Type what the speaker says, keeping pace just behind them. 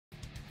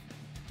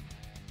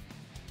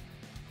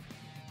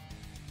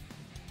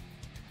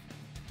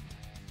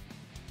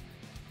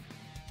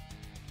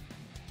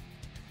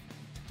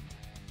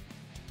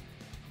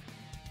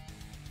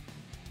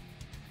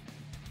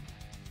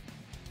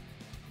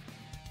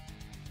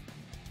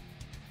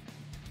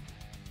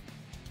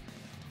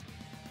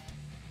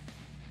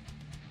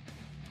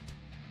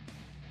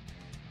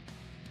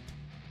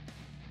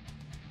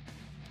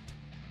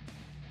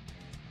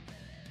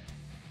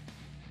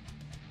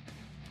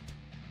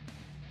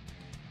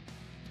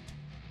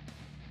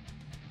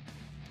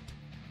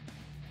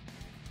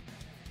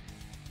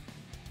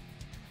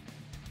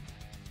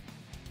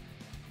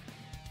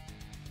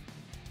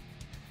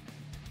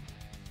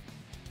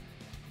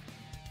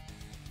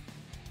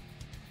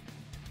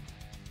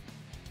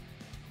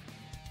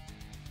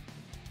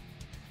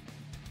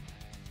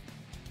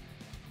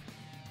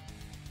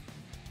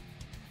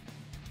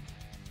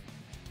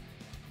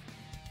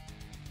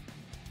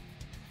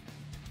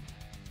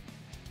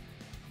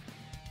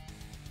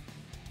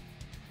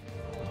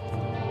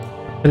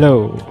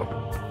Hello.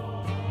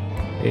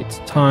 It's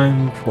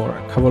time for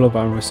a couple of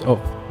hours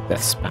of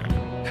death spam.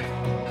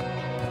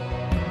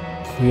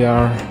 We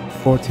are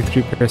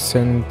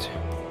 43%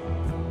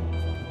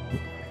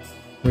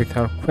 with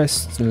our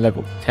quest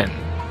level 10.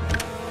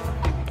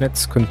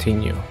 Let's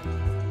continue.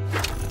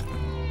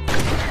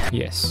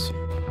 Yes.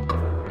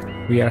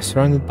 We are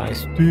surrounded by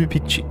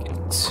stupid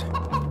chickens.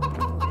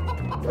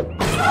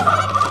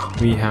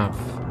 We have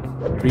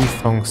 3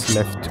 thongs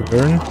left to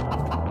earn.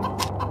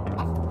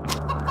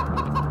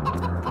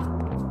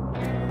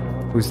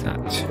 Who's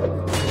that?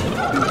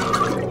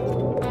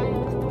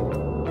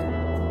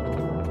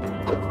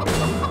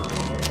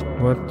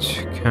 What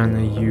can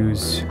I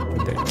use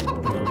there?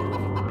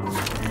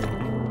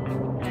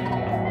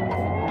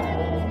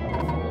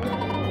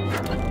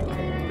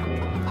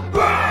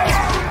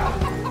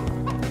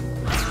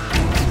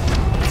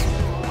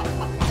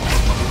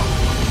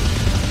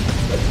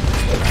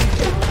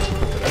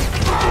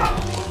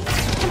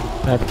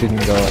 That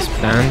didn't go as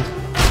planned.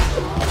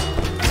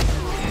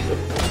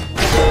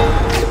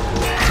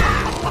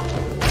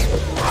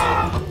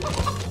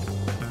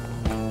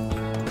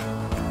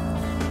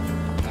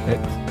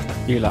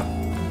 Let's heal up.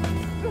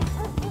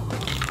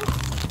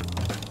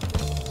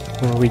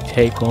 Before we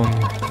take on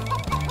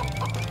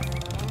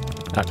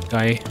that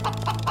guy,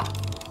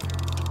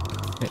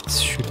 let's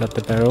shoot at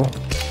the barrel.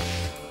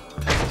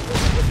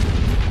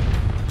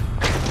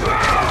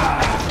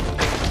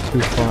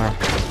 Too far.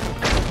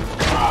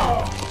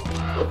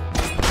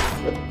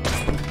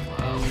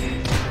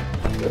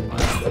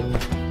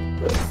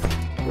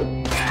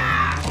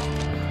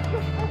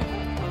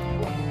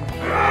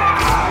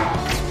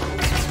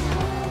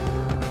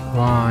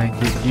 Why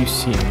did you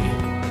see me?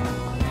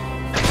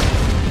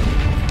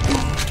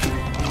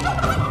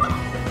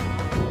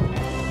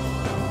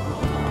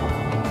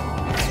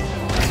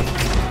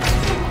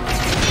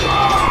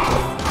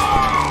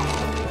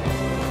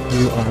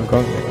 You are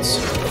gauntlets.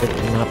 Pick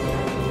them up.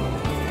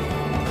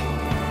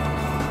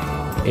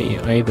 Okay,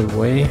 either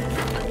way,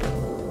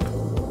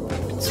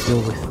 it's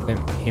still with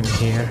him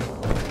here.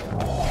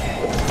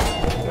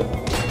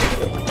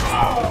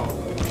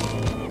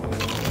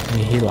 Let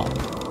me heal up.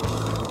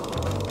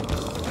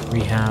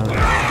 We have...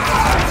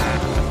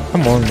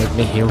 Come on, let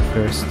me heal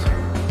first.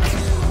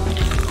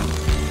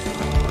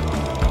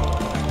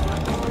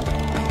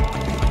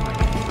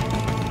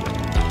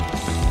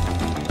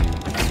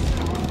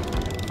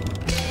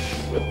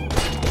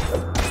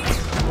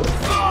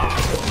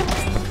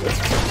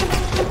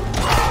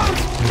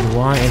 And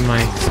why am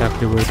I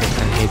exactly where they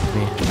can hit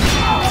me?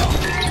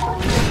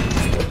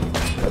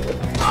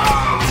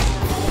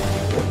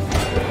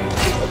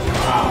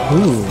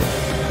 Ooh.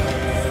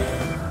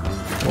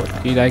 What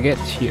did I get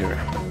here?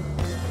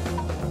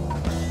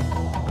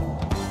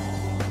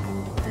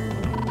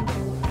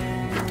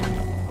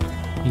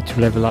 Need to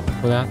level up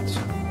for that.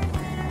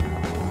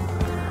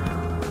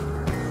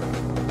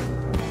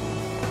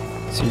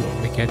 Let's see what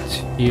we get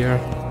here.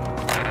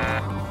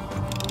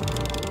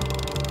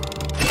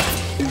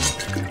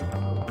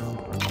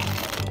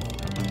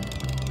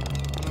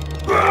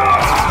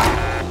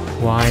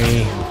 Why?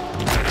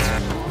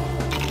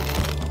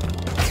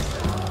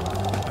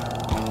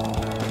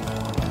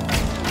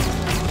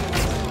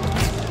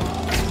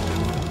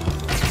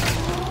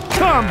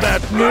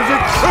 Combat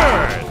music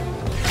heard!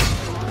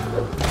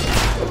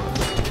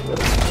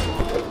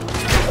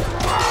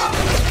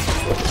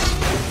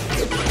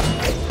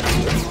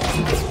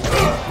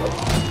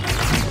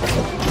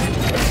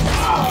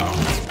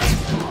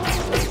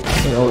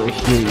 I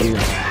overhear you.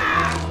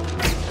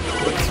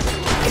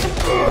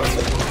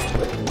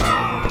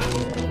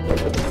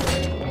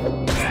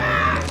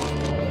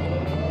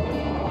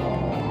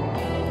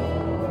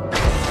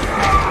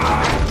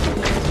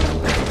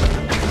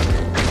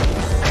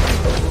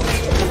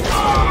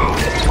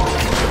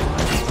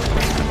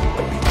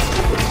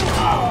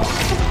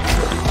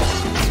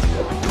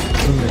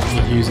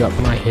 Use up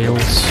my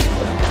heals.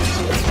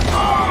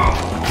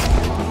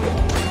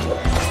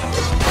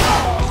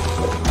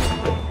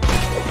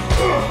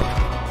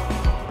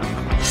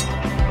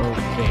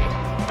 Okay.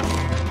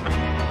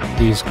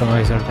 These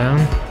guys are down.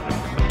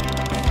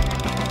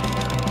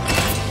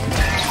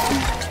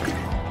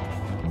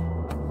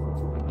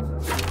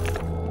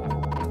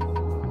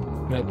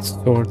 Let's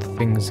sort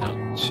things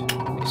out.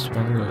 This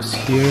one goes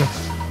here.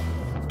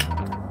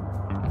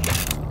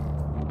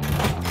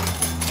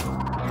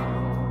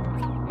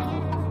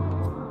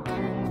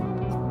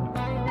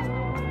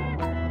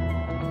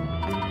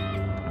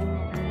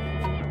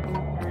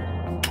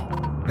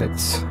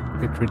 Let's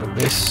get rid of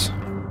this.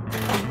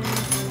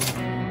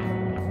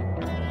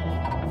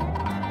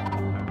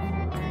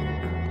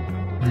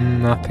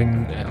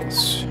 Nothing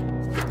else.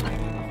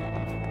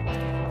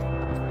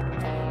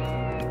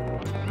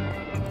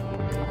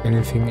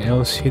 Anything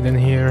else hidden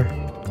here?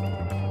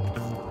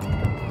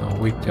 No,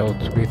 we dealt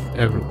with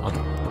everyone.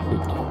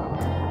 Good.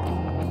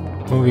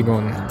 Moving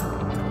on.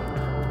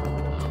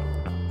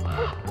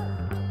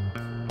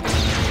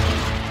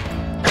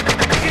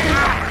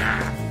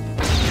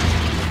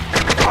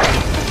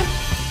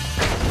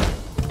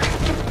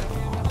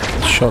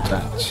 shot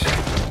at.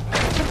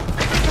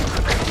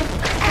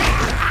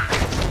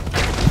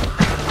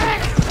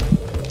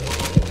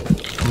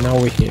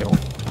 Now we heal.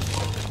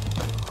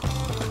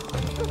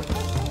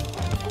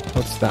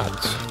 What's that?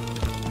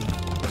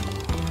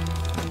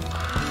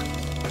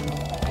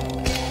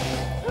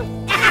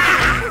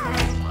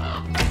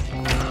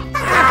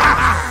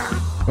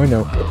 Oh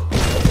no.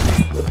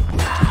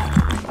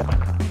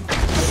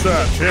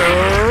 Such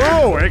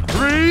heroic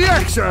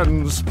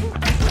reactions!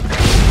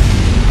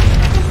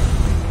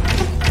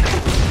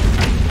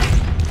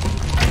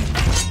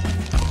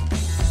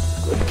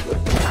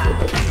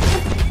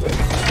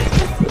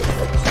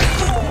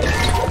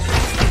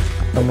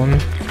 Come on.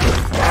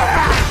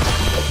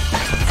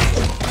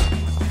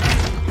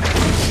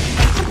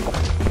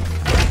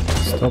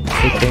 Stop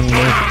hitting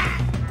me.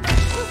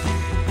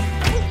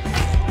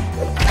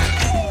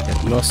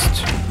 Get lost.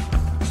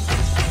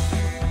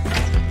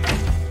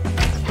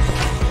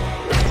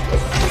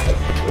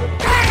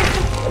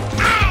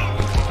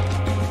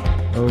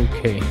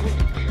 Okay.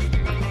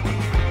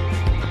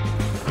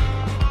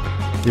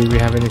 Do we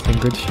have anything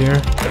good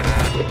here?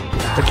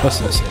 It was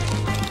this.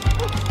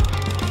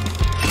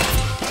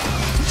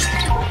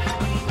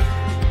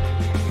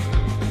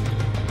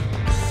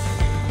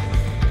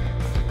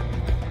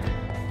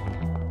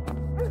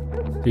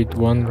 Did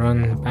one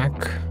run back?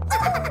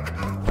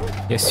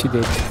 Yes, you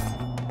did.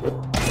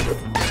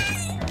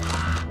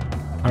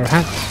 Our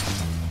hat.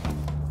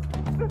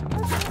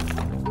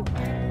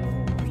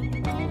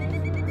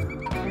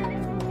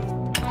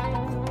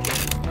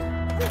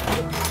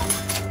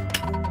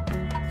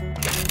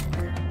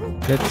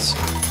 Let's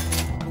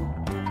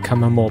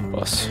become a mob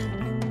boss.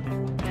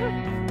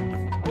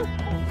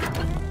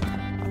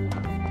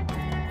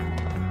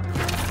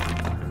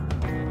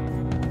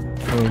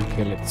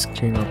 Okay, let's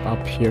clean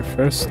up here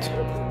first.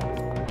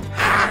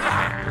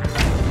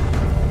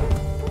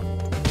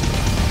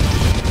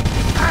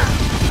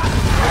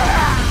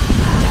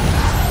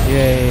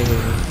 Yay!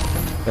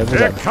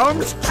 Here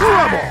comes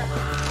trouble!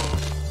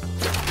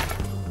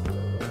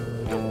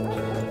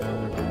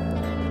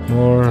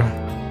 More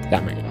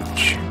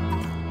damage.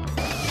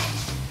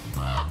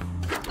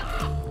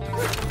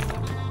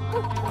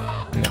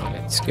 Now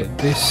let's get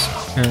this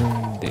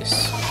and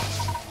this.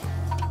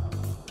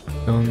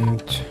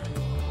 Don't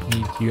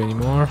need you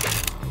anymore.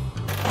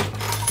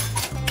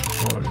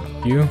 Or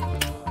you.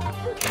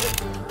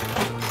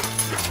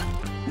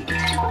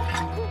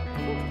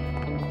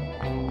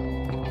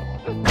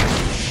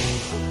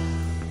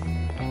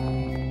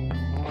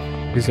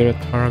 Is there a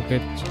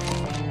target?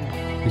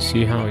 You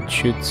see how it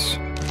shoots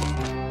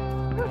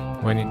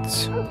when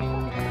it's... No?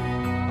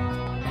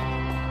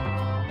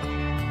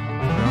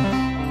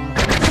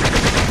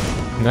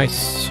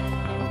 Nice.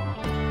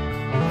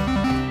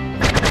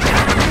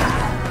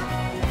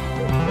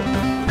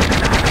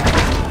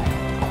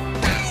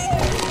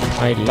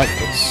 I like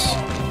this.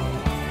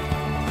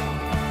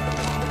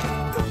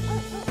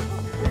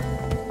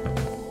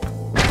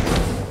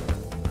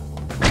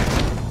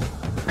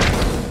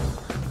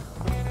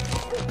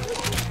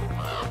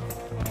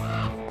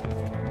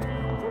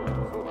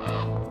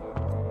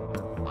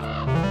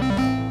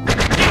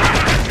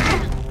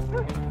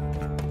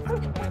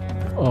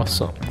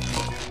 Awesome.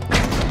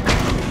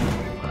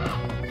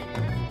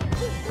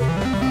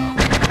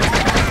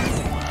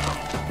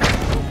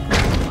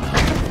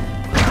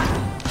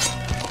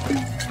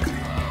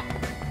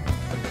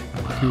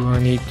 Do I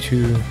need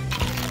to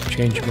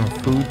change my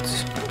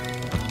foods?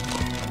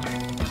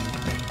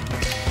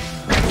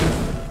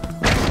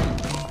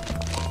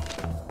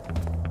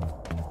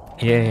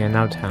 Yeah, an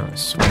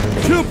outhouse.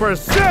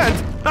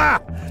 2%? Ha!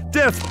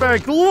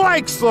 Deathbank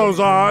likes those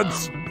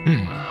odds!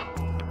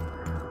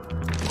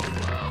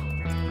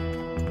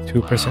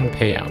 2%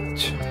 payout.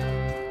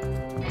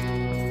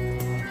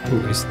 Who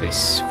is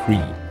this?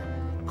 Free.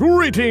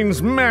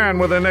 Greetings, man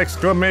with an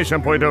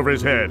exclamation point over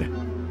his head.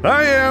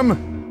 I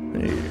am...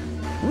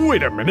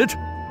 Wait a minute.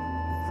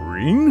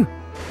 Freen?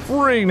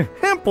 Freen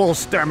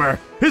Hempelstemmer!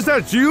 Is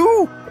that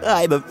you?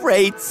 I'm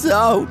afraid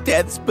so,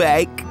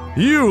 Deathspank.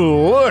 You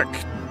look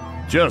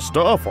just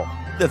awful.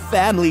 The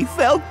family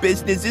felt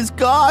business is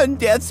gone,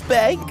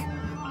 Deathspank.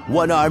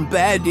 One-armed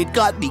bandit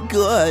got me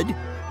good.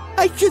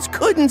 I just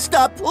couldn't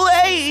stop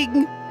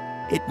playing.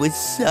 It was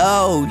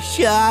so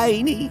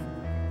shiny.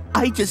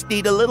 I just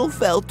need a little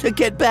felt to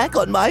get back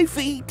on my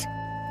feet.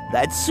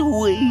 That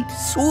sweet,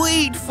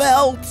 sweet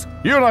felt.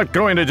 You're not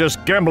going to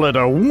just gamble it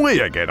away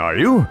again, are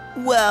you?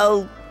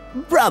 Well,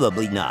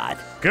 probably not.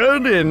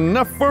 Good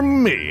enough for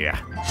me.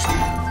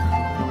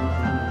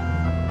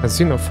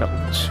 Casino felt.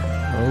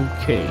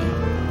 Okay.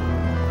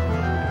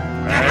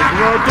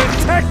 Aggro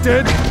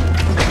detected!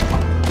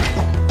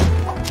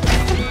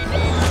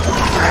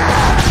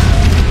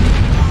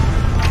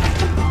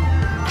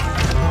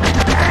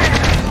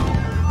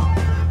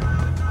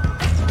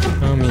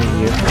 Come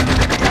here.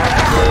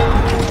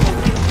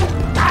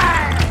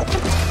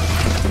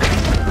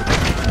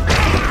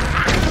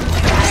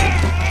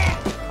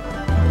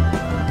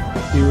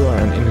 You are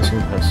an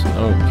innocent person.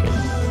 Okay.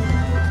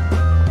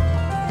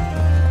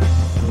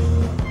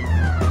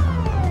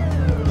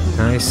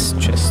 this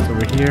chest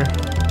over here.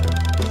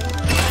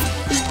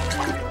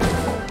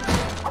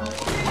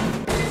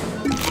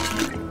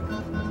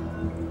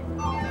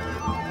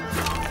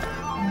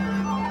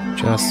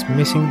 Just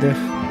missing the...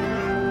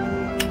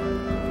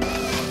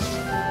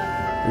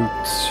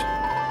 Oops.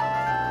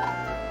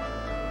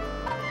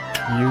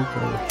 You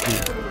go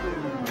here.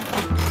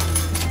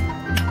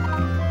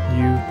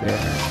 You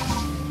there.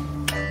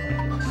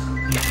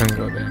 You can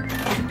go there.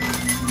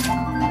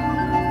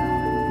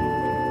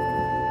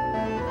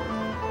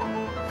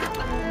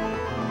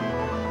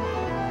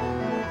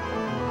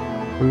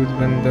 Food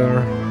vendor.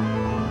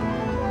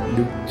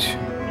 Loot.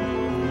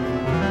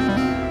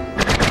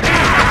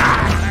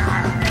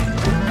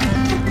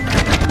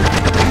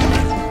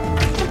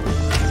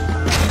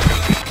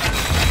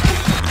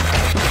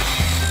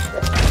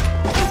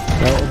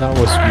 That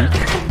was weak.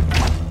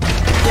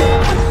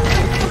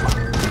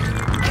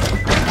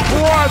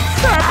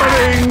 What's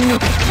happening?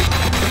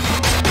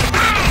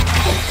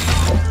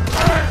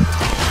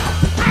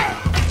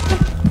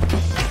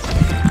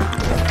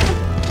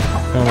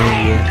 Oh,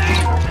 yeah.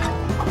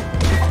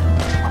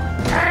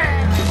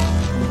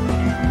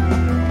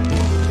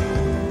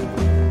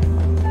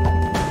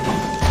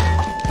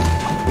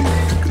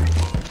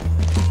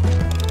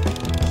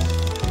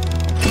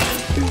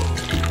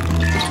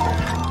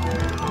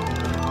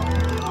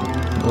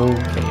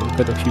 Okay, we've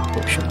got a few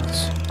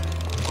potions.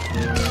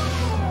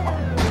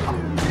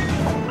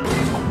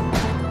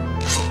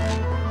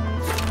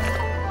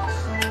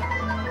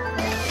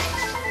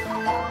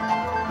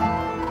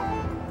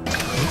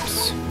 Oops.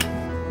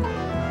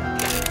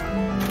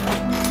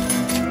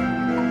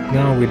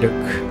 Now we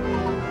look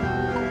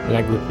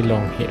like we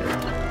belong here.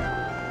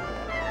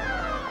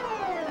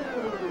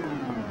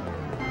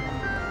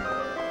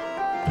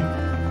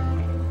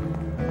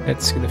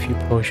 Let's get a few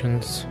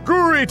potions.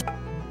 Great!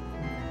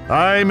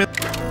 I'm in.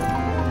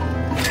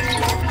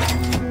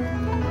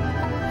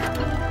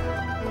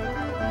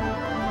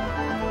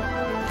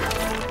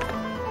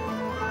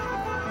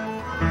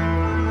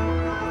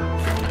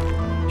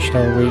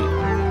 Shall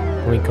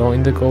we go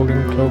in the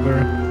golden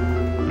clover?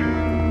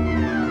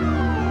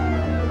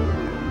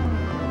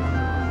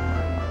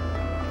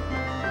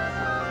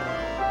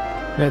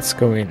 Let's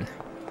go in.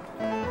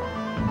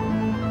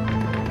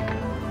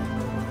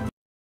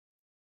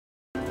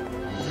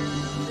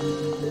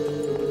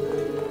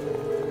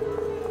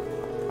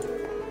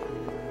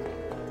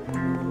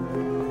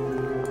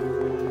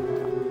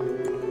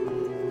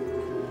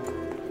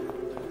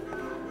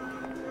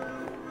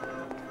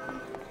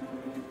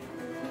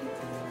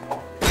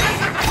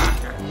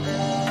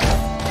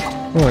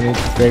 Oh, I need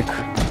to break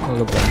all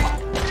of them.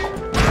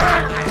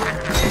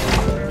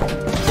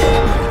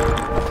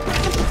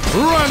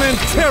 Run in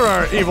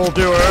terror,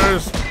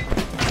 evildoers!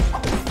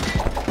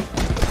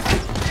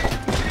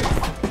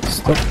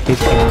 Stop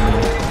hitting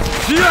me.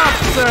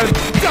 Jumps and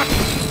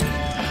ducks!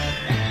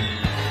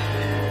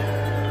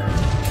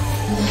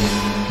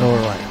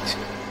 Alright.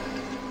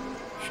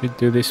 Should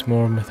do this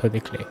more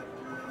methodically.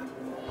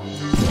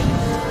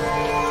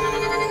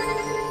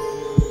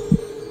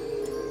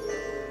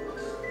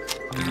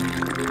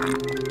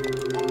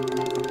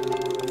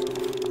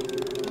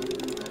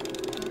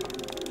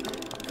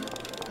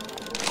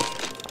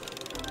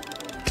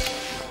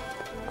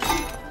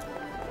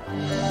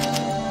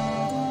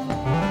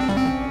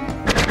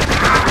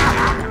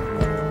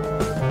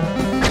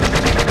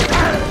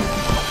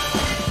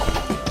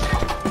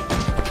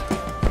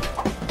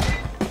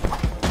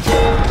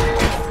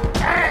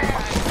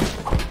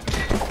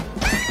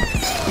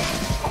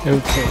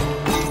 Okay.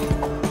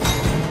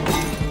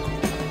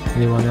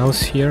 Anyone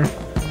else here?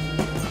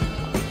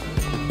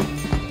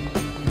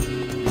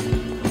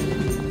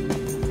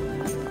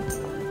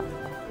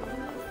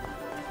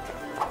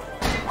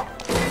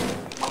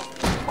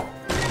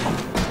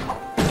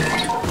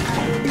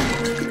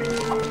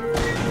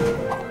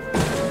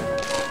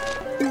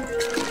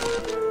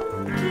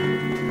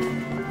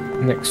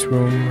 Next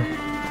room.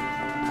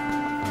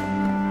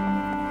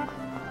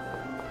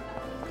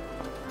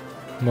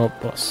 Mob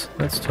boss.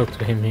 Let's talk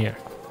to him here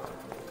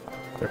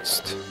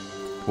first.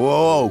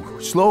 Whoa,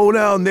 slow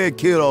down there,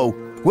 kiddo.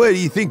 Where do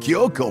you think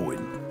you're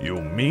going?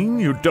 You mean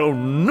you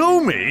don't know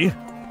me?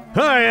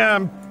 I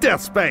am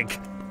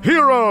Deathspank,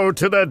 hero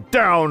to the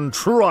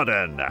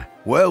downtrodden.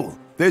 Well,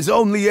 there's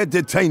only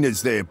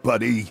entertainers there,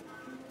 buddy.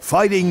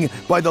 Fighting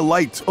by the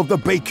light of the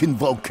Bacon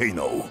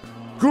Volcano.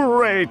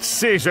 Great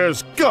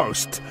Caesar's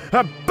ghost,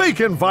 a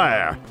bacon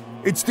fire.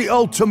 It's the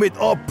ultimate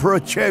opera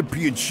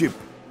championship.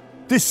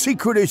 The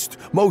secretest,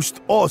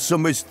 most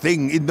awesomest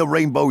thing in the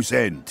Rainbow's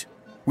End.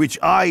 Which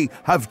I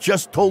have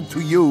just told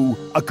to you,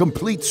 a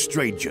complete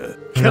stranger.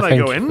 Can I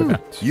go in?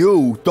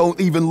 You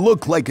don't even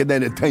look like an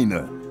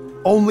entertainer.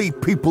 Only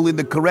people in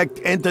the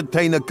correct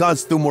entertainer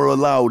costume were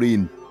allowed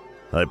in.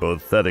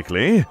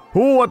 Hypothetically,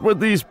 what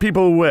would these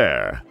people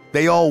wear?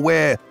 They all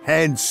wear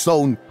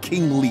hand-sewn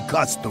kingly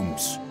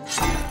costumes.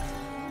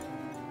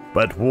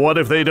 But what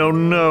if they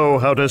don't know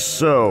how to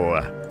sew?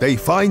 They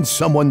find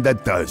someone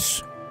that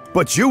does.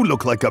 But you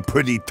look like a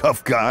pretty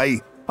tough guy.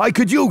 I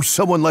could use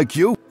someone like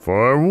you.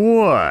 For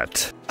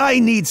what? I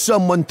need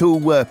someone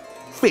to,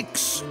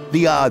 fix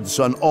the odds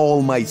on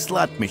all my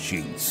slot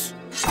machines.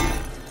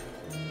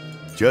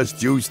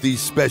 Just use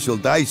these special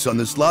dice on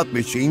the slot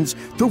machines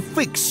to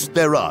fix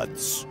their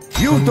odds.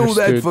 You do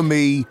that Understood. for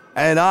me,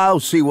 and I'll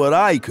see what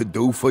I could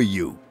do for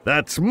you.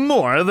 That's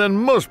more than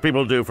most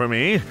people do for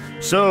me.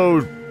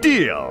 So,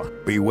 deal.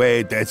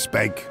 Beware,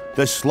 Deathspank.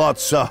 The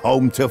slots are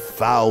home to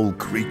foul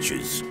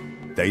creatures.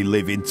 They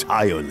live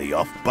entirely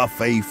off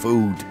buffet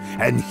food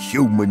and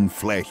human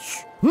flesh.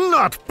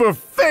 Not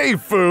buffet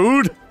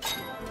food!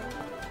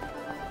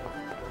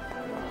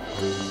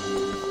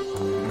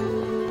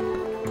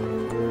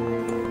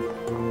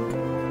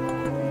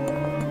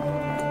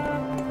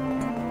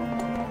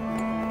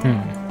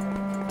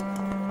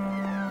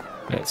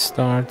 Let's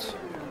start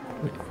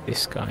with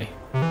this guy.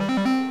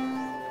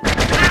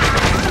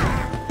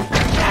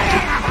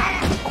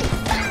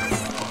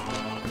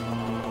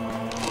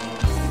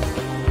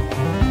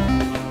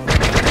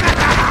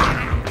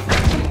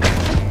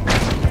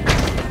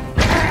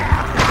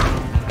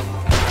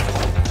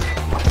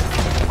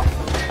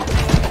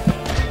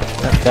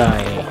 That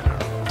guy.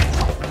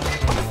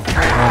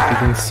 I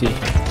didn't see him.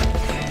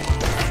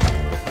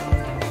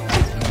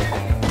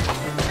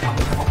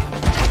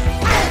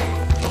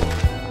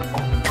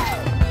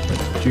 Where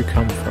did you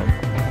come from?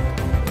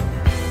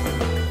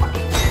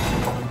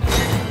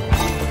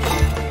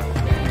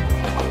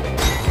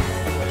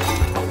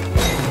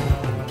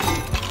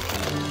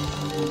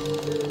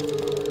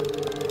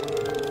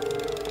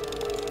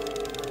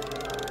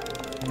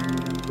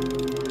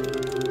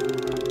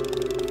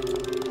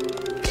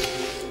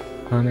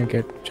 Can I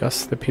get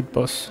just the pit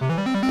boss?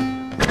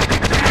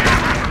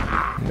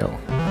 No.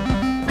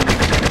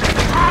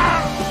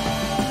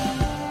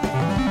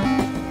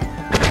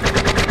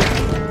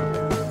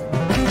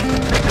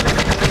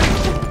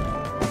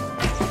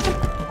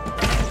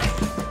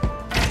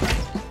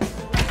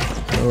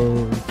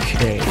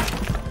 Okay.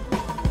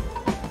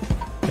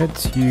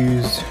 Let's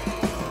use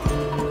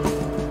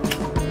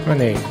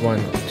grenade, why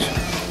not?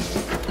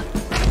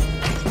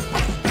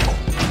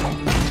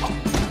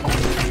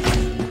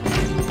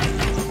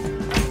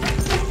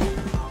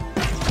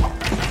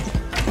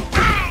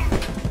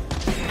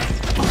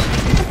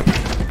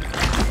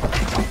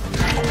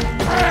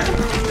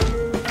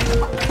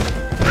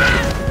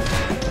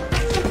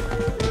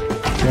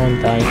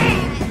 One die.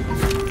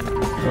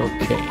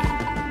 Okay.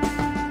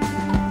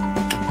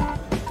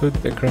 Put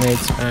the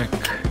grenades back.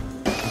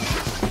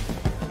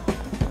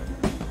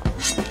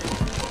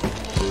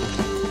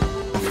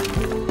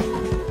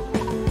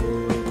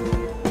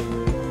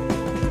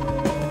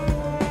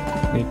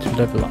 Need to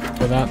level up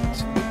for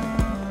that.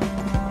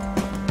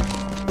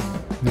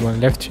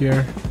 Anyone left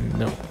here?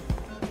 No.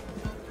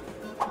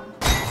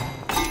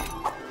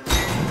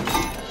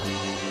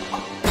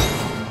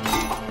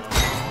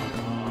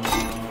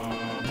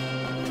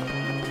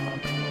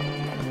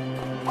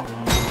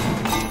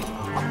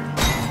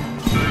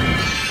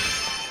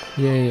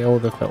 Yay, all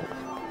the fell.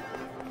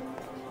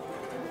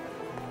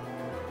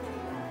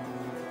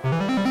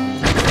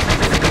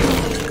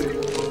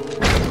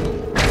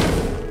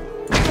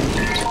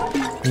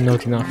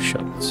 Not enough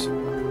shots.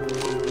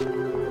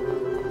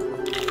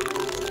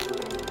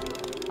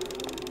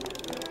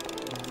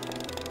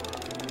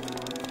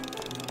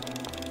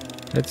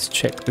 Let's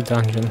check the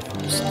dungeon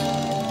first.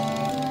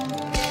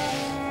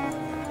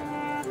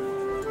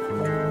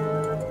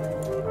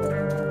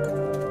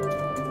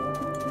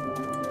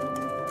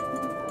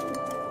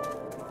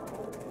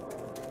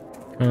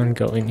 Can't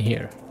go in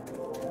here.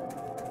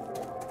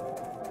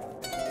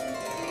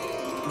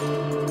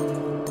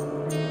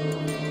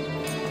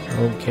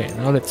 Okay,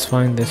 now let's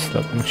find the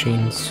slot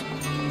machines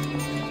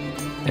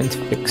and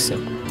fix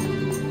them.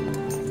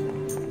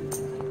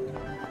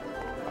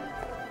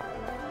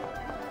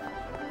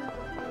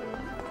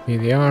 Here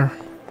they are.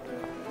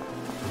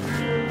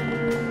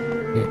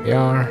 Here they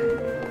are.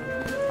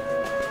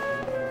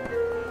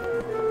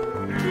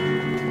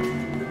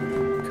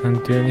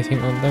 Can't do anything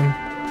on them.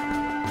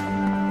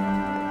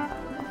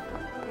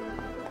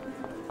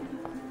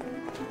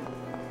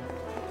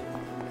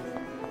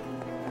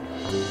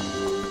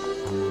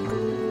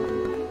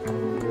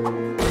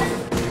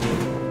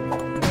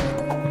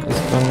 As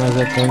long as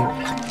I don't...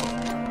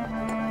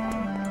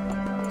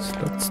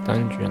 Slots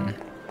dungeon.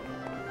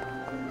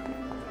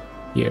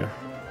 Here.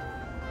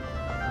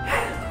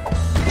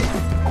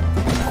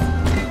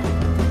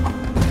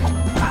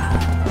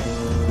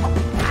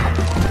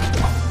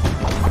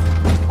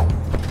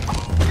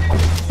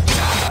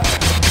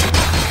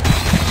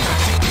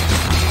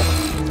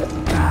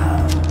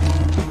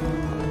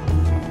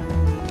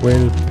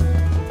 Will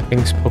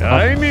things pop up?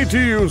 I need to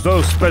use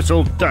those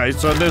special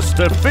dice on this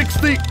to fix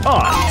the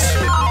odds.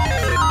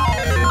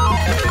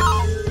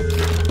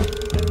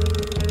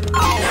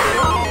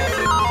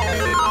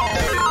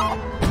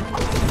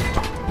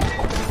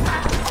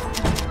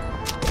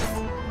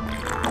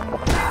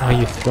 Are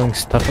you throwing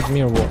stuff at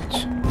me or what?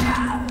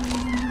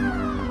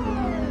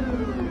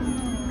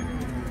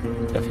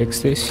 Did I fix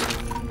this?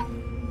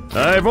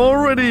 I've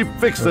already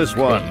fixed this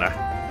one.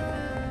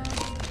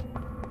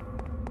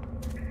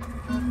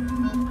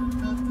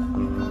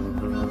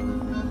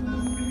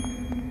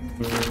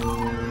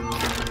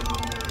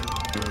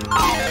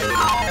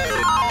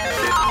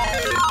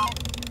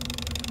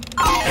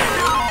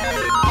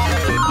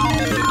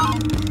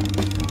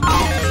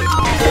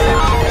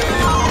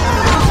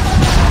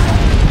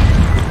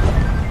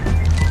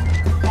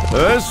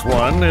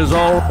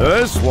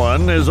 This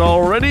one is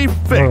already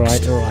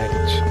fixed. Alright.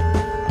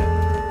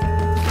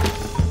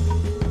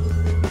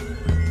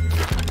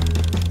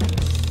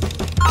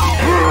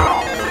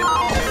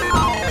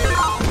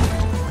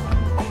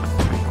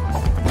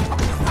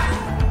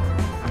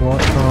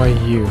 What are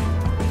you?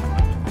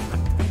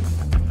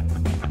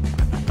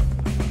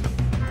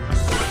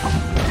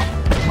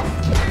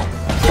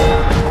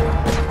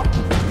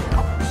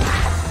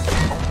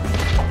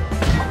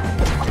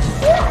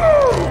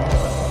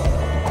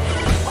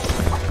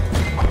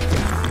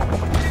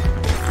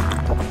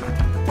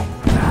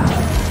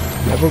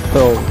 Level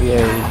 12, yay.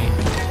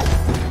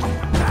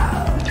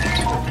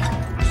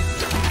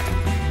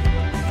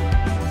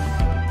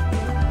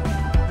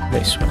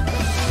 This one.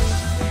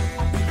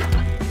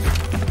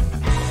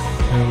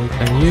 And we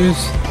can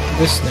use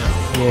this now,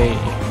 yay.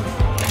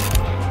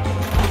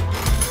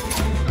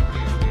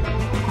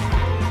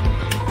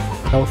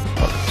 Health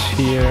pot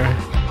here,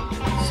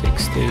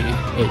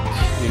 68,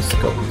 this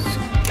goes.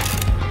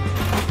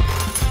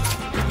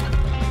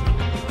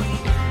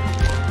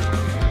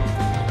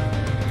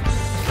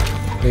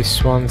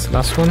 This one's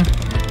last one.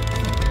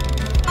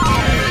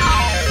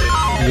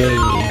 Yay.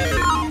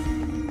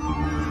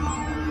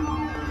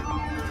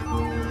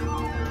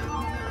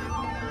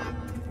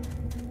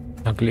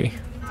 Ugly.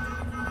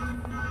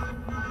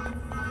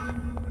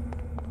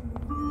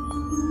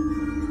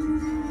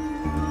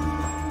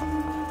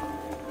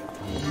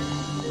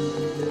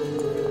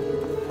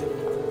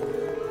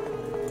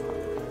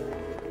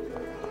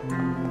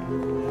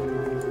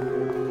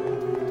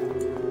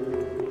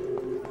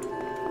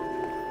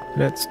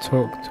 Let's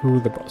talk to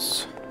the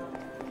boss.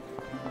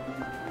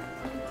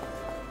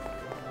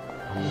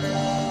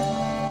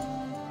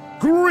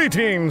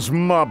 Greetings,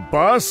 my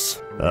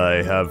boss.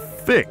 I have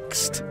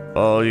fixed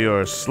all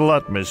your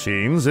slot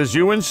machines as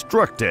you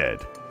instructed.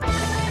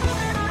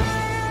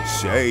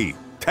 Say,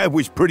 that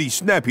was pretty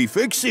snappy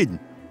fixing.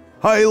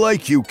 I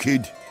like you,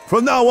 kid.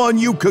 From now on,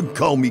 you can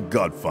call me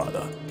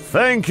Godfather.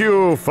 Thank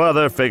you,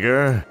 Father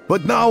Figure.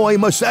 But now I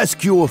must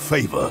ask you a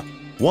favor.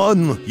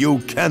 One you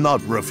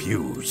cannot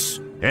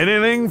refuse.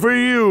 Anything for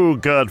you,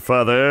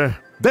 Godfather.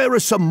 There are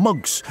some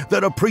monks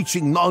that are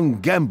preaching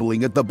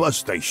non-gambling at the bus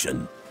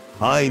station.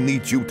 I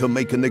need you to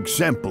make an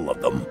example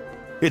of them.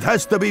 It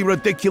has to be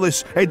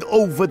ridiculous and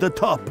over the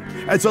top,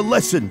 as a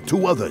lesson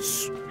to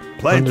others.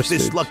 Plant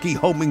this lucky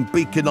homing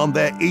beacon on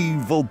their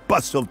evil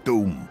bus of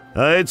doom.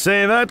 I'd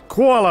say that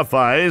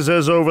qualifies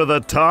as over the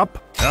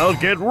top. I'll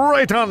get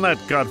right on that,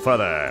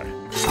 Godfather.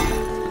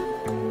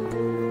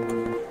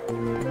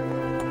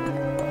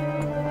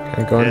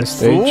 Can I go on the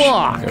stage?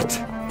 Locked.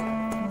 Nope.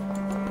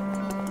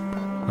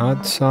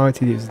 That's how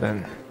it is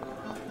then.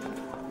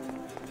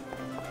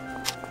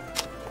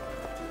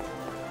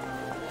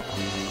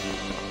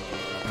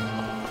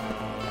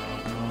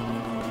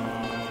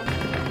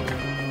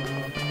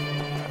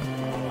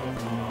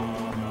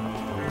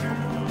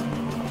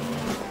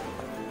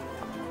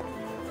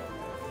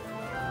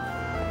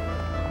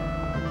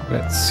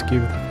 Let's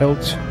give the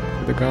belt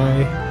to the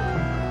guy.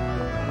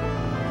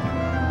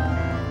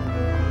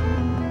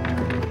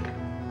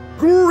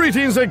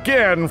 Greetings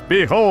again!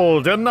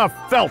 Behold, enough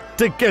felt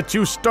to get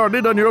you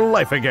started on your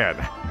life again.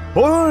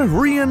 Or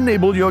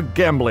re-enable your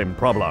gambling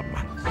problem.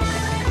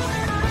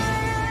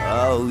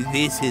 Oh,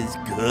 this is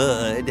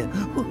good.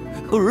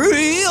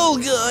 Real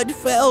good,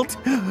 Felt.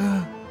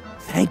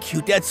 Thank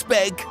you,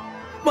 Deathspank.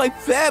 My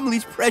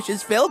family's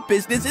precious felt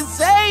business is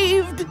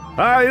saved.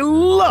 I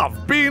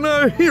love being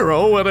a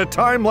hero at a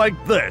time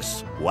like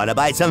this. Wanna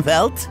buy some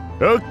felt?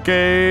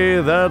 Okay,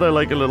 that I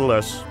like a little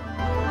less.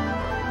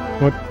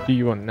 What do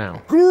you want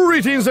now?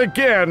 Greetings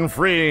again,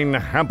 freeing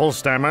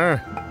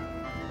Hamplestammer.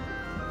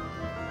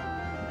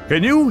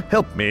 Can you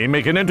help me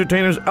make an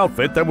entertainer's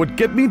outfit that would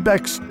get me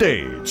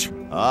backstage?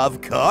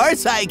 Of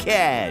course I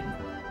can.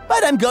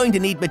 But I'm going to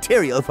need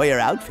material for your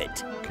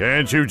outfit.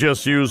 Can't you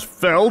just use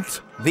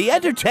felt? The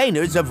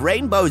entertainers of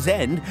Rainbow's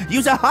End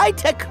use a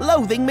high-tech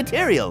clothing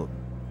material,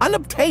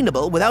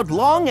 unobtainable without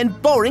long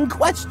and boring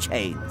quest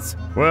chains.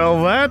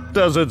 Well, that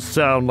doesn't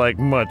sound like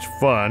much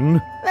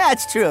fun.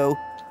 That's true.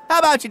 How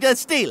about you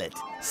just steal it?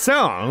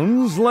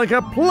 Sounds like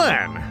a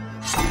plan.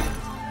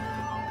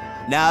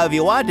 Now, if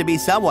you want to be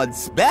someone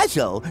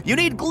special, you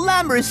need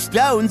glamorous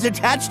stones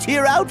attached to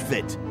your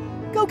outfit.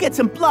 Go get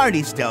some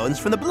Blarney stones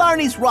from the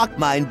Blarney's rock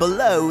mine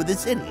below the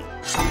city.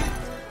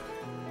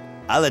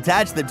 I'll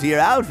attach them to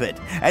your outfit,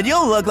 and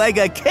you'll look like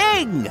a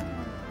king!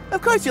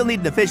 Of course, you'll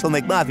need an official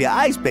McMafia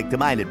ice pick to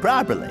mine it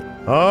properly.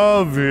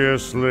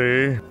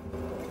 Obviously.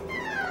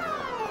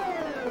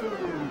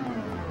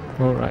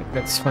 Alright,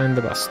 let's find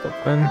the bus stop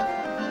then.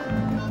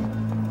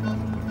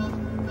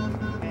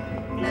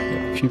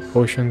 A few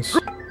potions.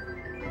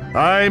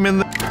 I'm in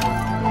the...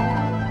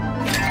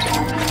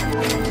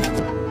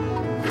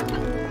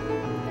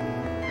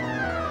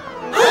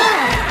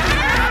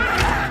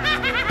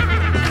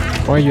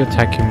 Why are you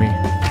attacking me?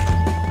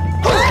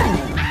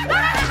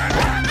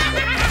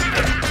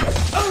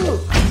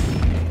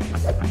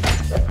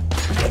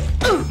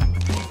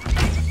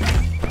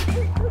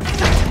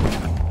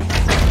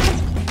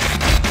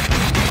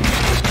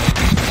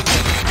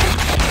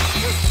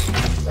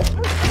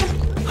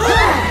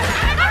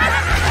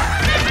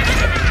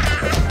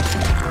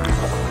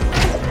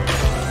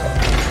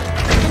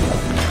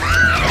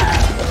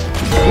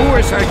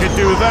 Wish I could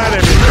do that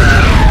every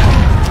time.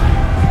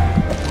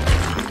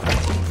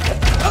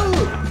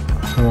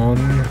 Come on.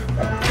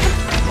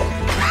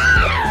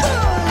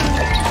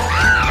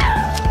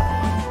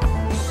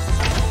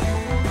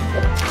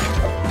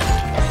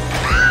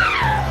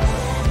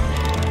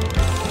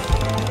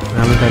 I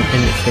haven't done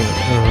anything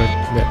that would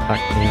get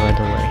back to me right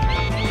away.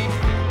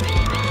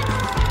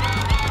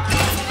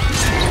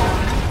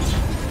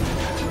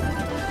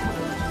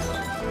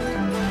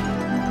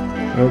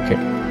 Okay.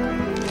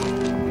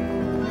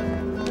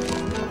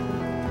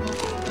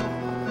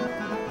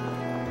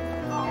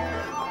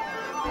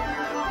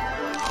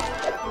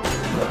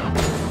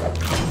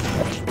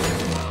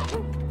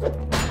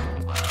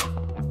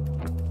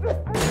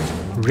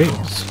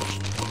 Rings.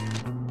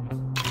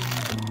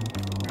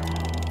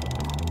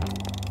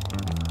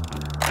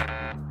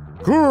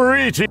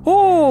 Greetings.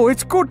 Oh,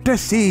 it's good to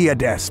see you,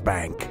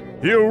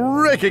 Deathspank. You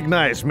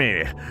recognize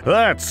me.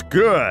 That's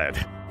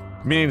good.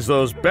 Means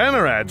those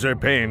banner ads are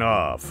paying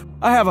off.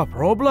 I have a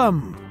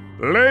problem.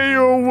 Lay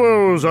your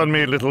woes on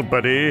me, little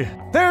buddy.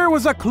 There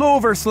was a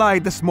clover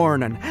slide this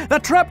morning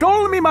that trapped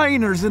all me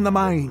miners in the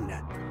mine.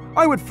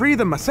 I would free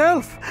them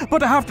myself,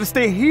 but I have to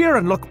stay here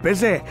and look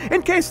busy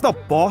in case the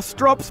boss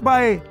drops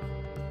by.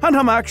 And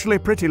I'm actually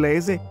pretty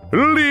lazy.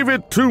 Leave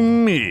it to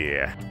me.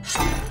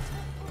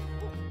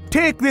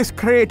 Take this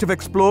crate of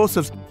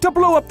explosives to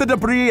blow up the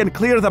debris and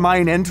clear the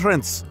mine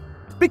entrance.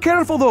 Be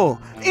careful though,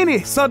 any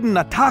sudden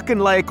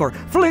attacking-like or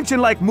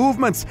flinching-like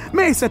movements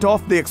may set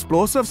off the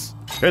explosives.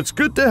 It's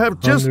good to have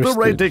just the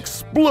right Understood.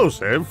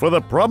 explosive for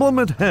the problem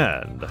at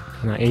hand.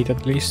 Can I eat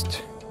at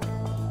least?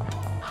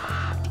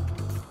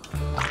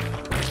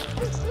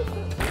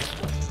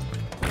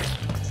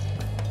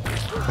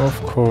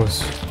 Of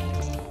course.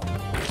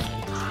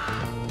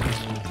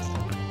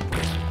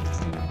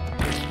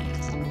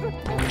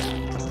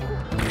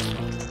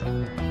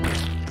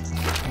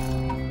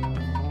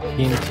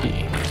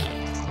 TNT.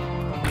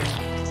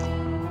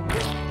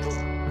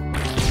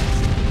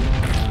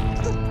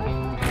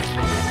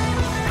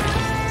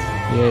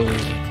 Yay.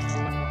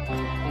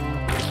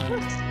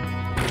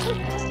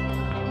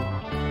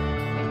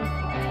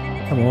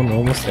 Come on,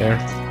 almost there.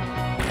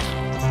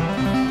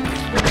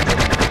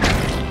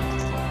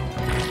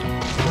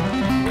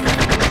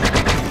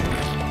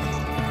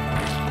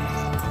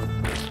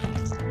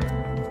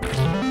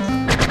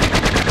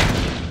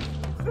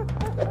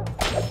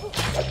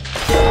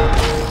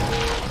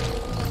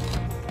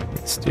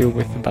 Let's deal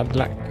with the bad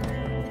luck.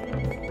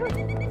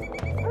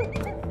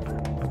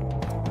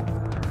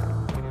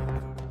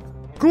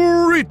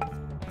 Great.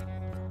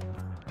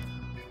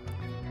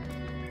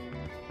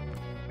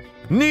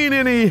 Need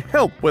any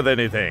help with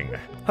anything?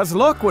 As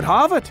luck would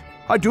have it,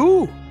 I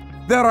do.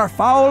 There are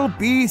foul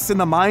beasts in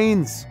the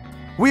mines.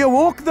 We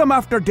awoke them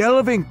after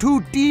delving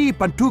too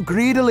deep and too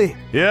greedily.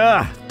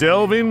 Yeah,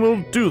 delving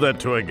will do that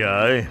to a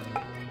guy.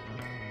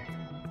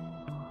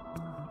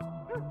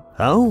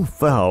 How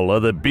foul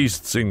are the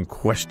beasts in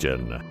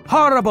question?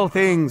 Horrible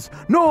things,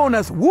 known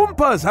as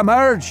Wumpas,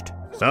 emerged.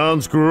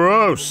 Sounds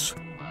gross.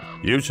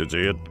 You should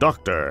see a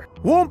doctor.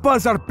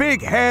 Wumpas are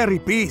big, hairy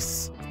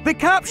beasts. They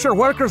capture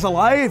workers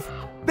alive,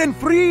 then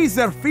freeze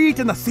their feet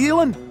in the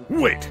ceiling.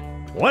 Wait,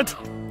 what?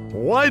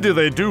 Why do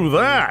they do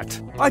that?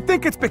 I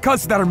think it's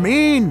because they're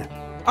mean,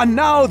 and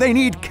now they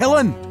need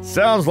killing.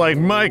 Sounds like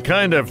my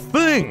kind of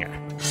thing.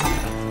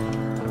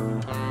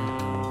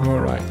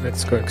 Alright,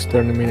 let's go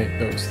exterminate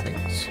those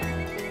things.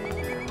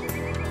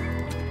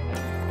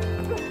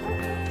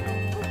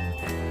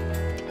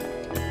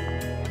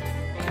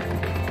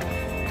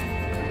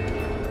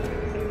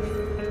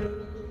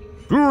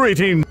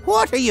 Greeting.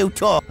 What are you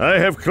talking? I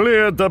have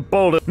cleared the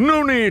boulder.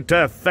 No need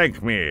to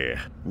thank me.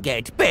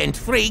 Get bent,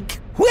 freak.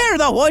 We're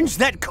the ones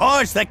that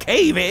caused the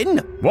cave-in.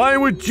 Why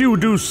would you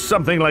do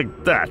something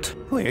like that?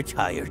 We're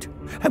tired,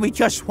 and we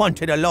just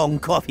wanted a long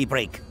coffee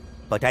break.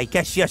 But I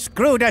guess you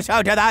screwed us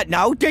out of that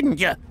now, didn't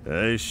you?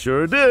 I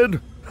sure did.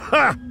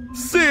 Ha!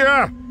 See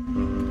ya!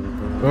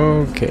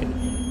 Okay.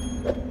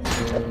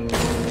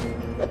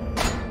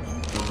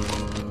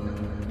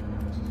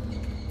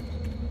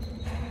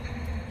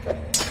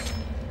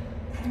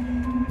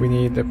 We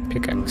need a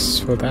pickaxe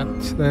for that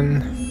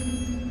then.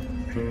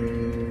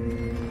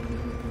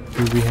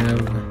 Do we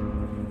have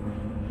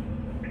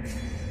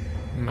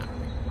map?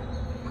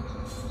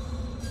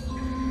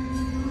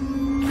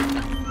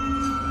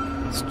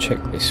 Let's check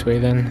this way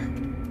then.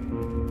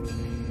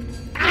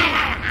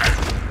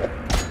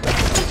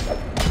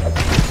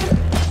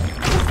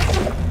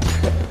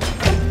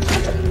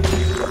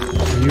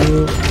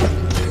 You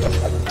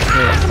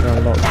there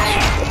are lots.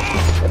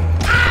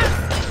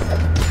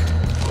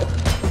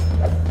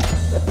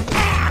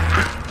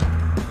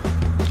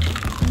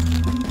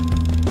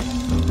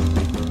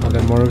 Are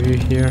there more of you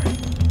here?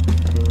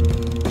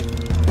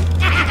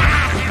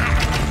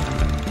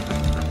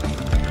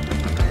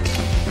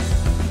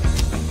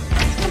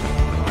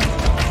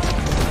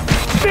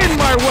 Spin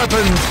my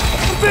weapons!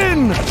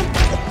 Spin!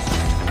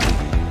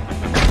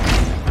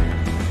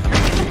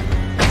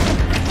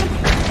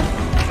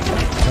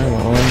 Come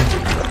on.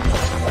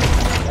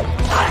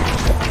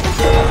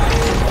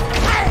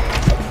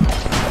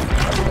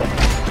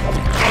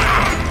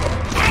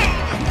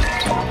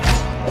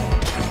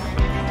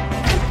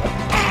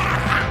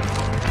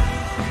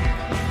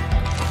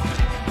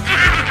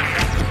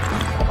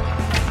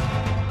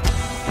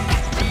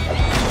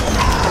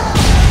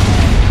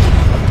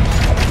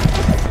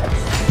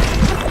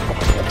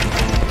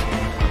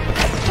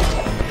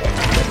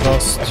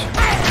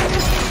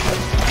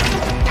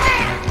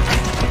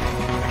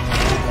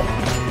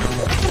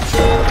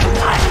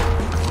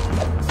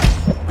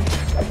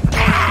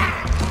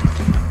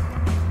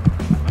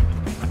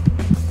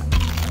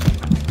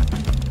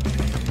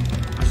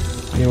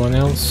 Anyone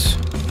else?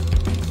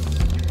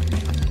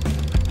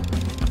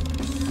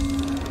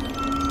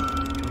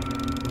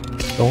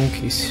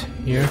 Donkeys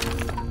here.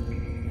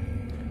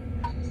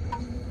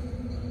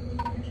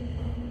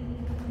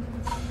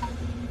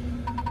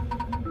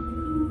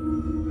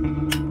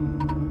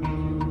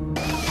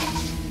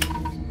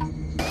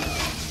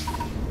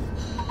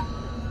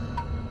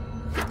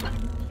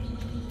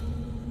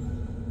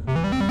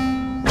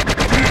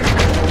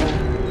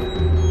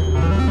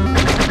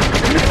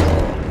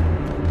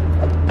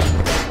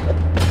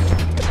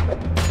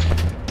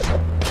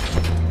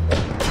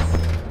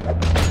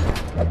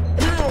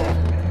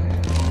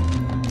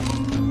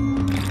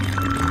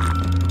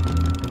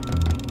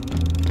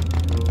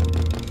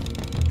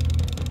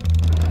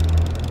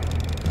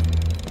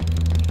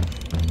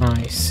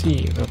 I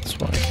see, that's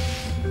why.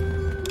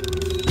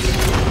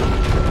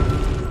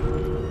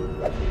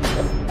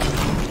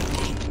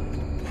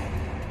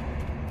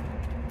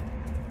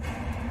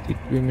 Did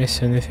we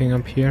miss anything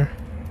up here?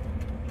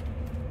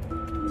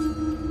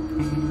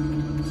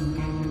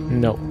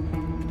 No.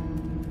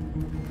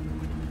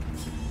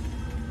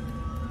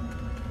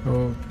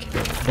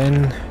 Okay,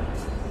 then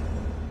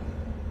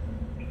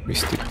we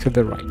stick to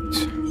the right.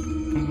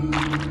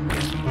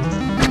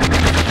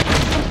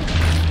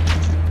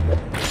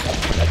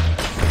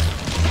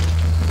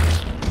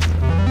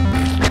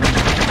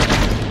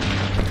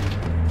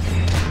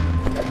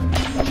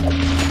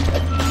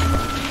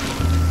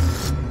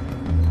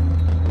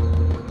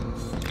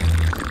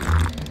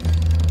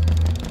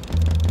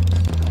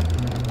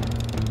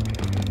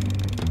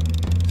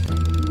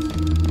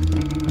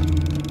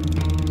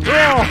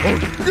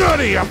 Oh,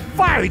 goody, a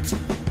fight!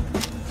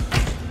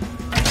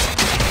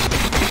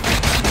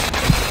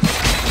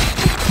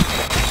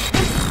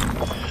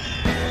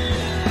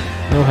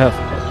 No health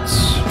pots.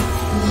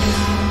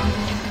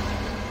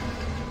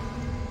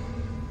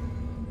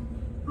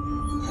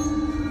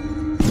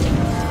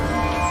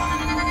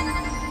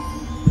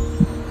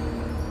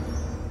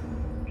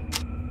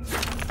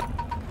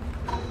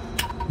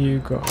 You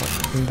go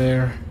up in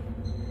there.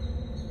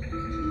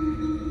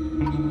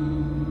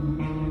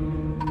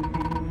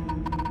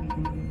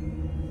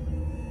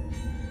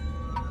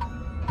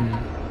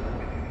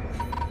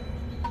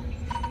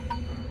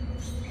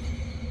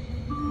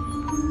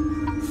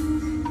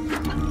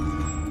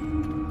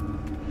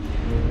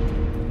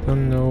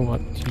 Don't know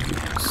what to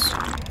use.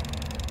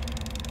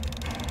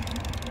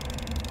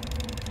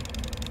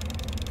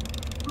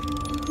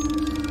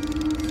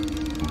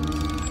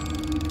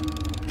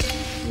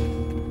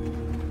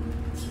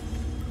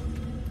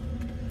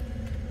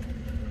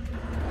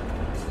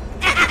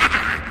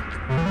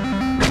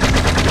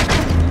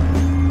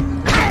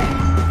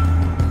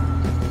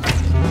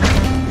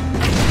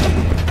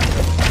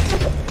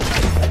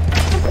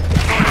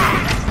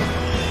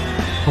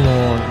 Come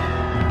on.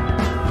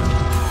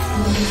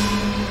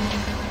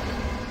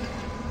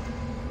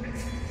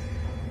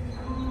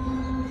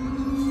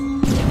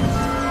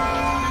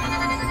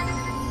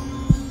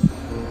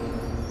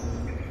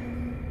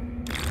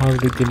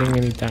 Hardly dealing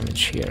any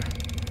damage here.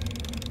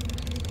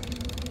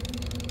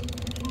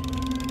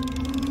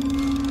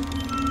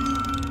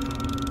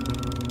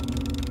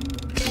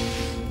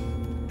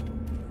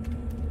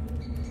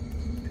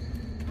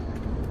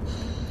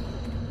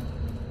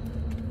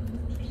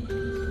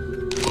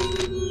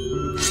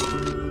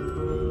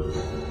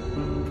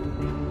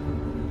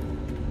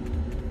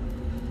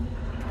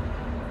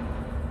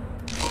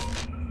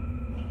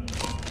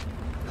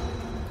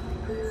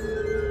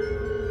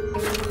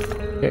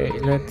 Okay,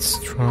 let's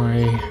try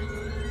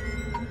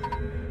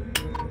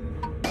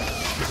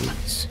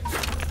these.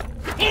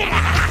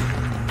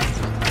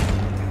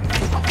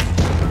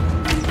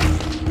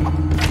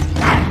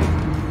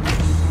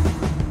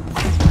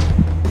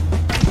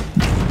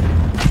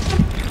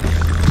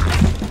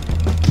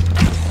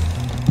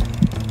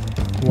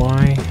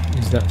 Why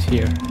is that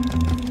here?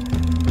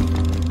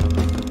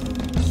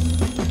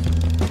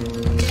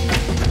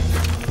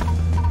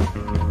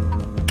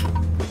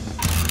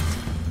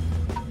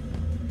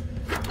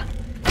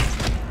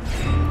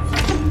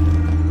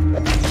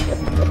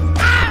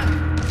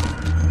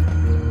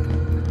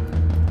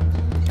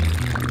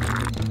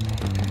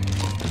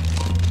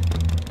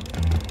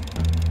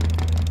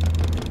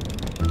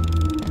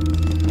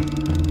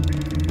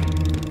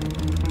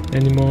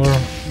 Any more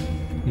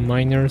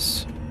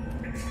miners?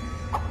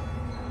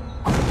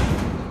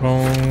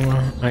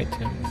 Wrong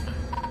item.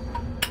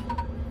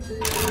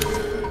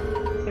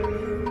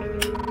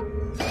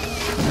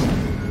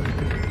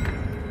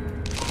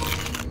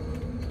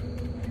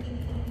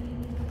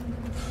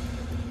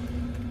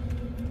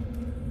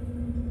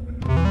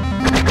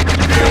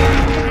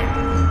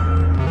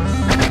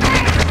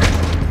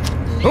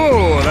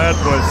 Oh, that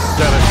was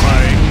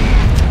satisfying.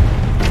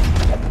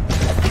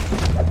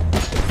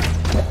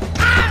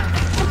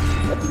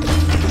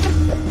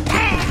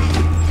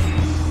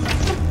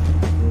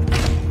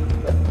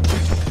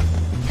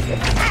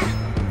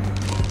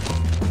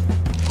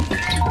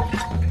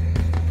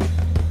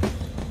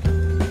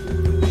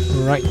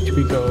 Right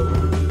we go.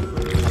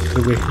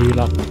 After we heal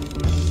up.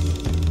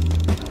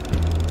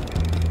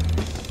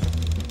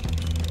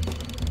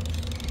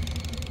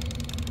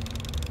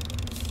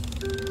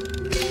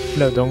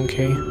 Hello,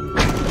 donkey.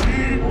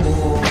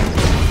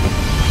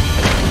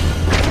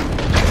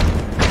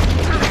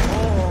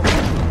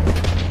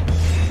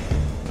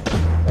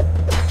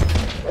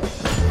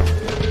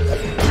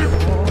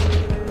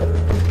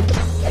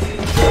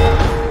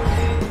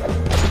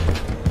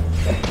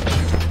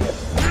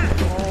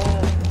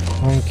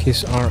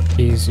 Donkeys are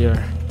easier.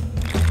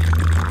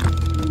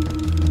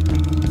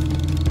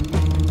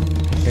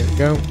 Here we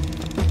go.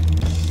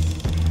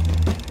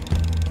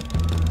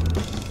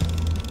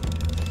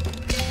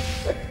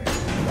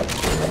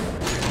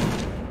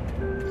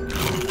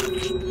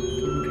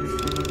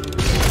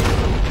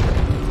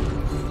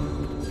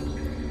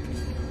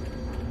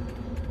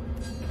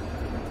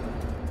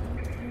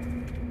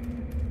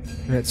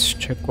 Let's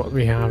check what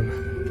we have.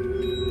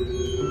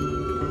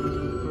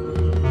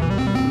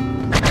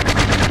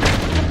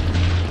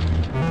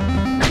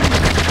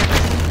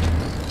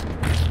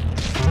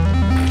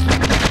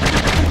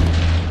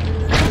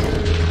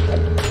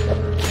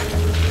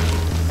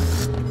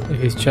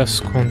 If it's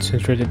just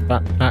concentrated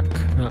backpack,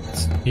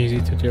 that's easy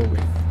to deal with.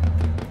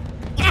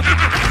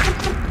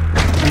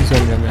 These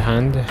on the other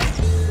hand,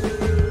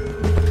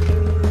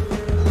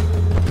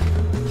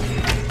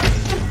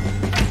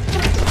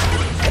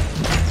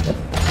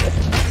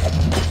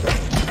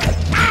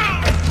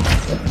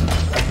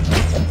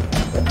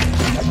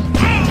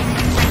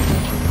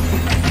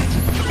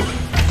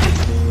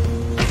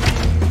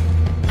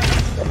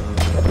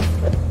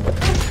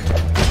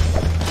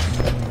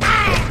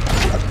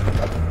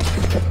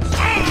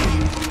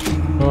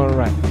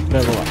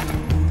 level up.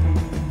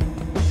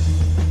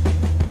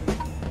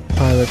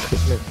 File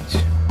equipment.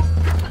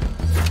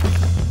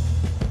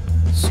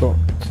 Sort.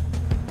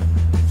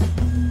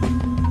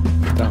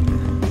 Done.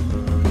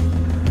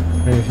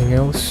 Anything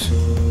else?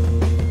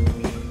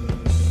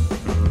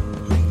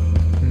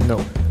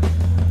 No.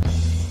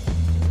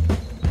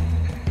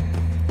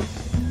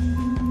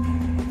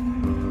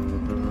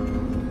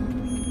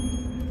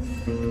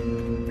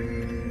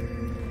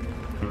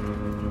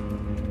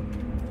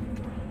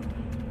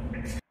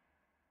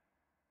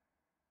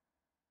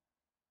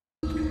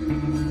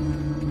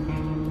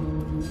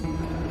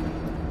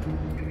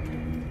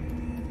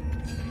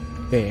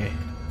 Okay,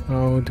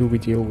 how do we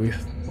deal with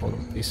all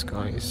of these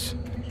guys?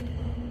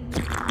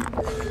 Like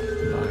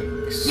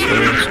so,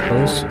 I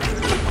suppose.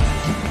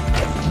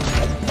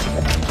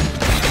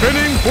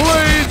 Spinning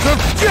blades of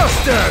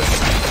justice!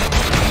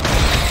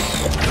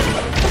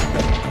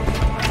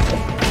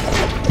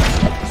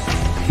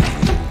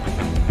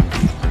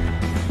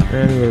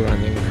 And we're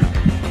running.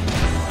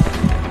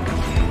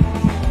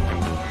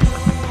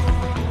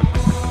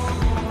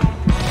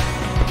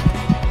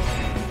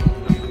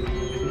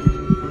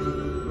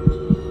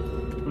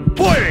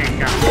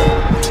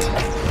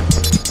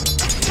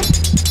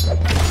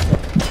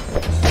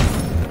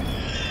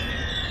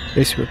 At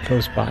least we're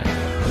close by.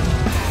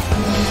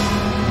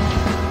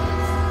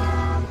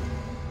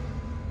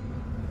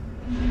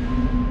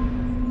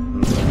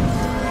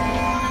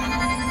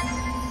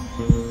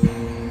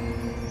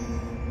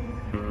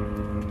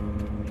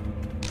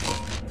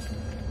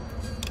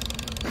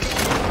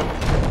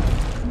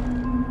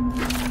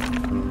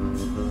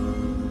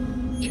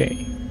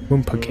 Okay,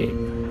 Oompa Cave.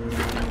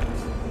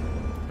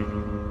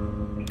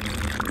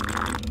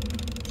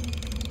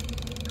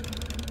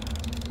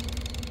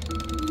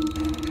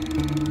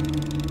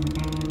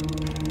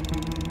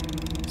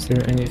 Is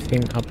there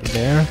anything up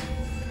there?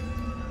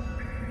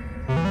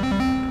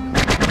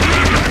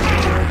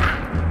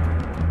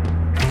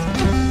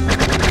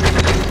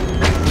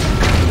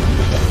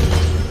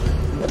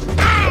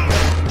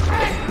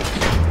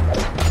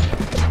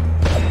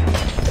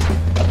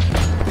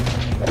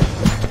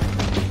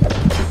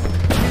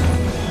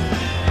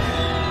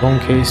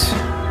 Donkeys.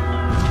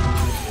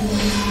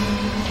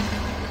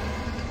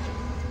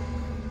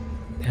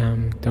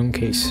 Damn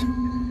donkeys.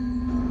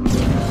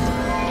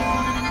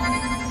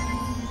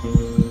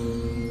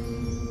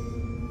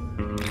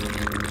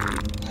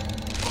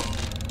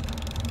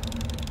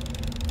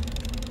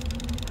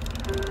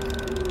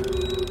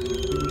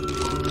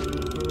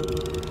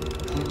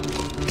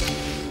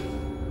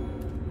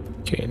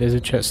 Okay, there's a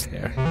chest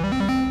there.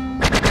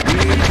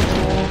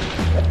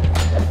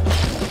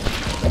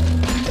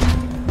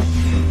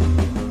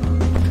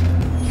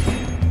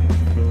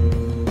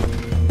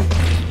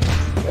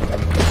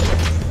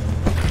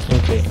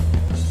 Okay.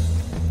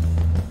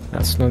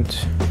 That's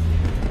not...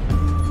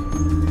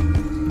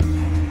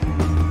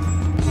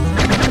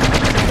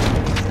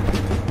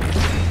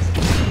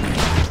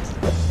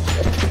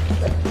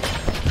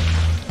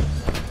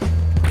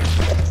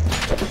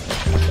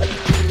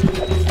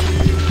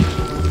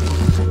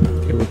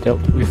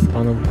 dealt with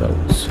one of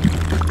those.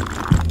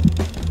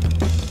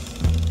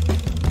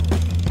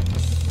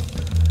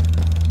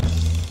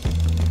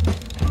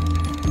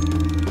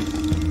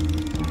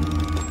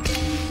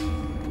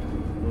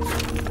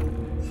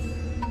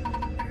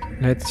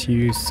 Let's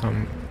use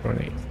some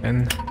grenades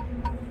then.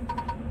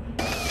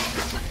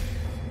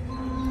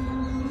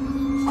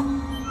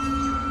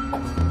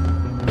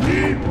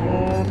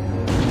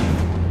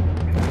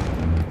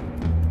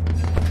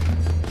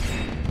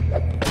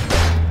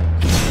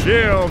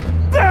 shield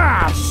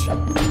dash!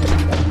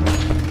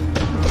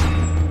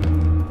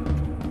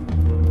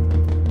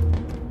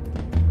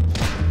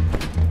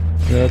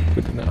 Not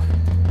good enough.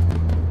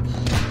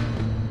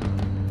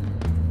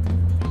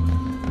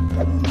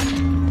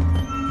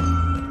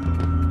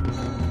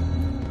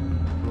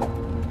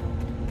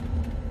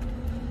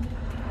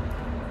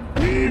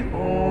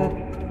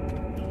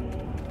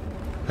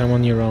 I'm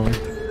on your own.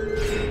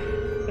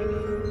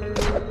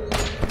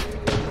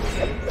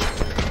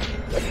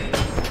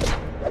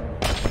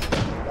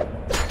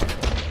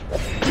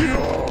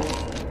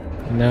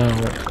 No.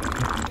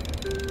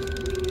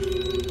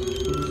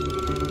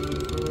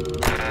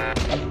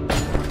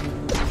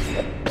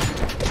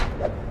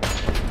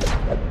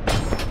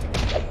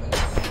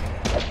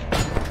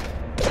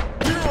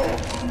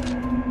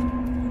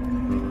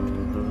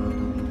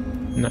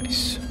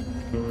 Nice.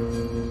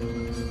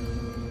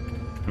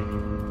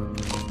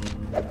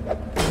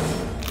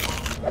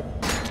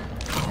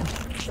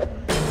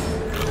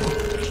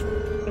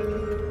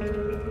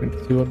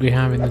 Let's see what we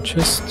have in the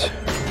chest.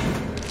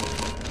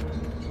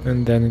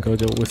 And then go with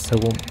the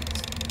woman.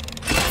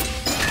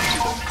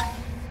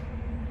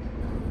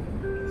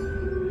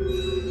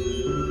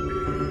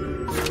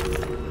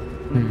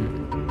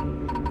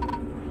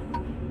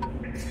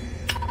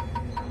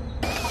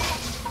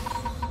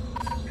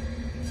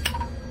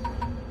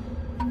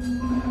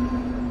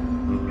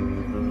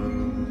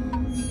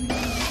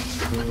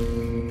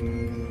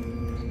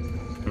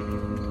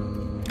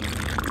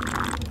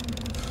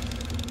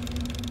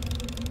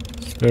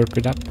 Slurp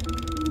it up.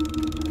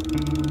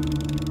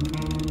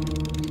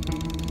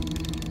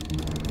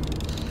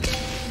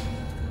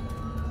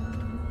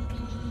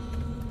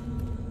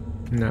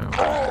 No.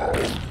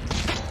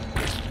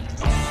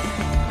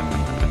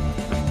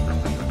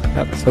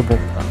 That's a bomb.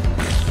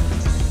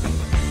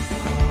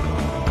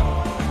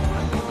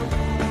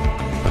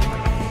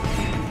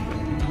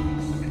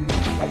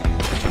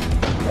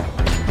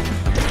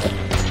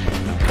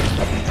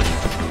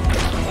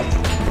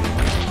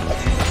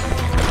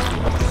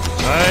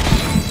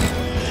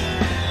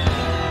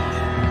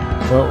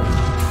 Well,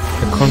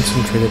 the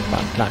concentrated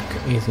bad luck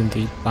is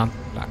indeed bad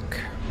luck.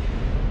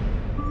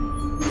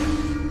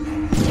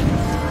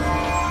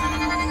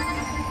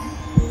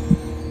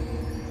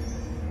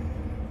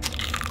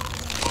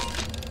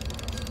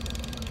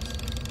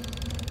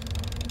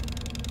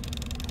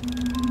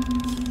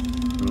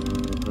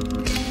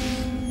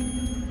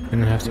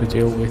 And I have to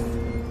deal with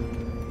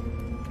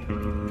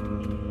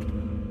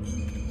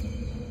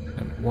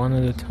them one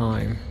at a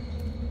time.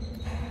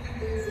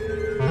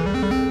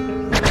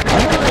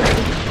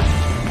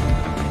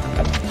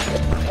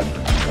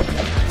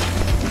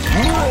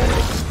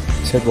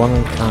 Said one at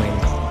a time.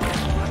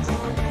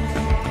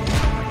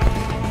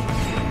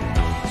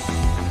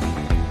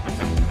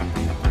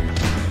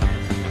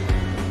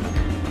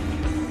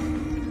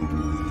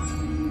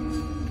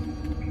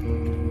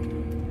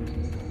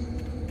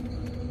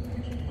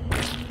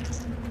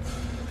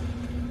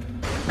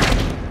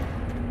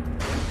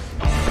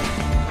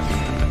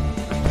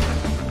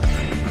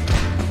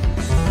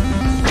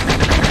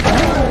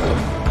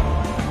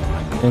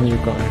 And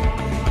you're gone.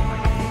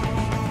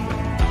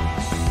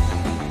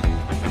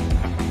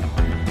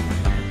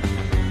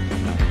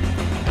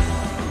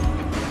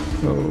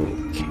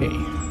 Okay.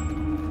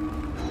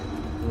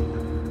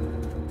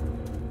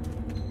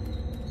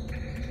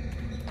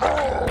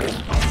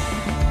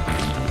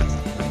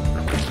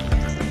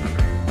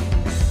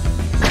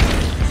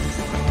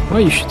 Why are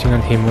you shooting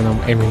at him when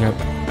I'm aiming at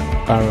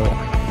barrel?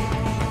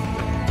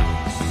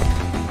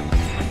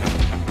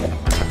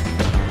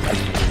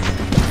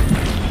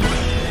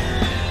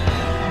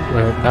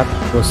 Well, that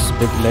was a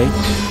bit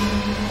late.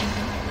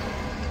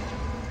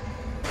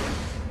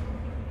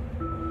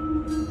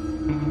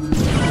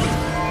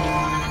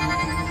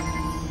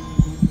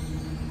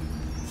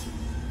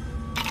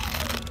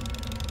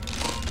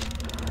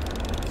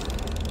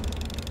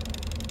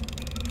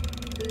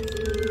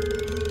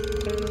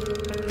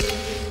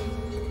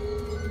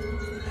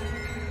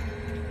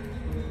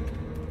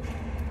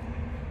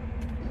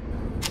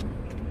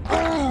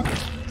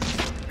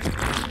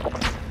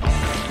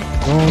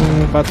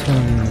 Wrong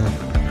button.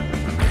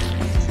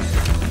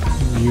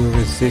 You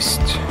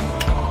resist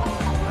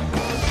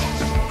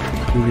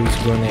to these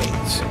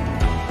grenades.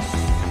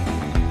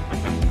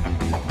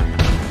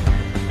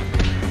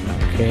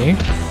 Okay.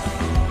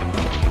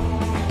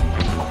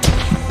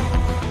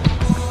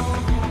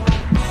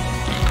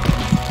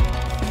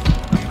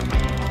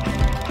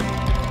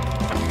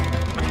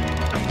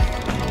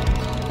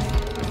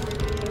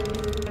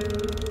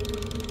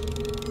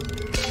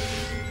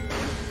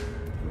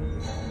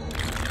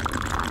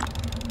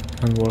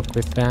 And work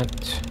with that.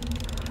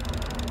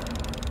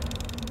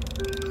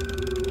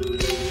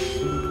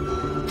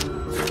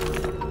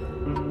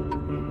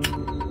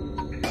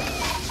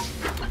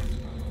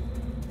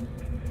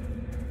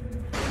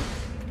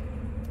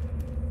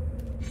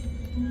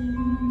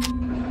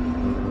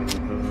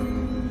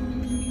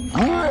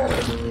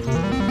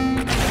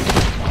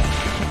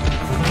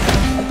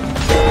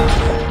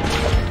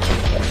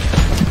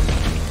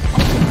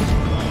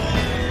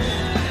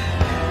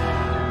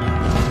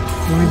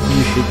 Why do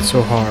you hit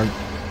so hard?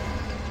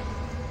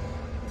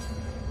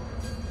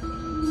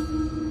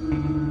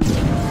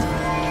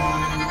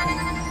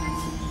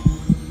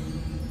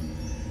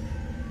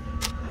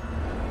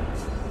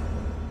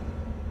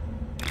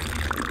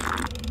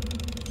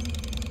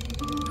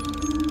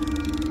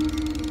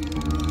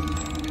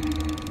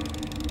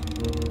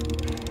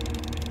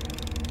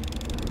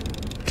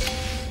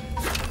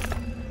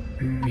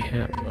 We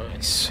have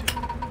ice.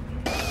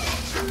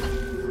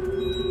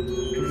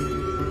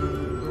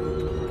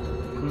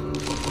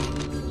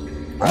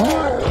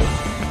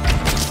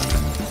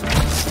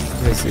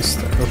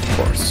 Resistor, of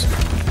course.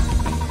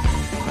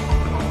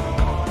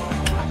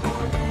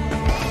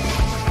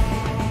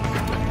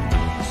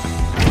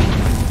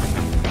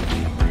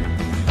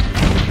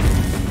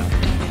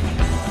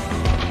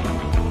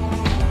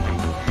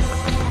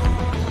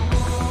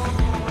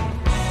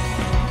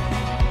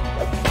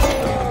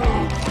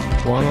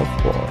 One of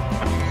four.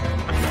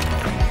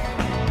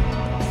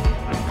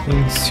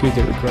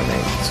 Incendiary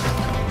grenades.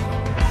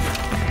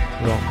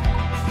 Wrong.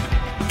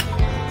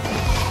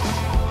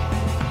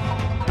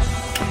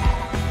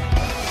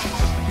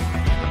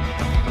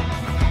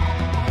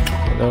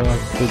 Although I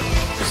could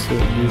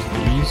still use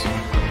these.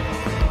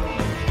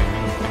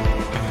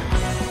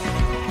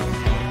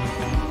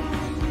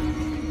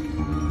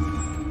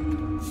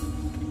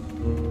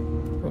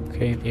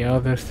 Okay, the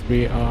other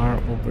three are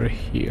over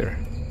here.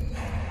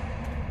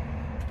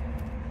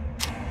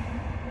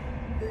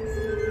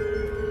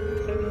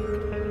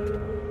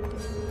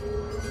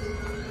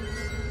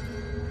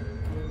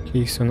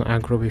 Please don't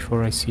aggro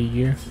before I see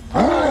you.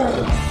 What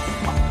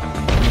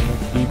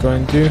are you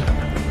going to do?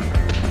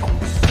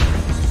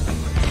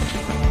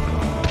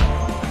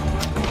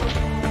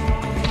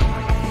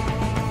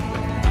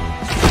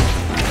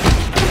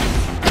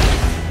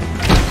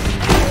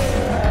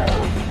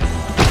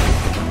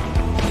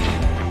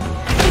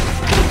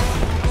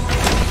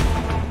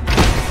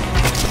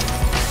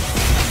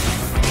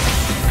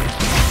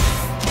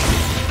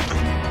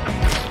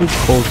 Who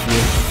calls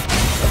you?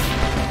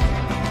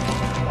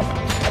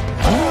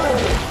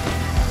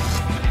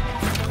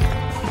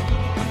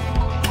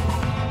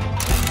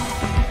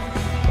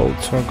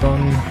 Bolts are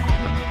gone.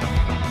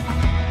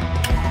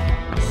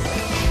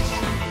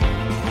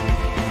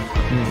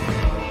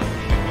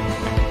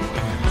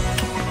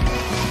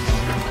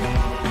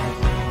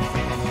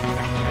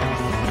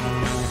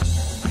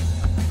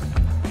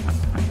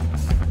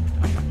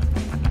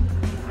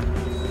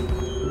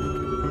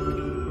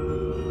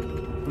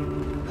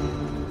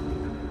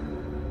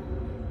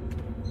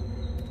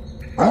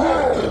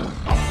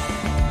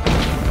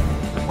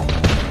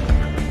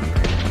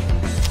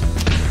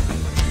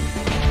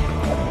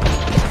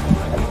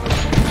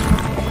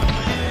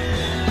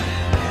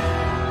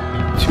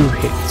 Two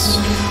hits.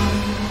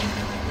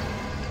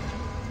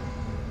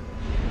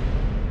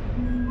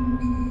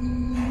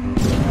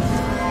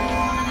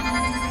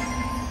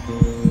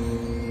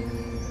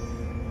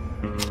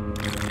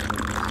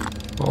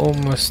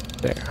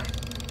 Almost there.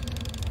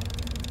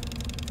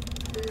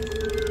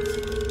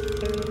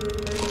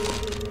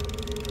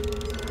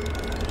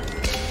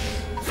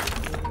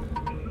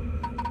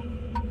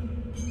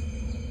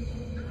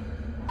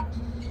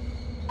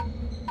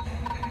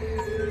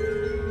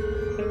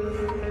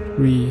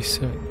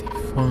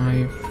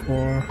 $375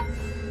 for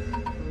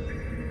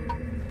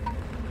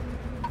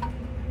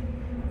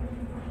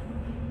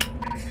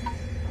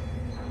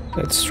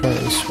let's try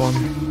this one.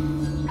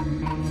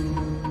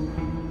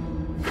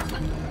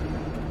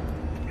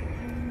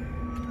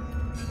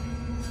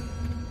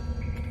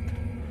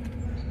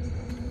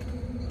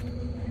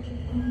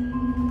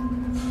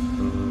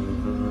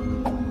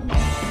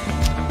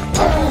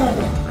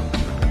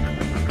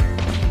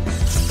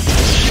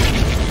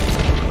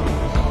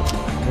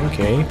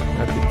 Okay,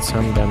 that did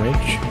some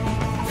damage,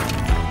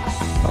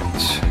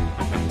 but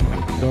I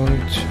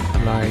don't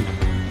like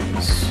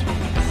this.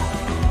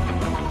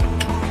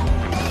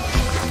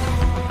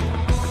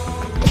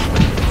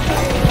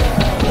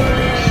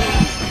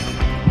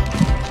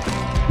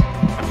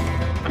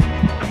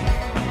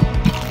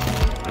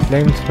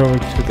 Flamethrower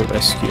to the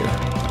rescue.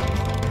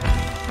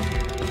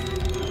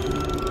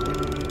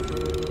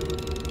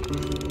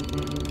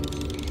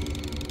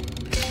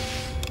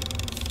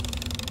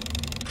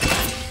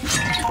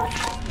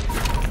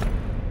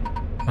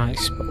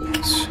 Ice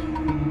bolts.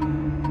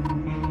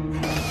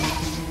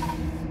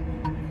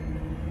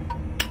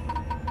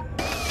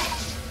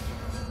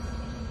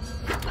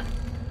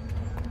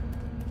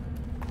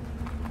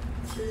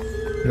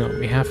 No,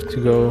 we have to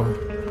go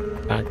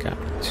back out.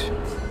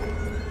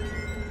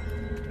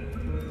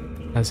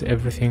 Has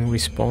everything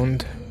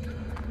respawned?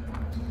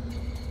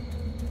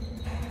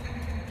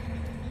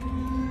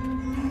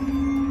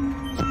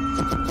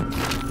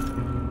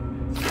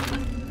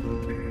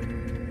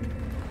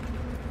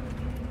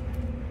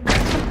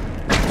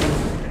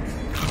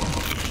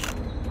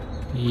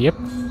 Yep.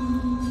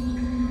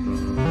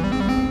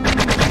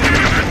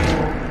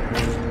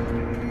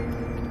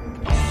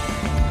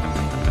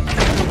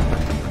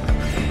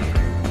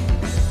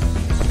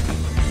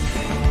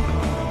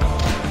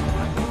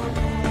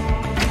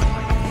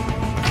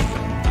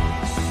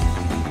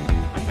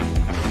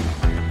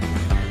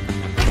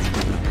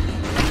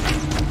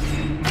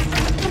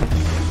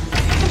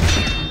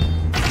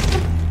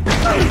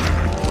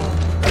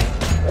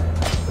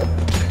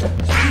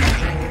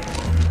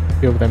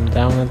 few of them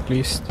down at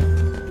least.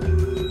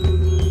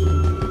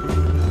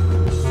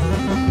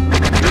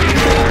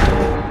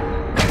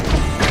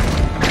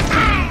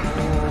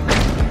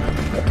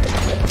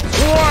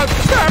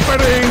 What's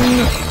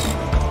happening?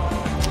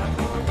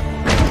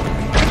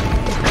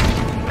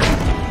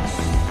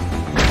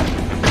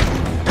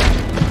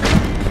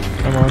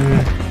 Come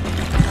on.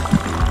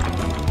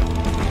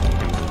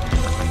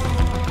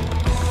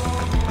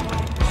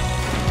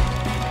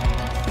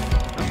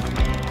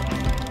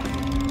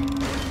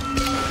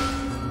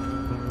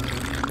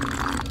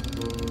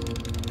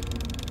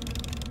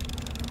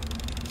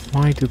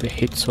 Why do they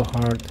hit so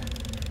hard?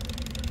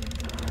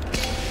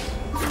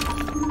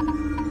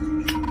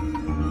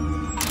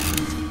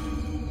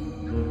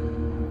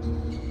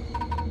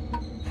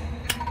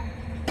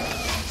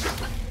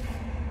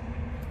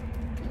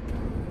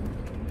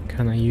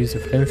 Can I use a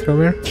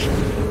flamethrower?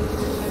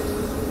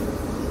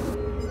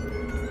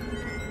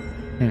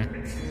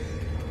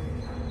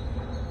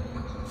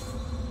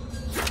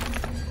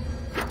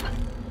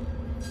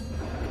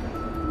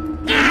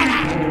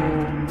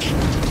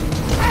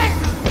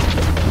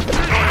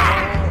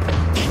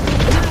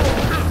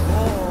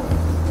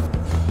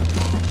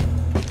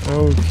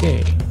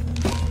 Okay.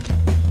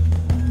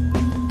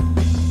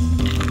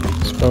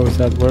 Suppose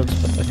that works,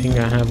 but I think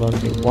I have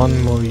only one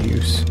more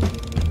use.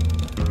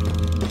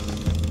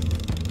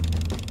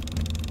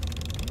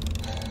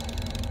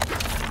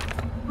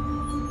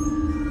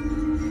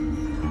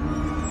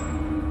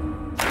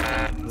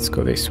 Let's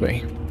go this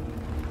way.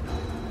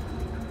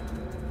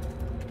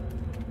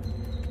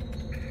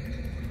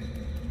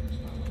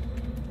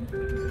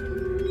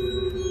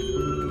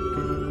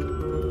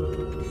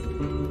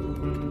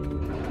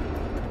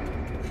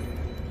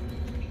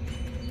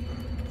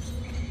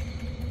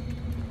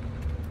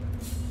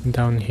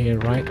 Down here,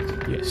 right?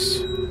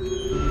 Yes.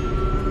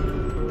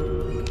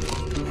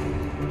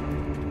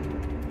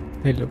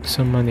 Hey, look,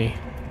 some money.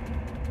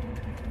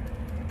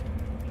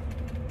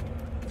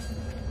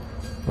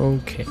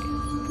 Okay.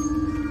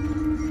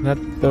 That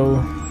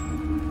though.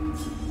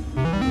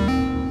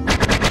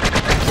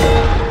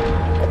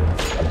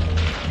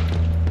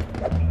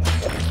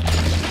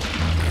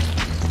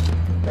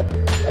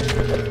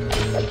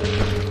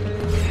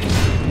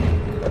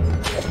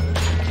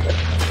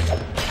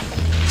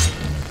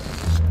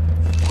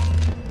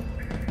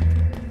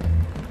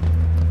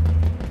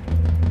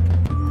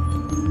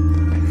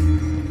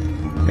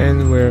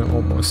 And we're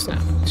almost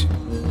out.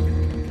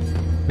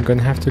 I'm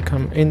gonna have to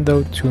come in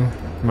though to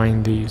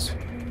mine these.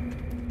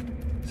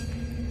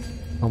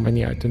 How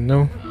many? I don't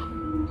know.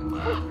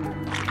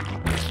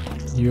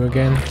 You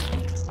again.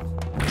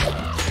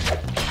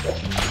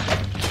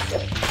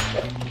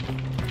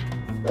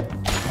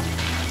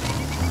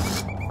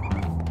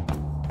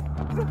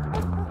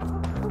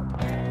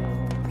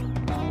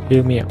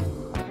 Heal me up.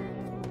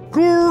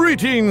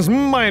 Greetings,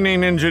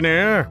 mining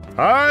engineer.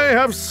 I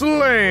have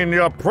slain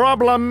your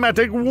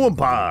problematic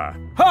Wumpa.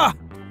 Ha!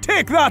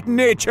 Take that,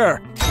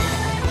 nature!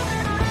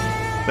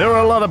 There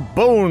are a lot of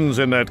bones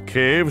in that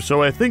cave,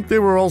 so I think they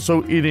were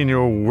also eating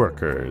your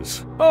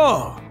workers.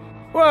 Oh,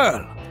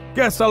 well,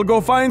 guess I'll go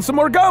find some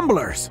more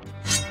gamblers.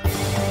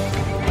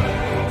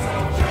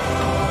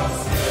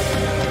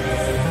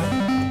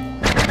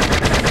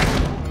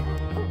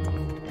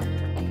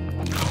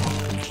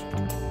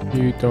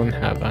 You don't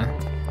have a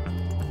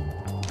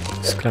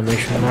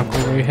exclamation mark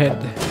over your head.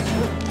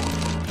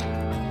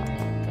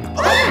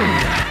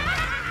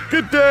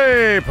 Good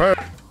day,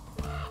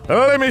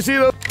 let me see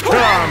the...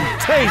 Come,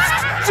 taste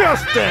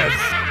justice!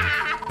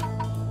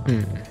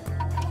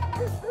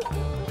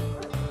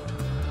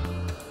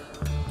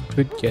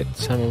 Could get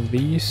some of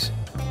these,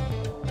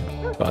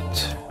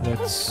 but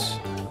let's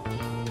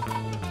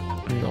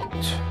not.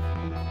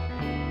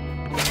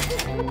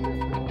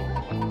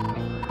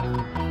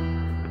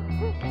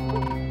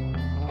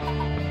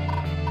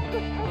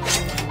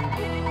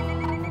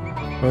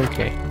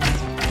 Okay.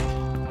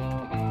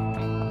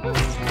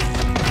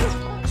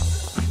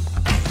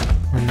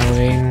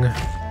 Annoying.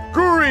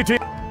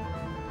 Greetings!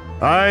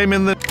 I'm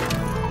in the...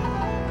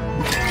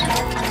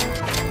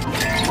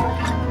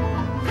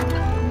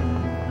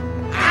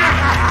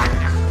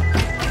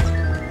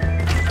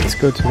 Let's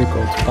go to the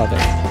gold puddle.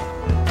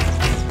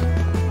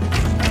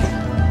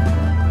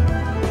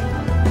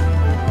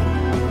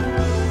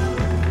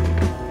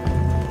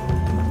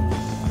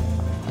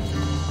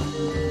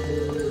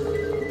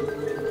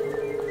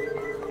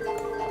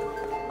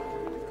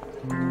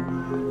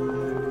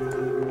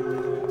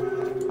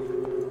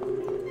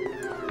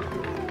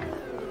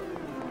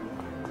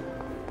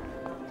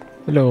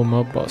 Hello,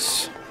 mob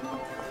boss.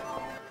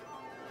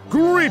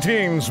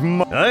 Greetings,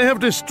 I have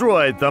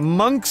destroyed the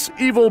monk's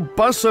evil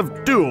bus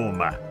of doom.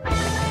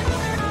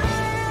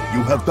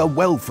 You have done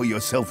well for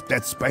yourself,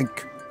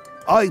 Deathspank.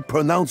 I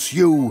pronounce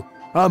you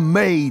a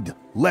maid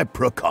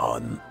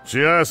leprechaun.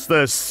 Just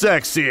the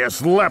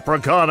sexiest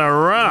leprechaun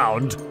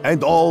around.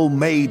 And all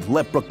maid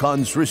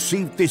leprechauns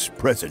receive this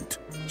present,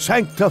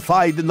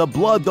 sanctified in the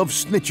blood of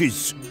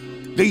snitches,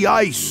 the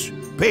ice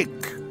pick.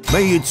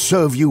 May it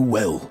serve you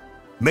well.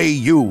 May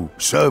you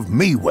serve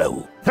me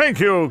well.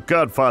 Thank you,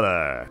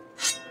 Godfather.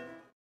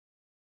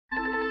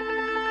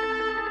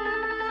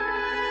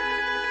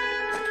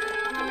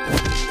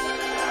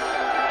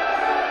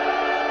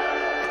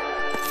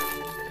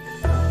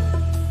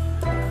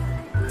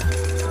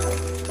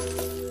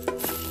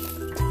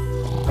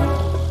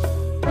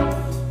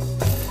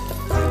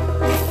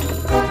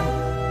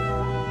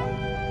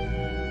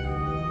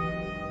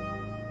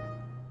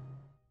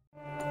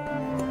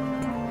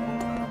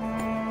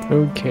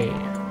 Okay.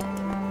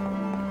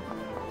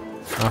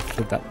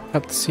 After that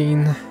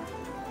cutscene,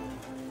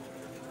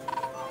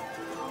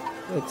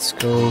 let's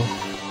go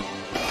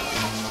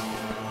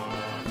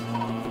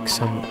pick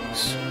some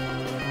books.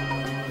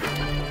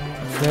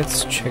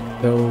 Let's check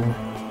though.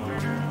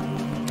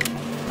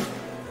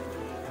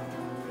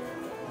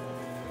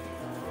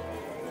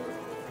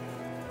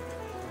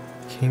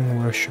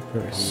 King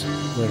worshippers,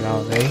 where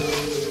are they?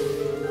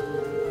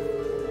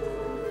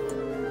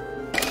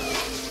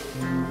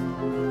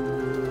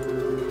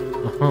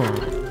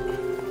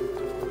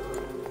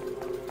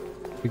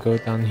 We go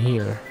down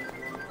here.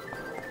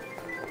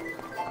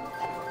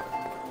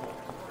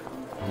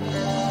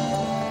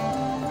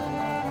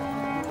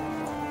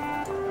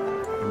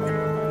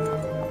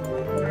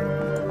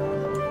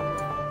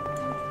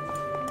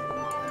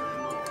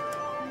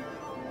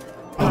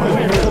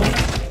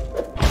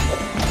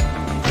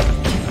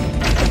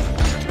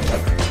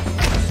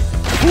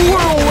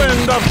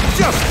 Whirlwind of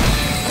justice!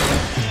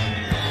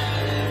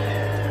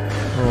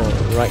 All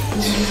right.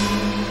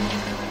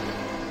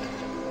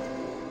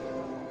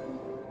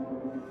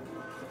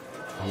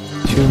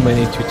 Too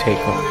many to take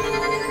on.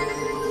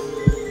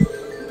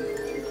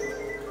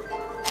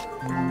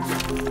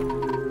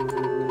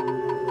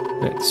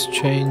 Let's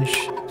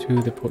change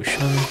to the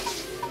potion.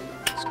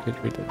 Let's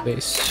get rid of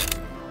this.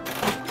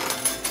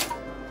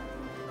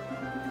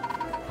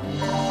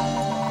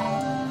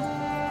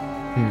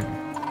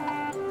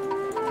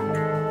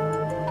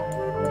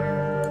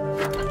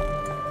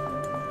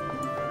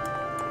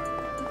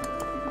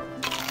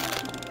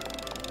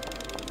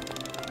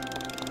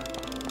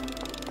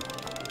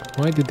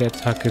 Why did they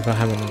attack if I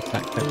haven't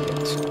attacked them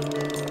yet?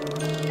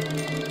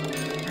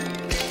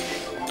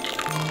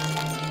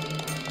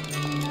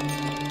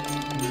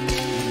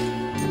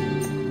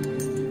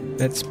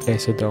 Let's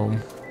place a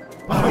dome.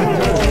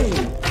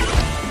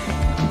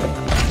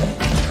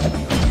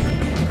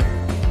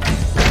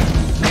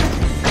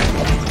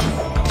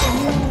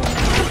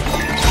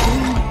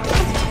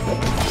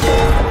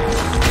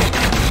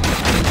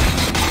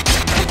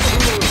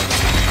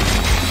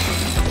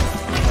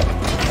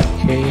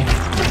 Okay.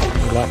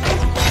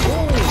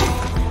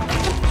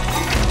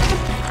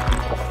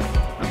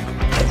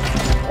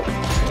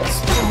 Let's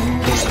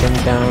take them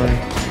down.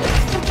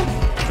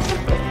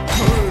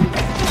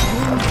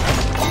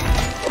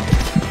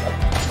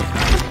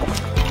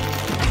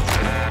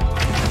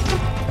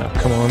 Oh,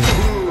 come on.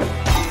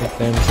 Get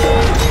them.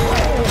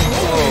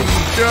 Oh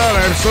God,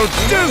 I'm so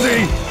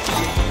dizzy!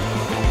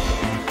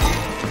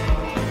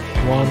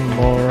 One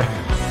more.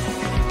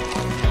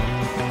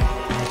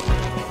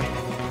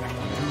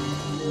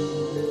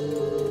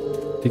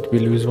 Did we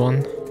lose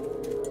one?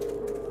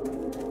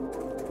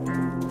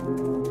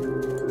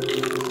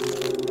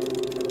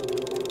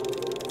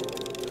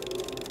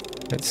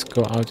 Let's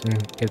go out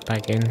and get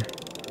back in.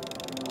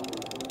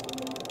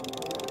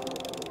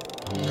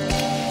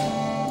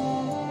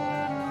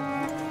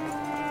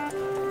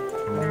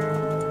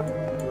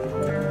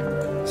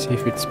 See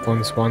if it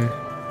spawns one.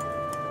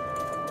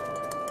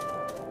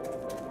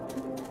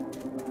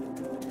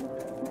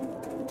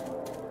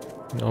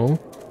 No.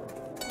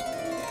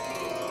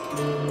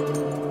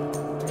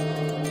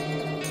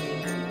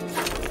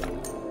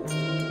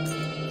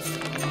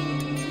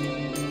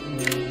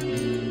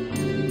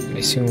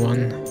 Missing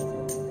one.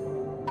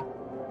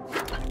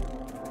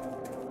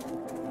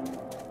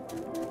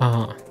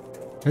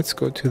 Let's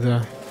go to the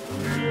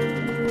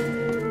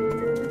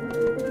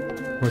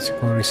what's it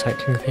called,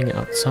 recycling thing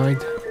outside.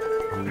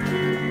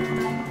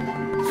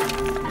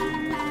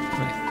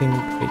 I think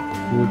it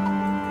would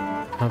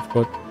have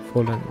got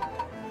fallen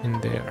in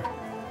there.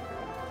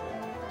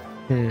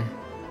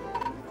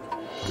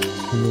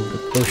 Remove the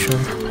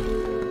potion.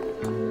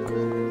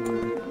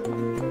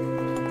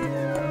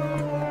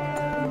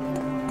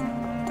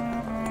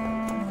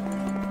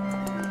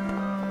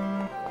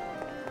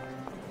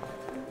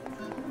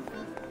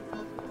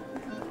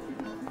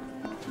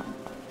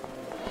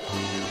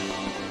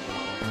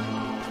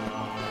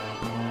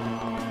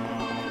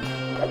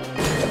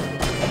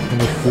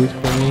 Any food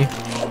for me?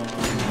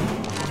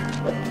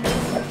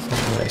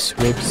 Some nice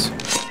ribs.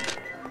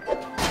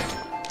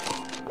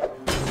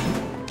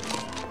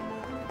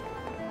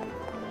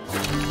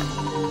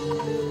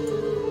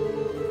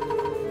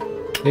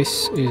 This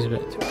is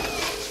better.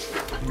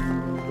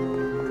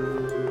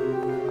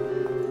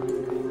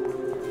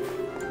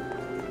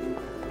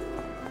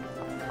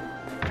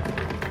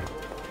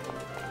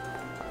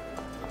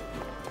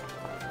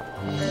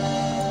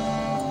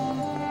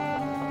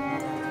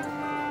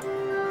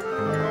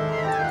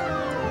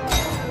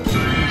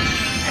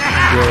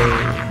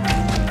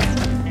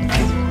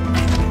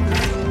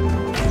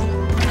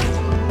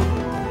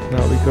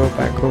 we go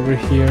back over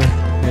here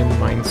and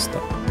mine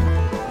stuff.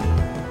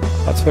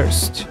 But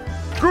first,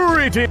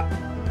 Greeting!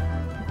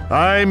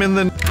 I'm in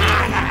the...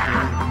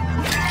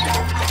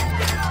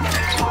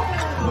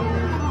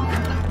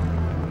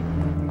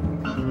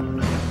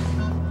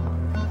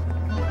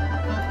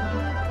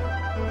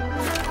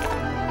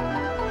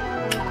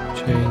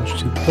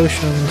 change to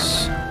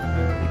potions.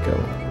 There we go.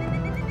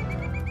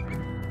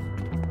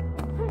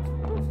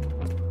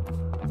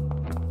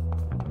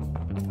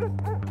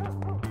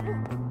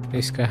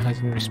 This guy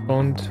hasn't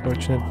responded,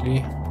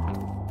 fortunately.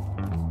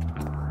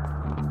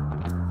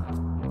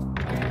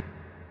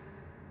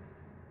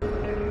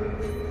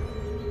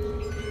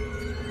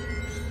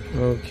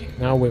 Okay,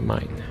 now we're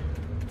mine.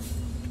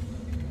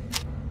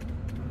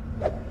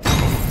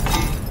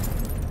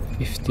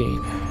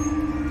 15.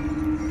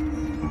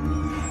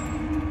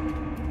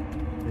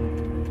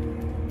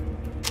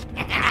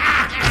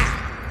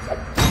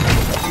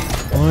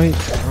 Why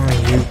are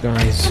you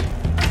guys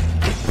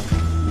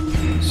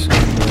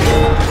so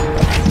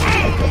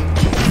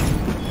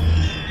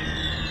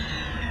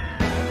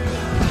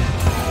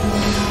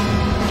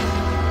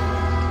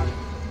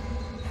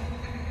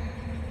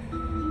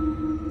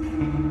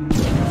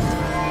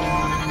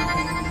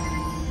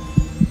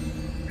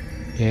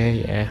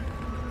yeah.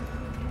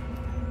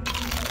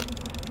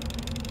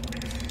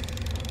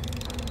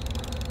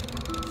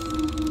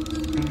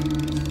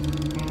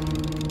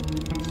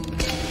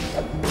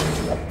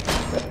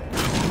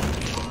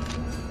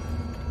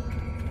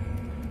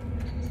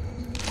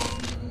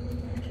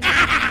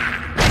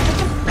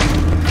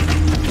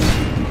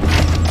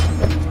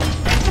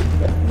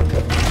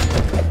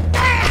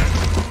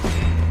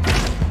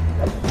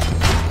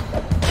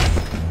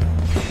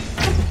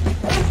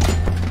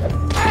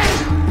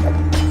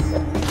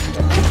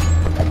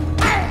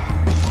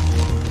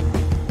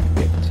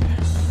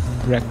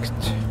 Wrecked.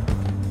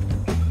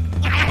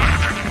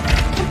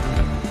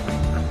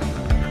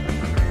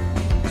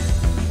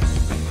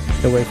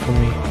 Get away from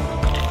me.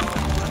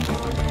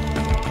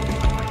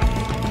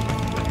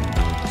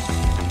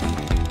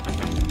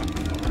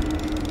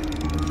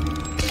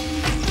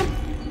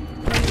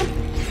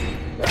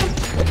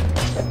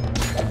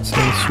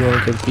 Since you all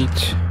get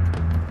beat,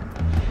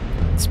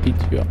 let's beat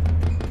you up.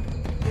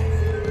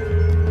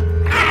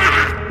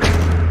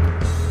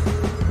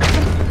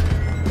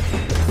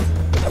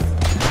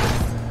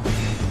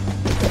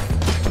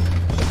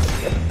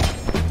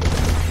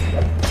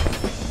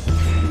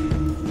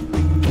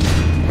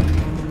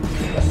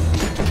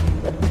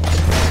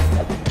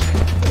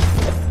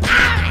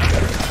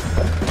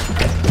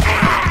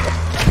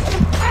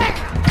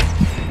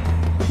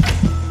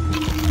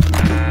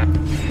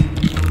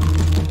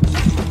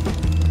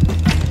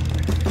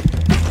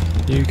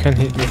 You can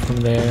hit me from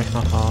there,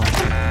 haha.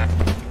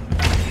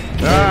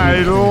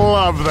 I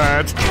love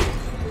that!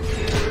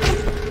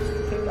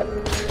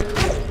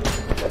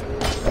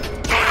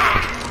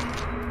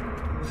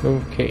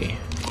 Okay.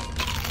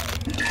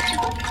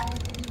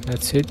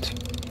 That's it.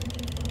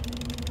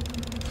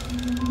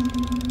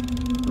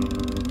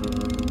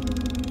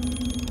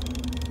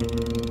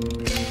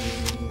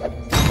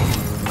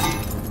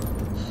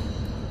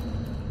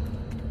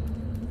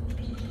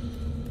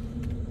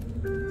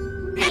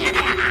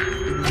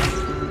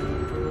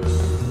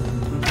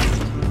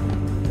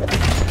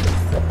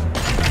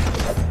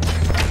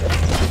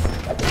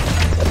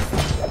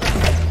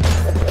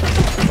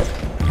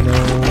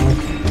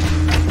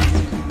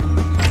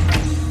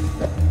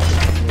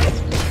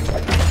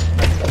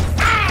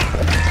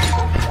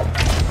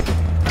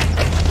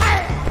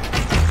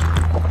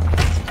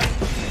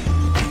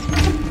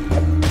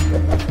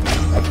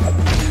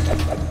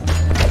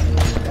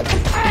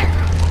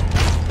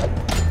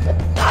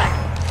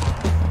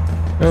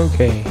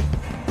 Okay.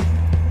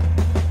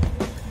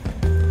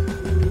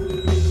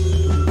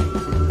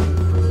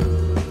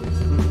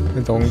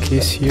 The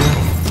donkeys here.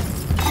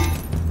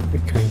 We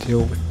can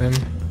deal with them.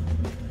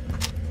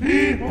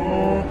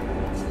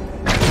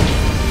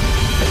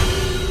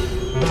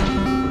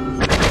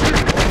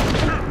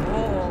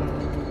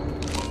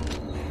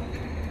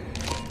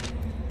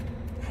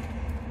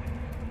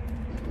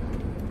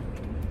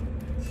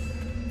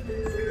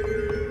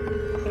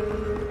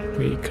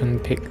 We can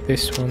pick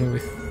this one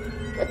with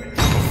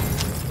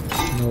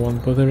no one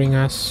bothering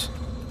us.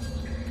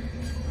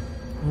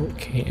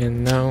 Okay,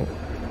 and now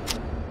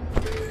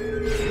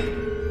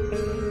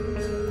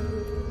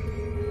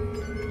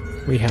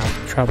we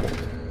have trouble.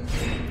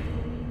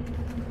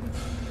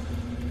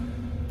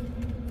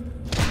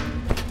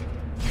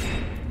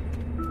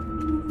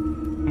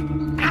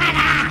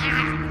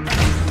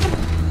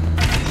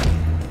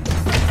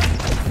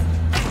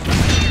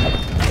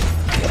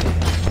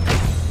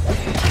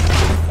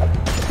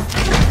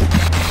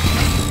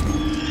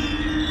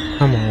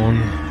 Come on.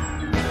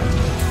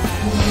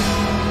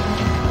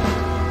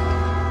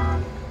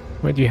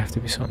 Why do you have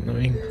to be so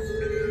annoying?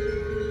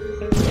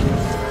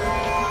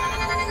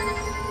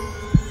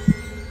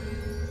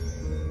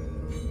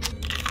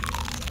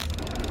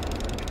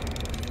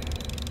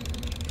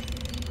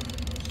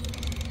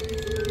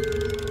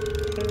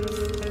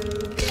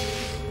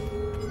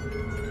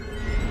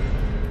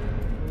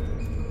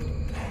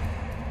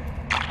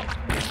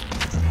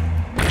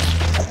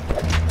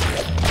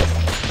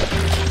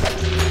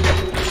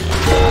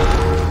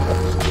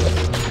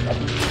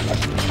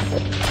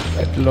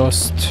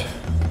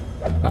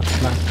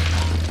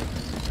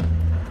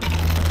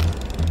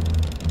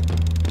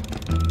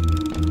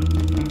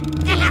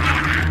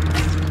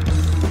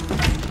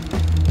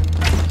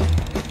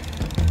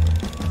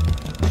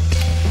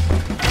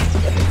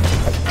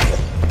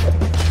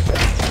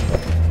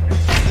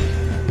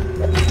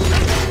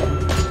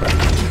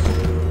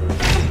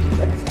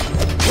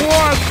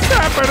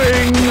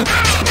 happening?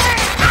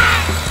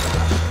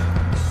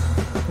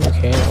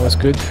 Okay, that was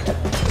good.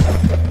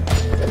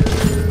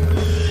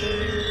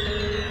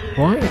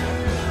 Why?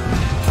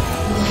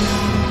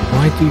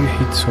 Why do you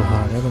hit so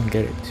hard? I don't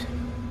get it.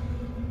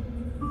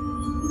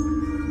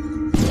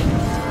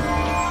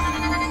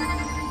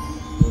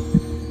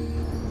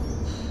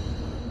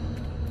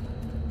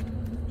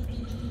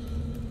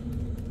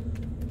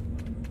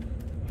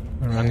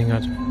 We're running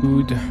out of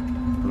food.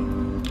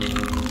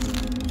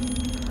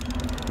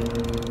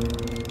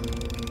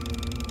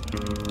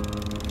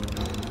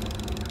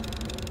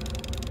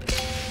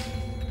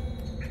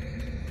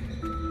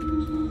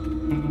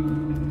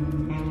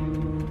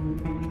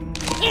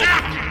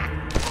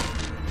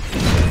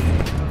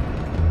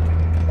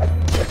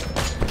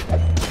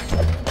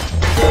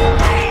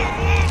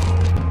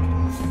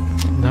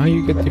 Now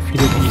you get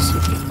defeated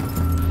easily.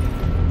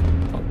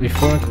 But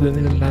before I couldn't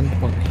even land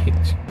one hit.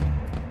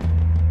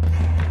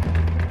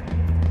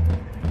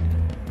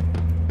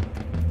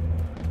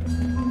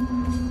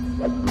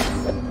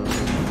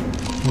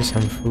 Give me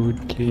some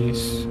food,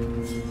 please.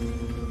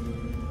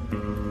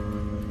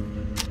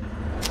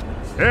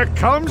 Here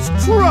comes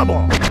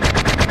trouble!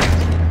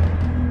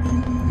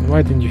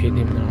 Why didn't you hit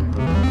him now?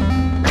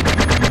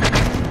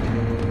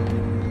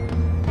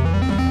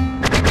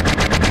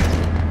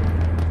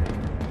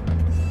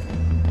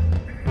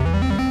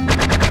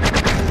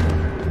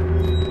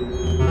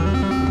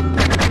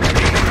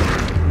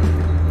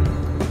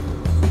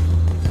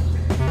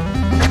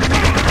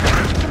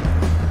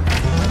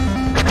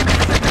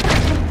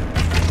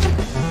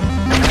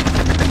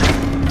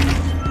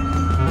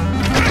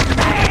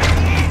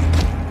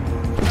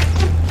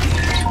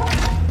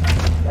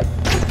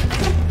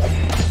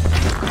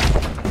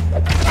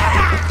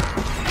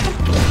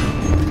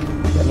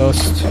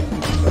 Lost.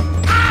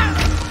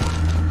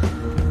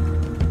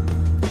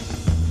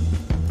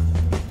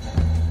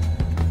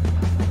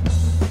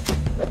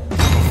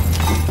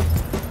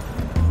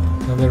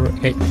 Another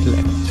 8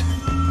 left.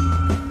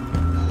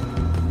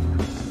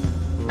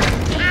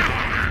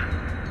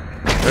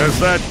 Does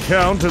that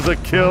count as a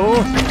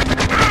kill?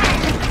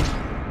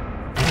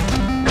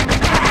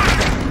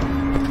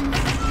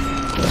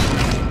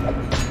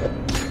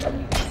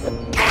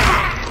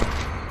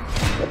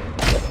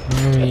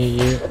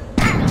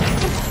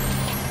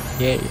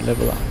 Yay,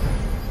 level up.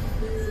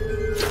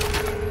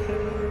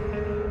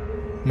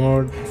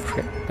 More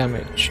direct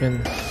damage and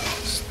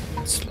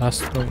it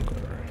lasts longer.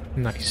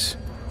 Nice.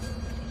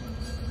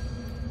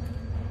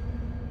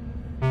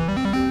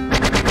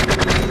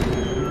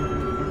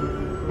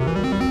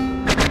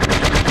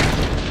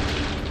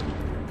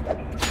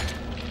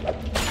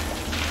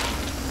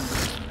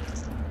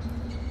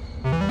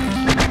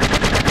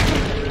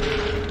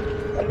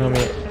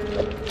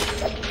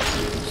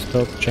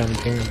 Stop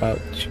jumping about.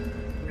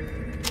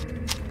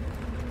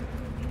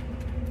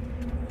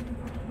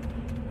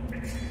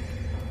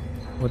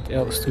 What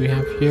else do we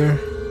have here?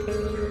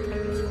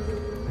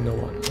 No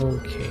one.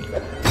 Okay.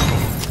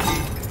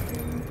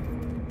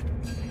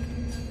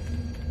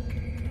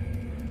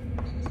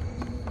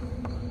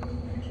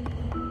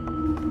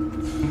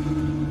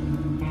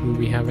 Do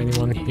we have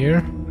anyone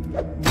here?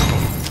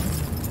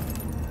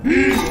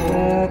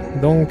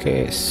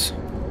 Donkeys.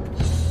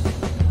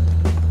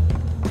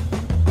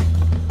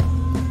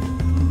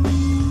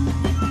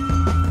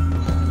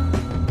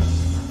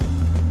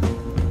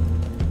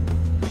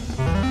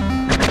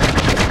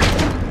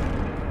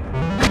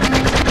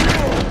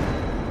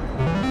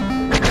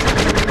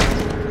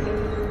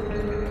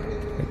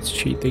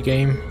 Cheat the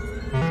game.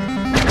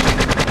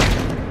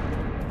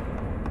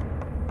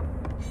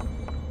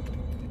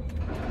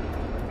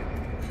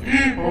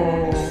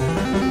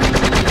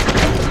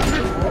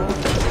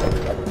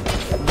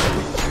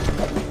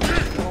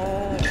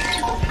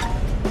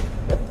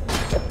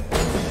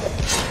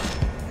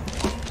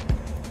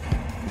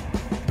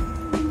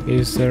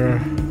 Is there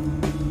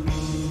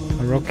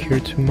a rock here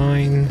to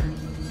mine?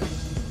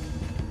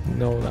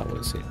 No, that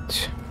was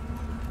it.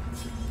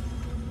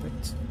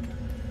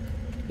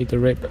 Eat the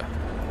rib.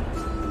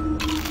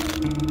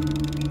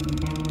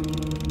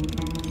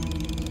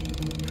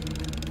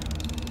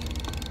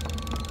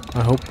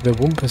 I hope the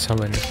Wumpas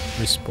haven't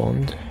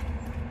respawned.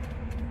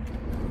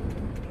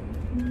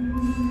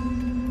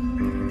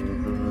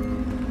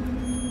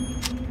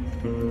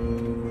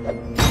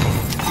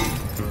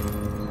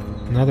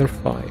 Another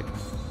 5.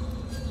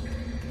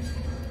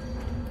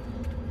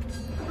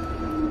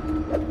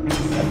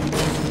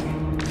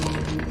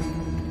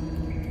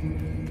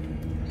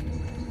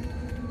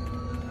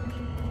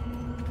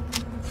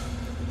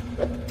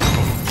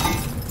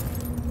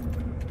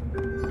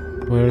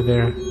 Were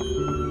there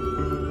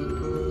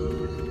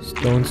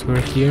stones were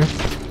here?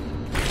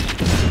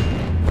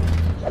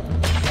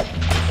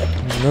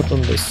 Not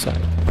on this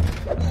side.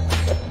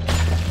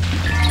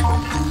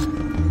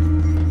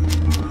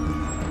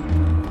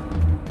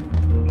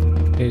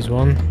 There's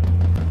one.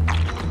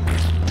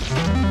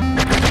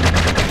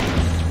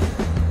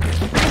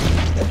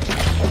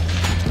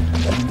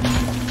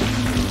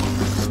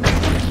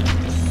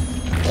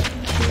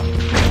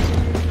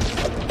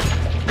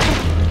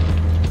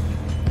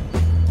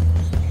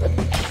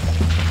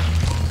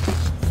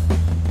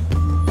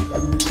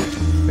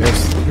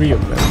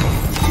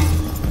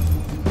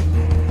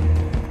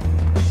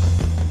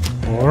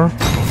 More.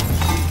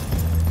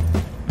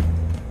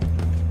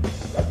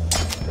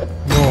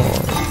 More.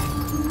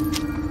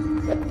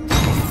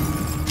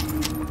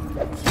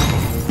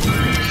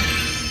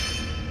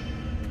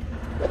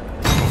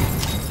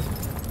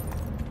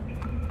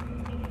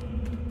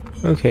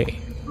 Okay,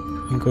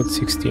 we got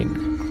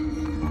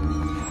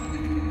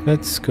 16.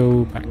 Let's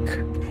go back.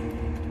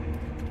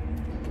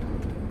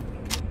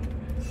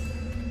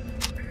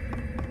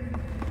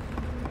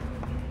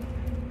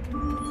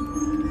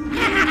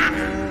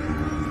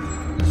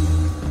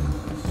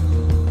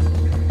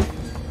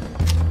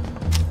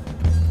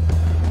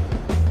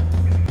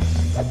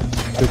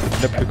 Stupid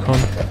leprechaun.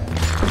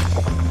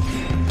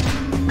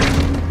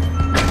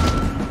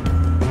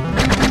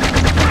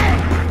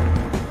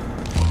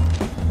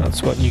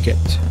 That's what you get.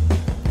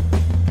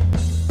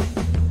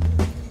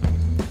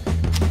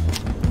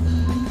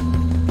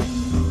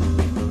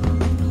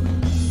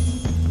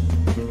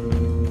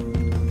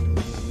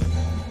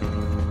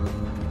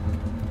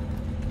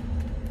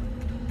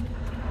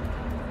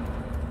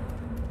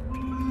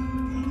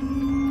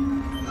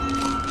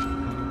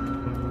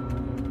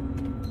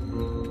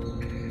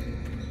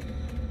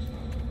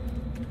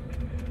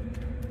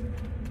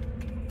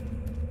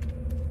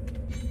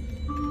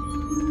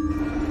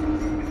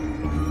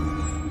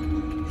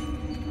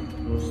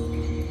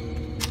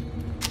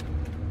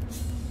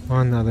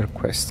 Another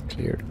quest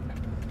cleared.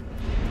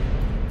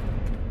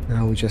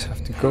 Now we just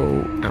have to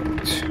go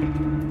out.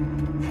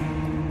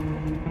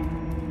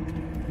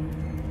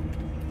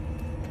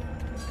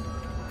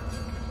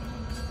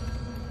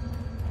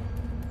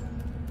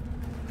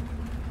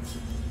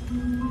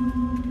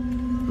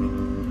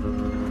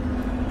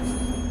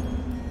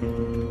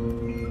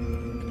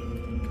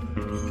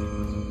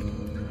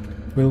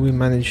 Will we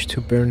manage to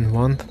burn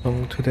one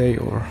thong today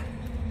or?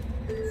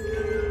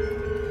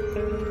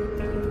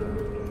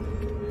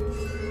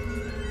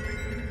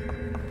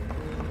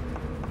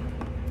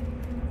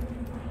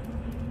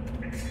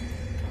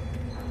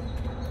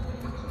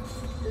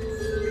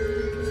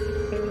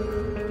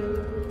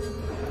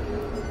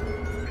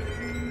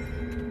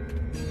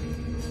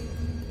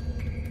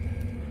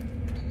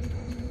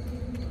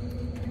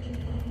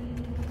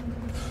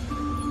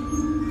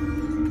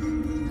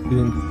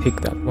 Didn't pick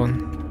that one.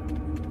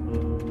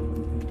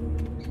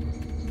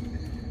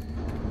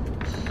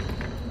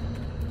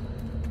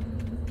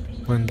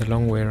 Went the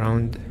long way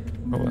around.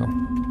 Oh well.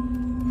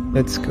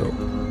 Let's go.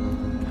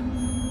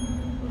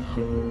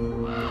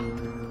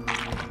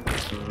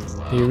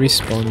 He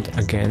respawned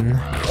again.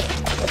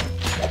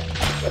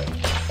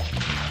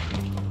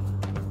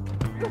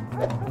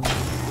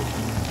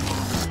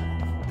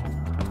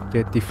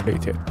 Get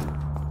deflated.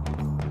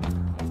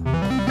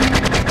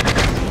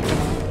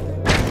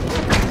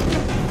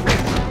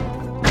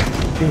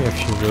 Give me a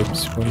few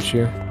ribs, won't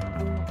you?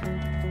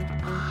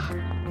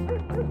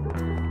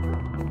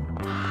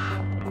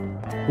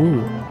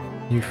 Ooh,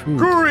 new food.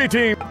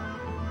 Greeting!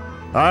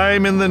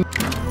 I'm in the...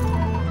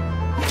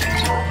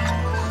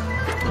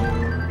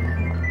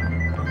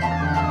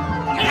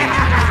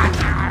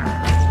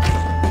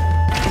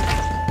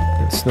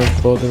 Let's not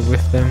bother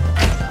with them.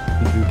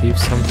 Did you leave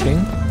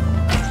something?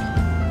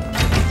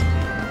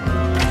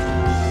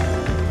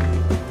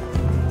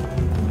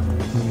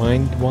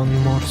 Mind one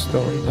more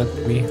story that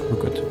we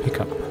forgot to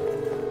pick up.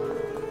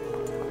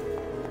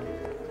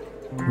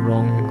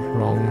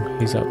 Wrong,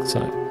 he's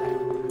outside.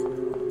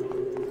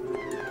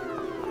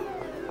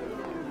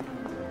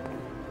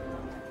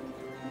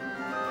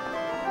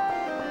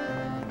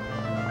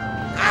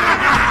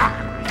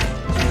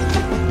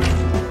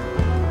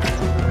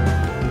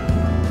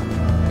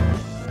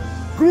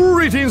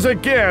 Greetings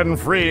again,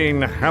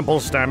 freeing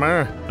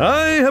Hamplestammer.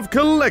 I have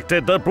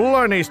collected the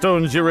Blarney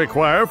stones you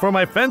require for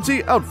my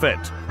fancy outfit.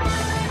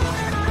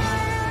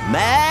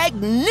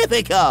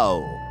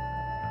 Magnifico!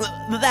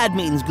 That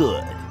means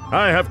good.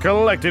 I have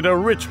collected a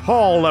rich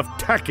haul of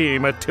tacky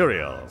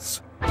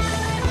materials.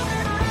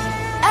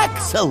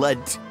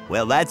 Excellent!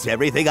 Well, that's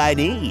everything I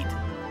need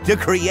to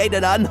create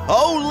an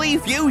unholy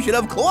fusion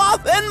of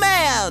cloth and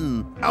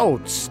man!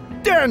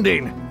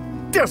 Outstanding!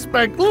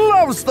 Deathspank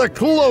loves the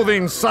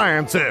clothing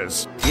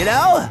sciences! You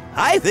know,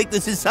 I think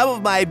this is some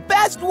of my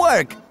best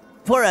work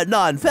for a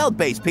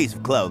non-felt-based piece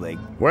of clothing.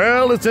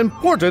 Well, it's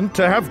important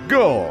to have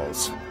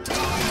goals.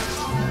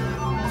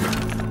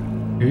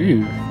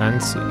 Ooh,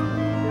 fancy.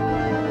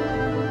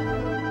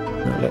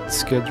 Now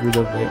let's get rid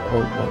of the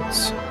old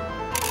ones.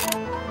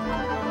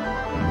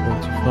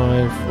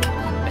 45,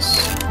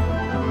 46.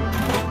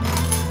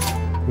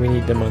 We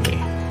need the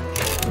money.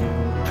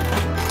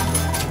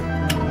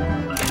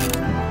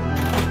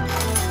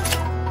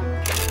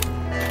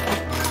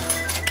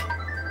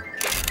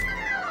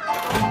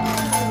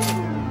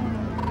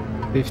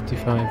 This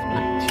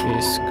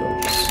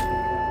goes.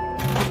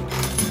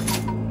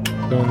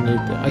 Don't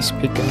need the ice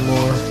pick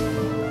anymore.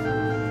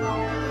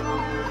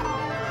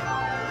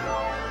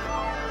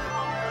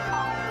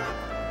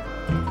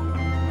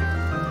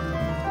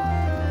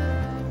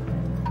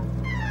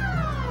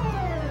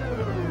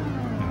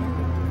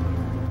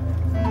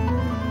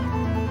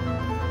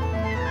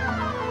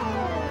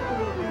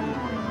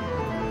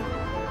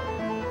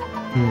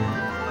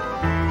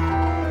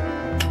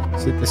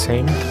 Is it the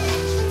same?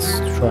 Let's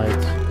try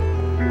it.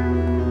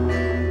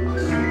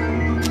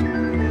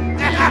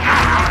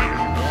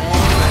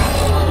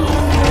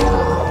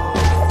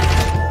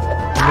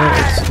 No,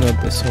 it's not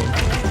the same.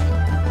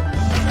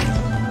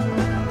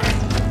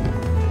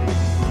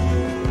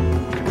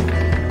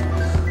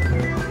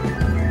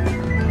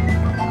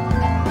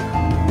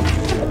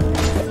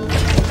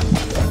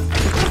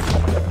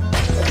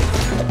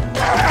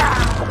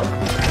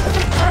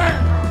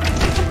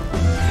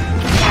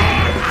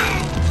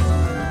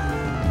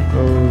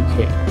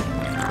 Okay.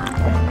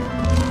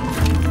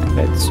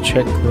 Let's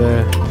check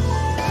the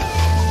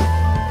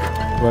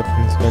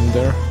weapons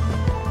vendor.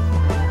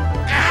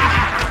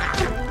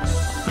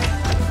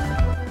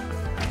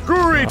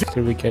 Great!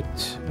 After we get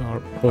our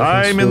potions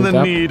I'm in the filled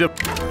up. need of...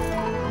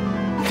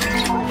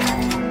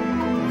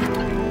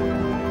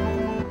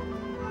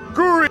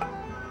 Great!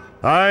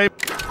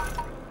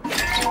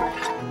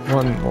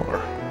 One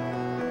more.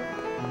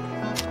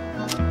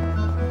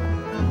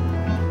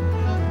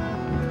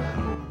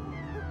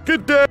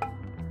 Good day!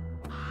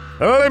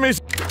 Let me...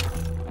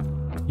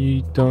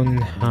 You don't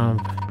have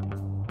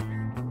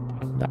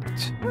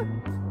that.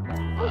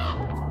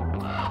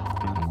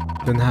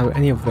 Don't have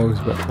any of those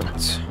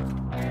weapons.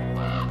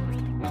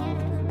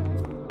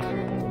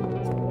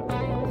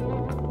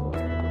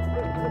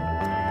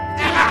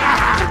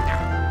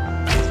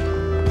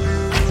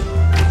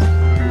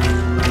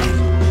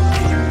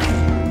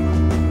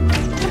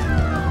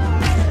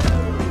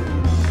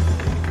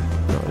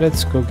 Now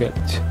let's go get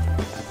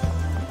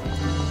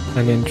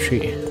an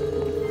entry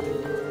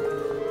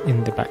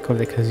in the back of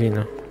the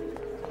casino.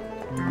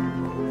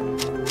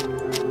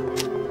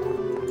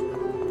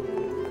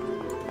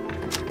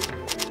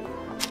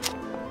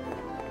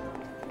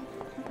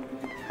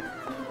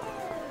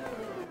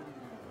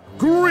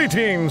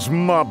 Greetings,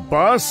 my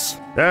boss.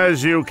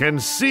 As you can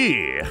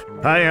see,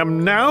 I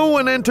am now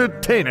an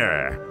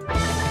entertainer.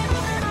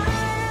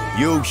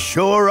 You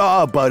sure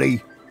are,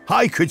 buddy.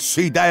 I could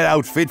see that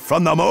outfit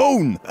from the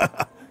moon.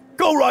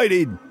 Go right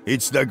in.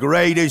 It's the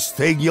greatest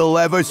thing you'll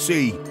ever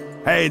see.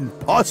 And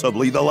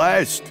possibly the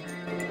last.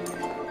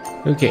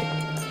 Okay.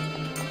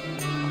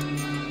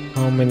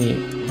 How many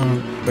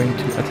are going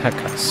to attack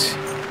us?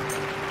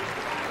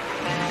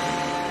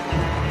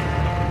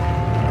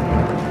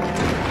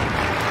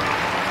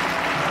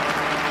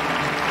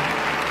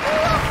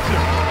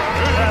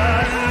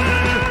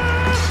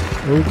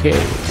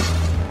 Okay.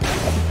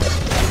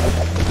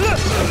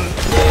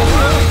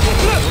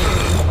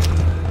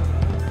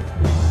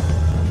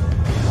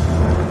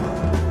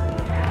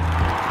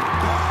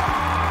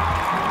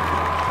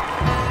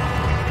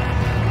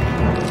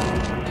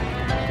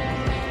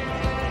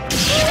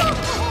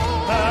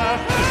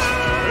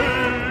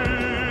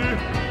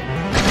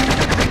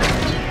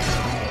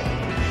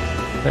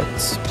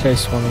 Let's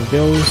place one of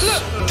those.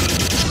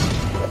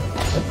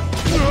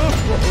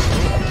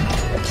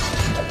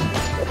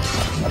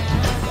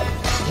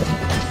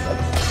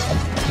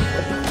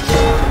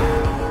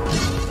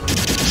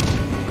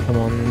 Come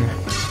on.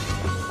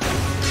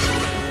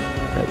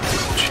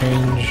 Let's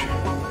change.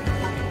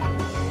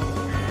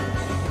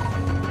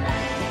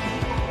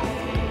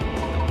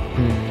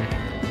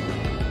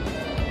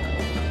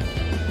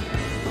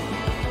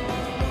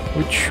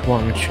 Which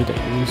one should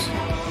I use?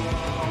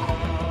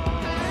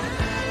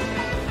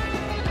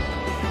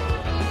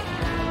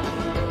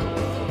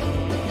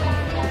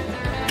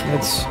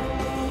 Let's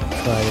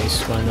try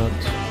this, why not?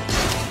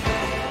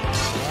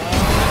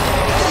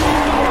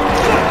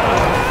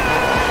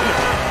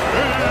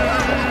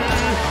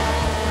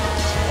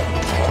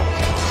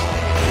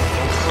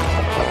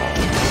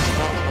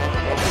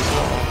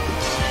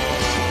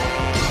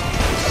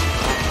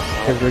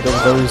 Get rid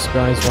of those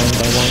guys one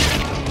by one.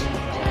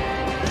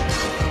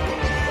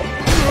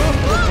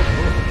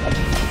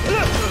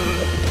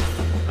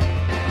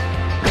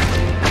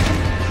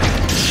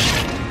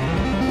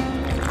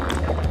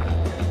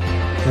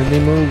 When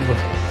they move.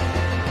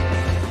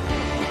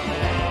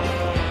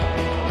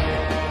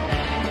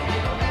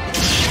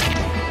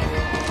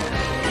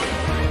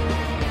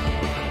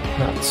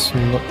 That's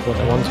not what I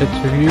wanted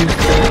to use.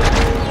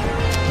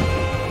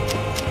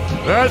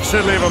 That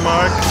should leave a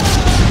mark.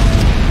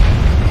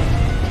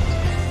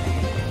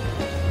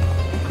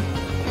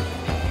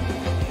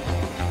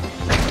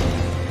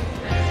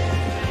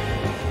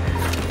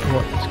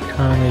 What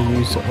can I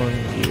use on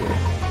you?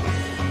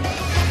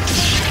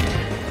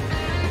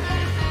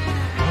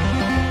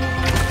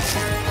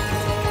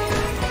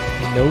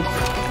 Nope.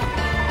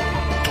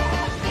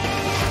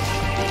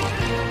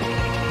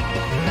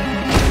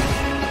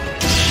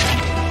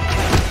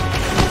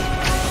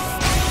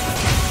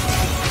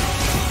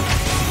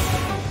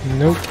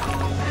 Nope.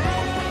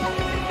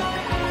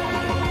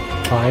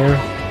 Fire.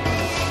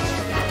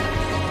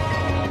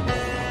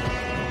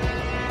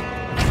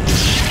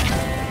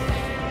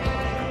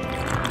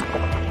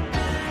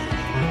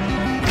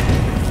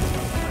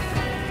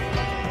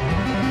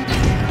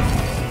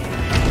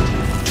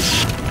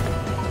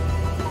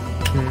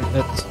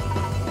 Let's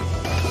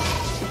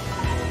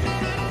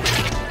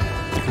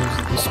use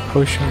this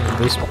potion and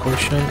this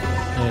potion,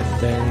 and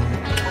then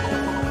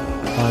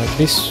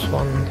this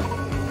one.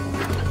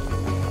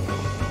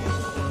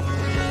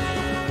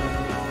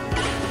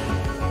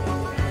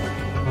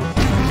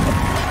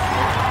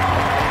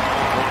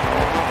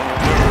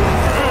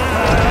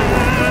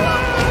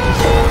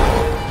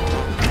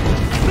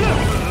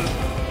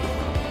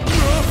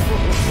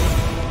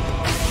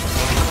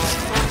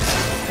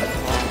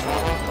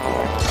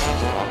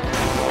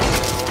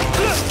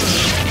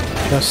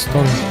 Just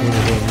don't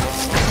move in.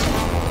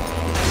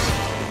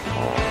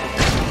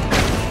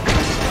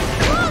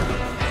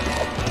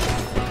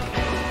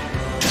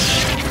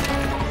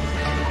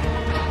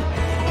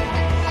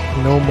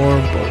 No more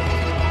bow.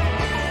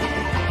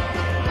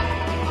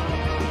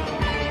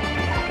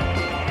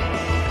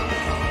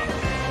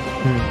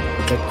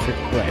 Electric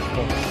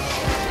rifle.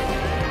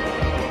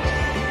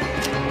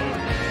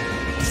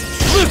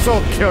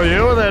 This'll kill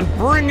you and then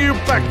bring you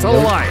back to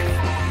life.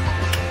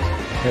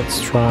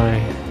 Let's try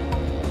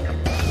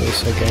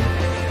this again.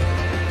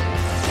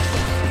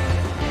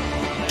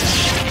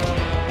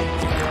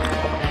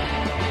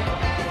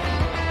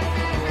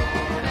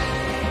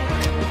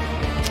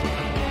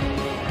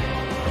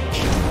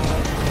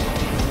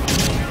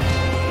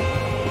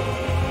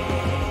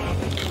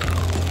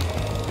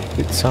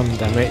 Did some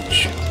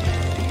damage.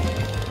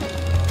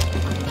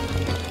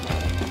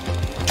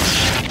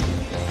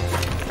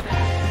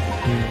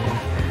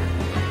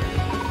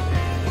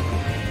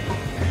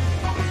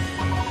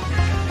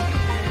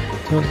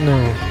 Don't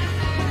know.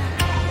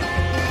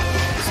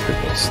 Let's do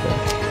this then.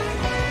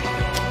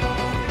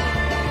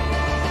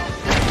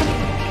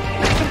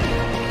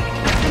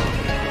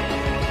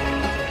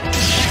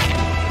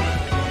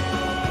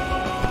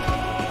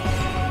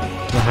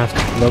 I have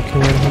to block him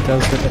when he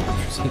does the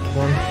electricity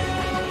one.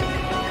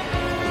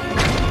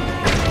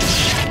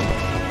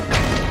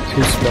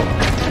 Too slow.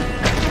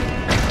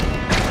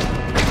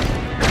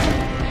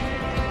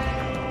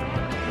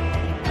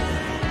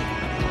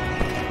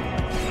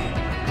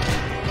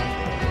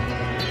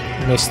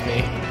 Missed me.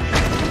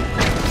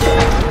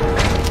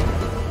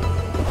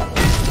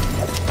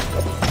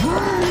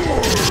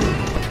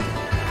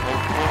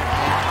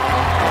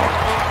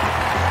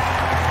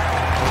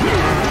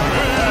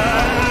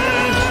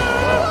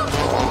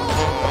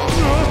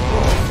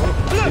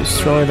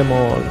 Destroy them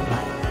all.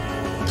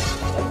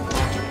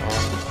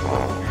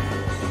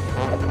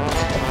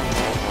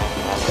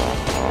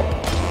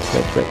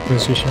 Great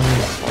position.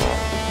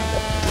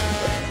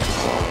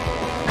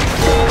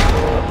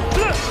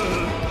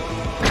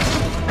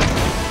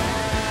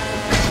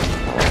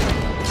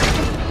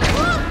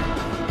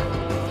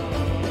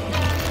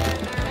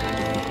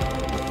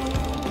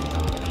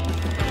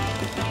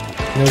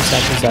 No,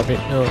 zap it.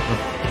 No.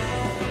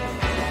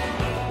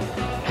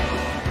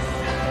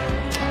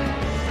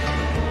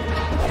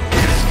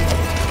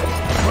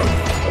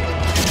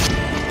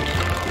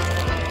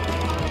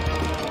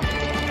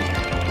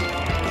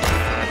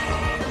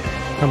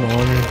 Come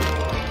on.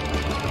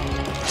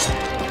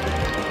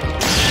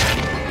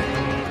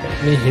 Let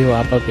me heal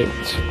up a bit.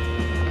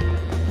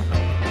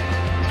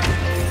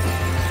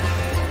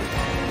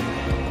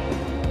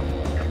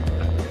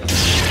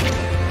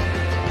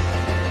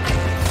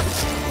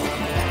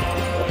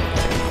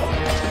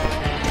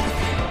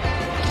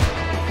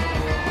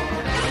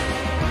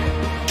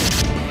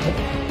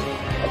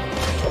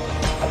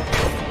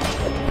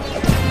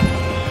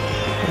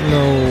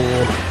 No.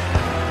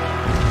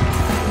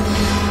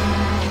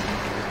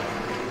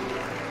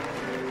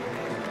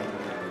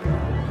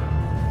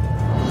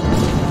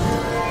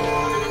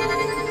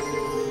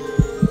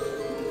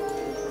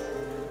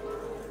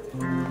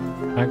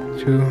 Back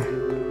to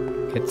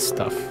get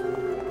stuff.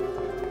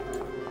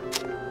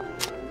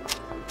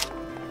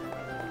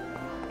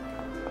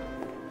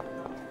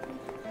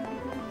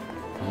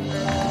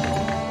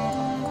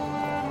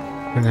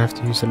 I'm gonna have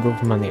to use a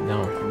lot of money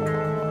now.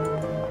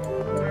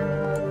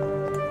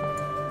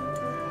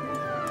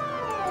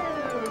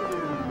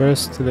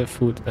 First to the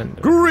food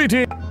vendor.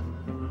 Greeting!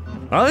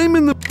 I'm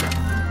in the...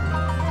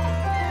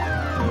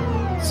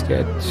 Let's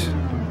get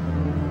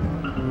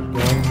 1,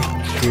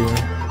 2,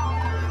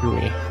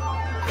 3.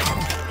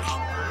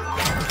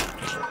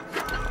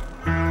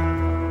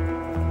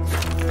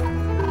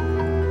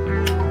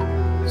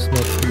 Let's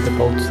not put the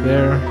bolts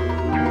there.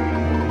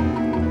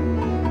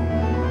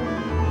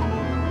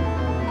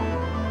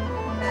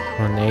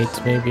 Grenades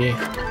maybe? I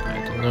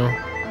don't know.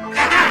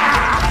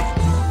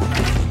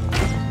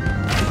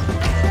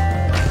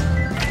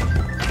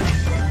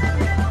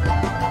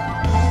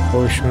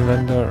 Potion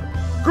vendor.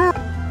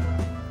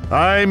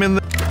 I'm in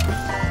the... 1,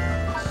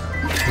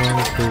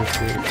 2,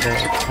 3, 4,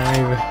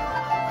 5.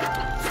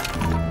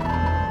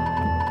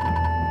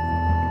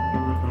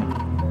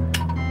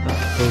 That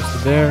goes to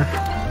there.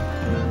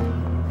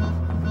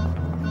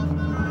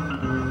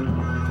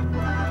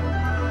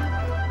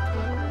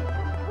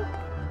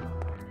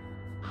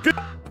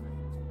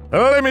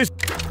 Let me...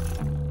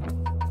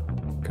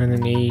 Gonna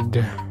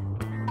need...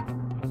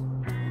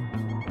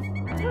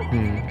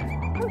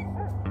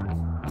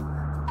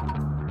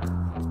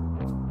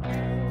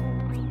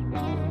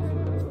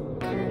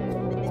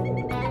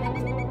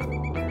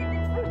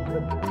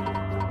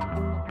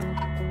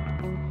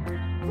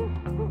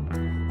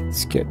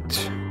 Let's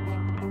get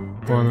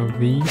one of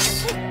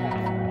these.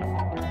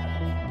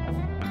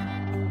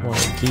 One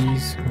of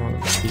these, one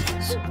of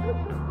these.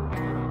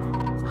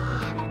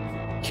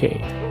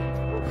 Okay.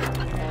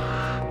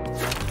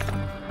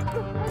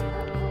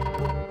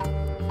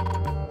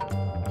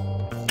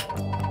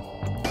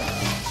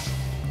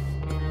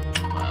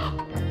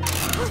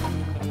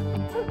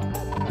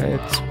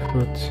 Let's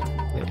put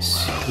this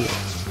here.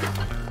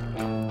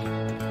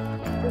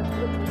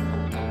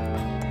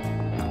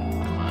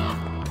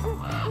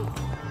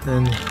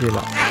 And heal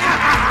up.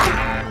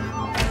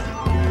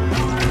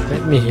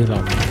 Let me heal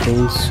up,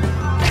 please.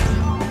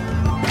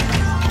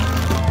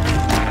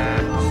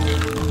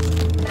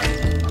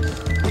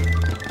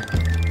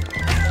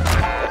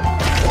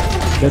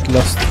 Get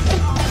lost.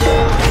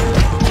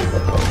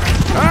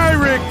 I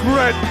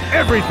regret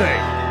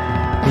everything!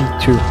 Me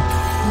too.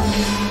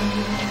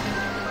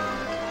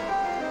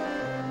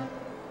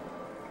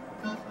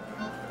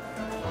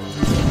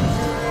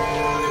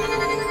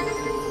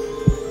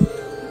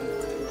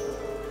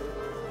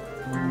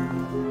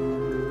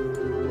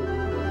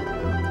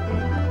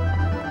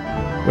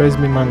 Where's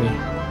my money?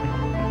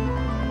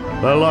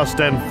 The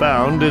lost and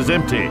found is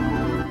empty.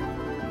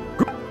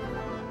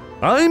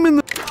 I'm in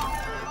the...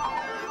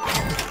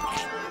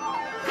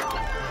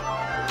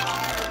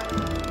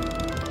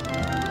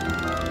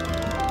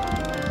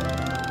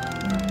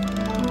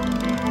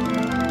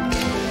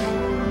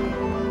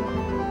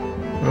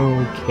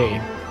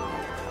 Okay.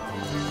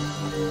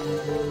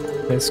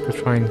 Let's go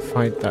try and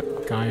fight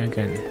that guy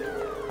again.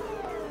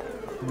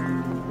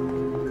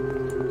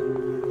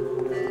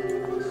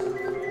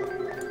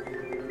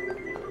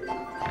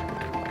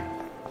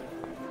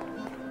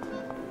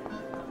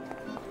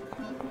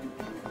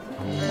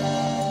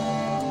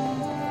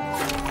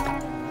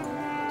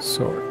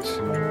 Sword.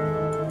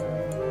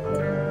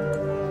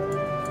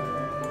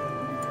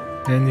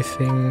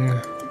 Anything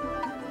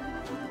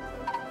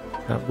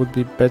that would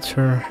be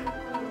better?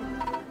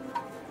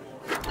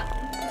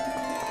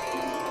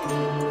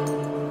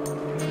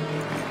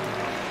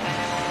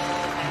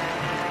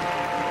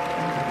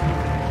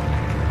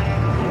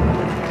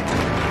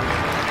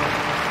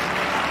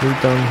 We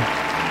don't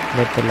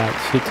let the light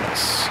hit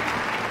us.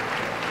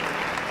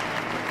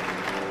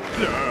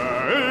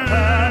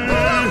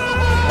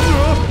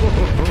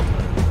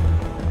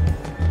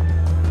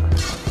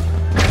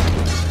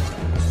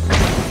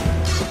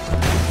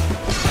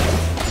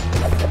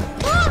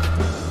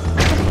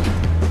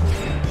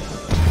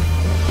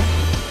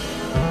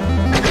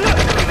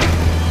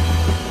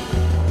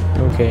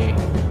 Okay.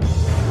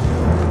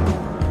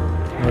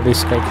 Now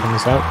this guy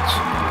comes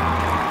out.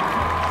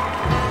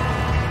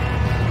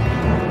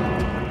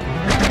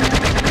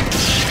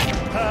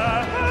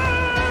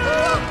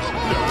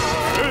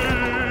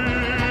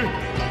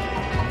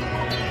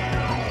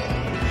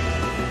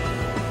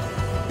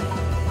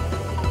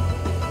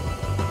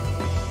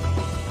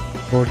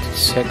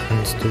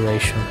 Seconds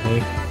duration,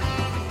 hey?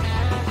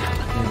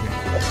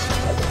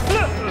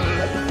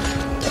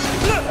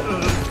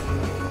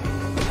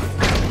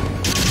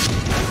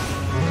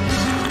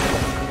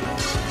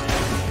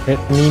 Let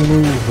me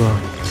move.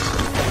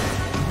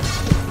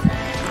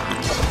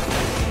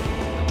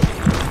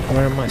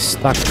 Where am I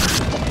stuck?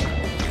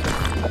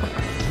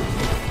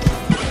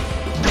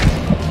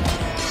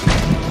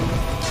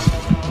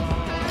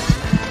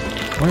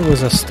 Why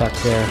was I stuck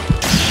there?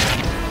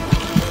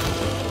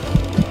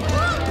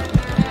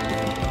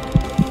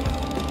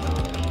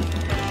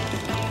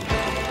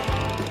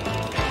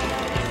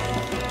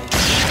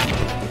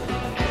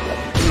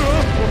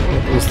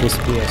 This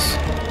PS.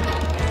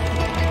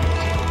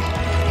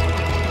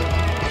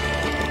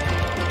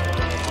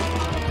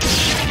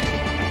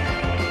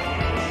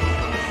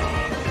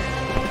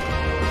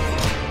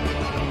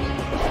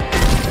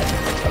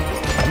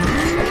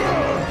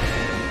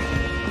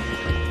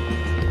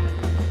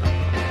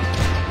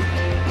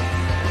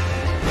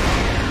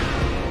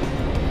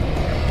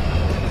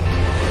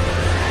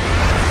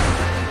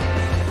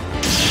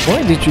 Why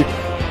did you?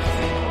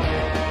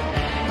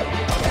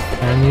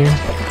 Can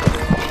you?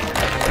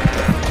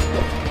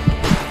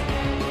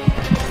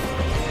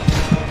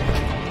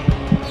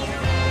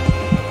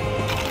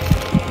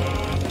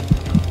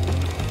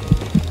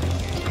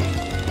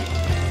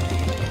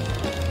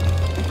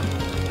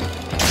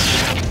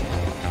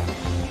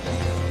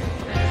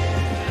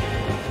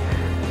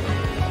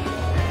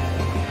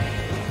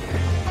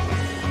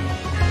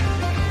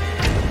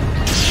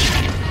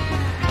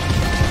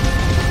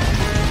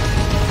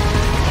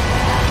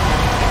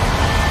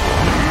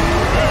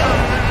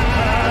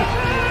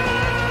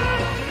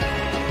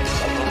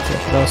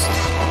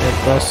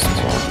 Get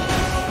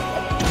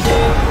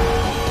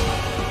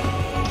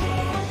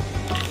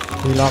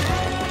heal up.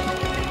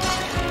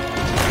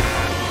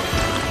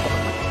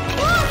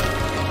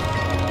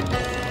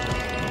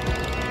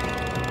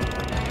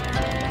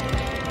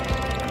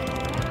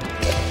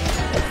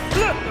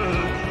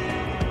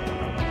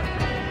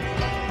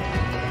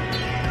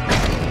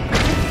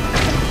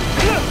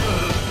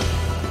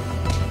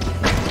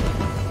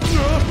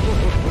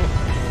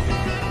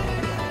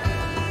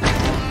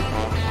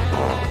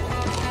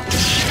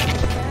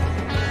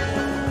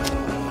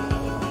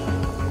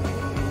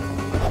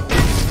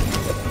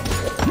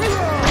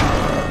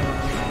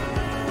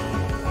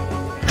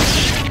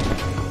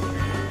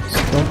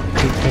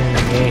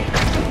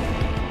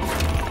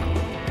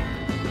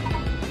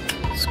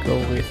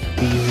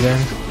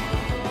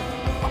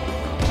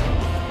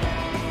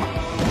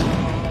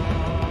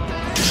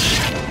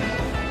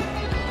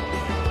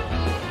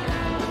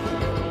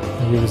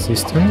 he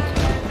resistant?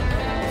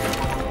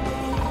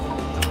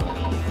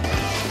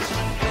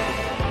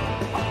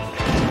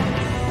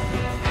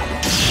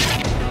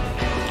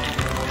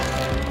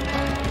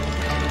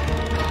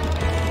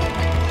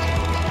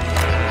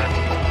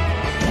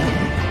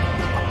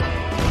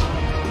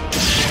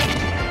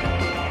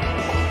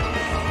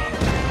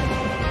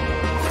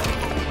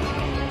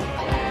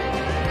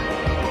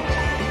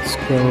 Let's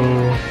go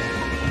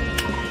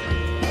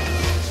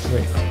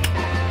with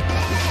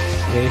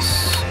this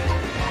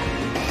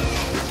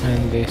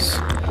and this,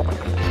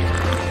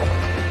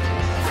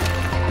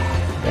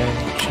 then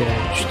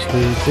change to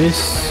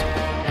this.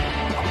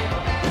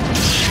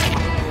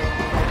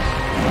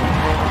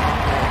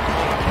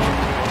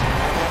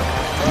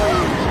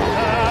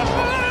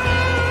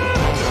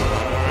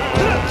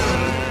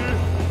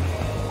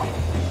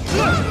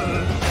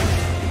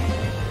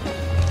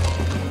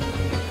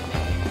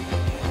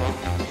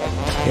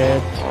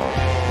 Get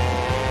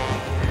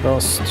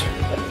lost.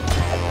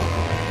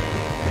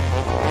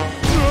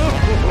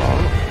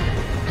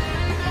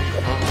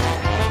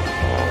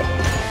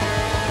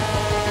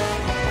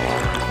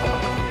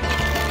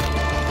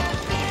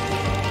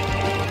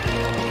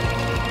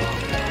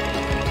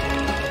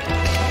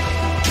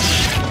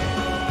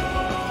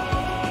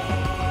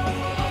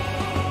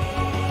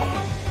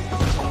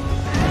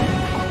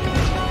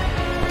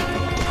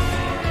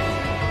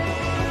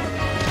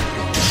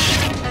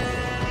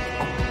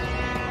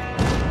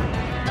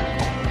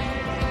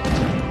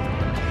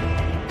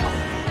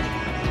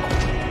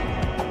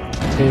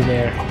 Stay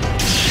there.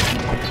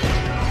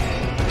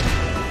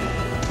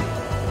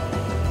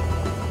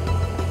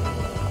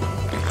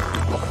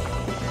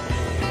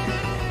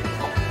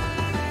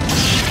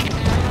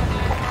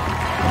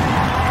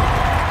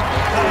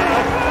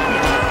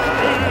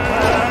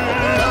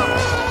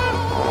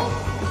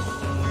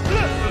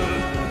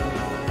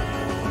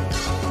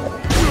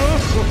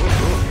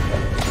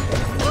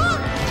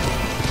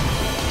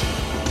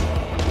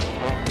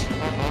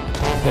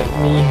 Let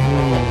me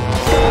move.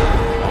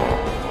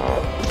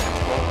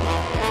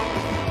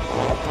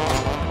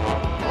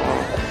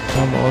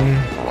 Come on.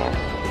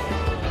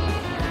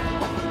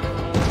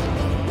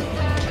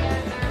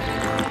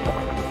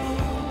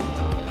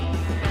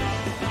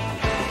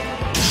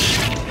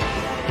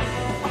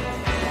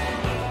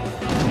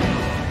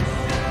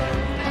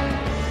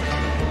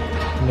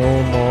 No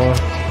more.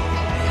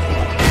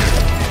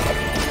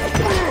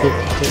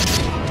 Hit.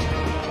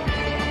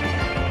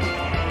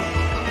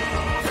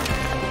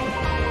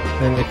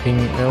 Anything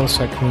else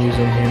I can use on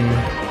him?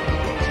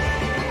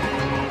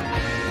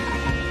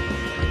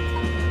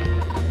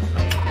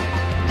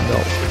 No.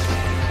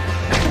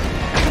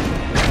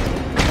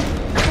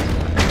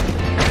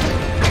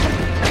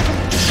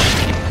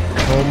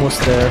 Almost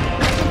there.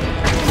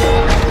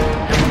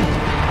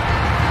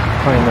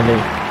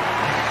 Finally.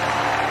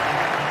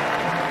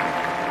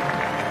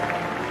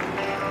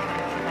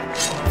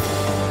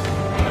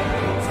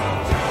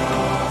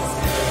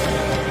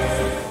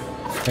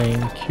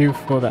 Thank you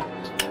for that.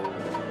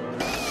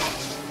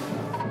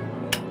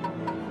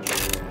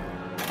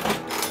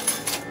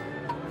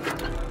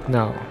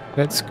 Now,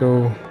 let's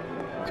go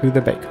to the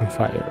bacon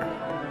fire.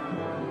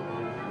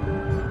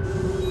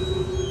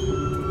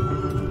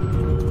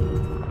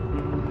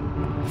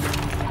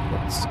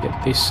 Let's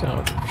get this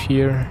out of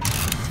here.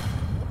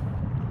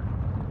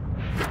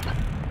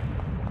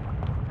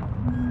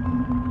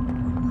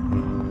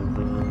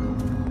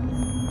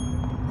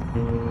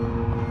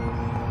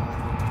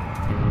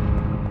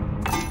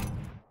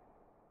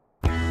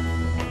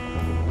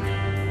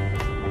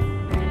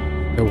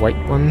 The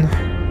white one.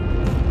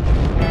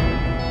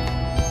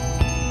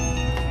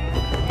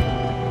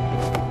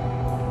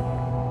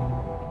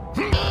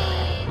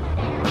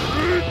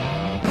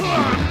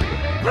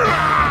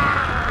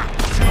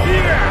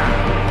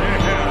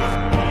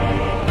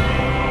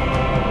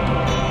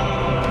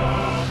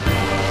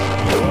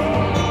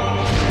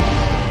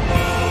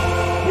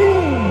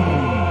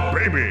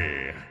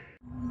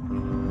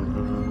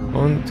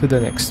 On to the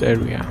next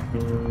area.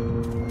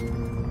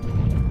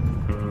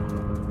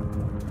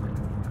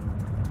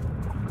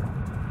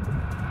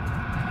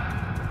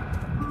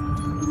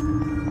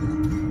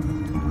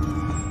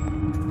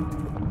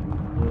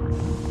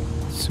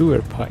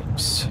 Sewer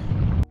pipes.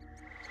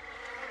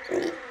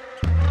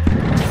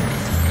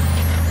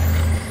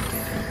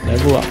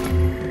 Level up.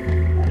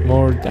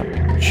 More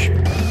damage.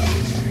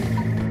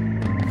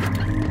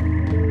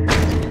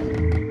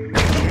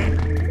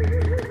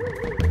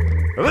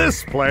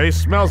 This place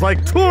smells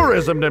like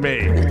tourism to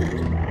me.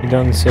 You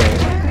don't say.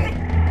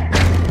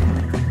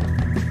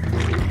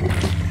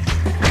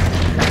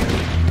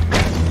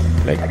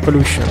 Like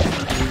pollution.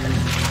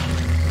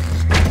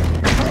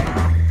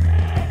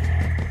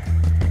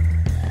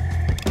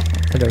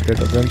 Hello, good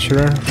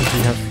adventurer. What do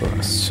you have for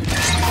us?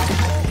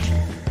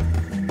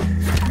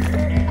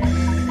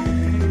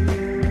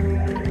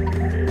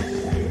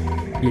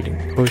 Healing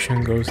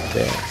potion goes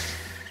there.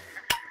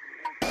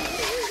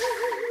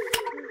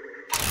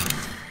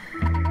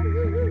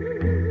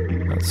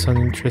 That's an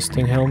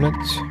interesting helmet.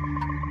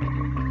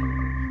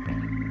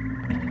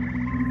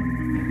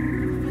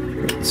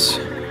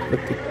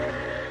 put the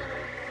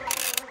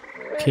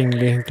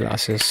kingly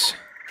glasses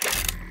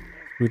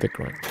through the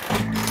ground.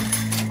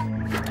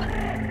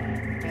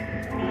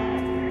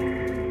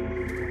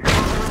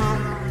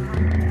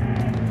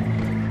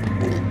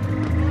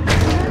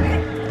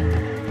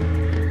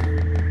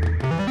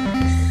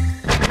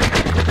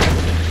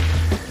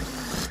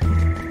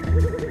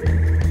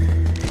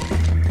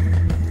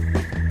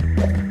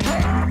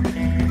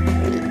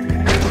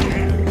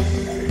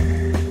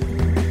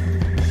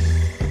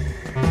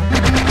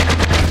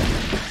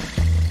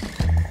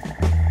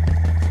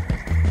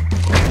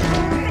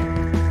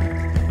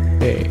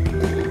 Okay,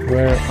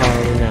 where are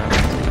we now?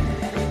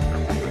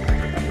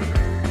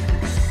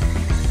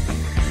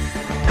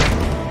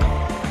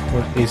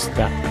 What is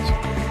that?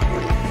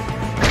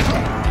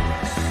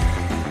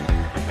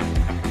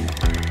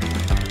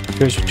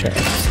 Treasure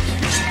chest.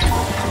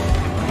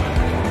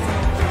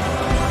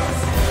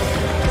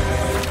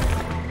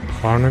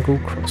 Barnacle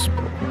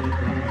crossbow.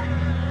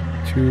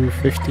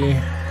 250.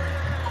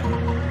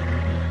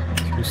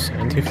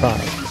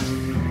 275.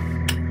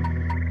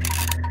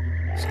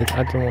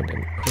 I don't want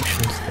any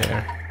potions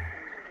there.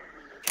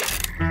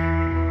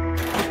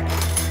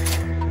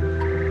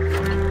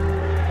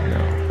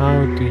 Now, how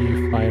do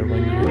you fire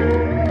when you...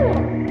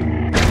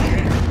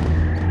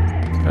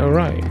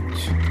 Alright.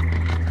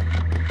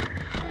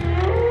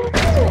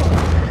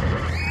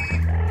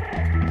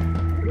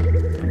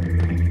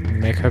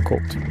 Mecha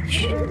goldfish.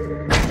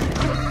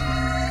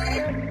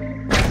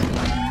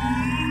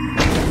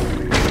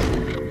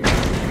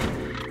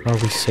 Are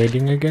we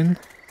sailing again?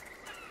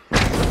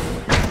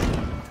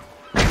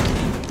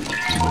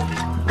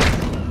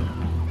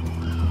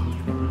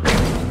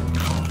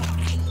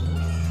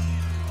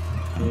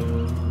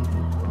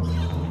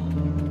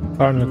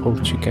 Barnacle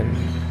chicken.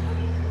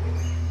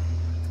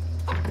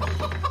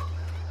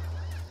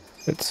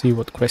 Let's see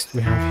what quest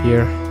we have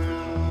here.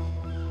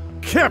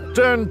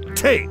 Captain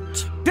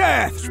Tate!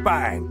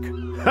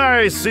 Deathspank!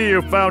 I see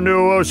you found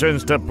new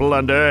oceans to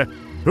plunder.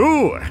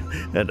 Ooh,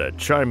 and a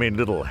charming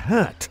little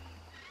hat.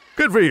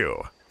 Good for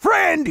you.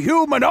 Friend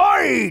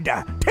humanoid!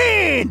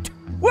 Taint!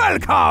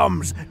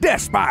 Welcomes,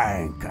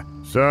 Deathspank!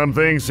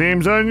 Something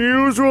seems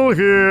unusual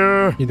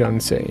here. You don't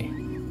say.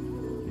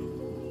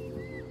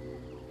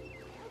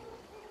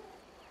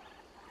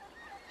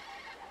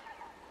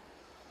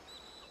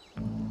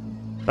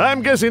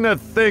 I'm guessing that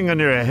thing on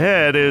your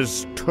head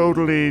is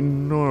totally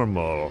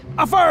normal.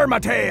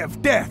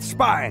 Affirmative,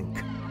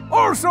 Deathspank!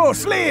 Also,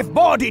 slave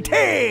body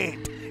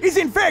Tate is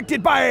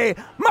infected by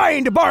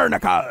mind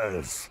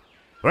barnacles!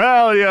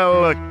 Well, you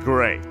look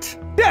great.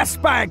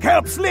 Deathspank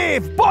helps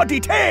slave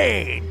body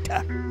Tate!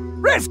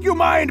 Rescue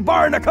mind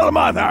barnacle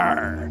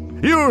mother!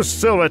 You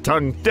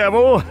silver-tongued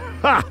devil!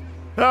 Ha!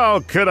 How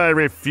could I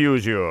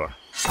refuse you?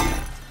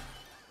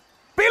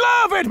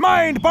 Beloved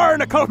mind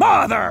barnacle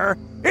mother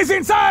is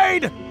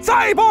inside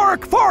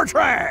Cyborg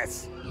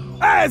Fortress,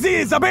 as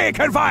is a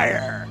bacon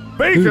fire.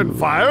 Bacon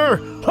fire?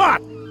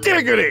 Hot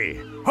diggity!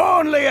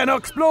 Only an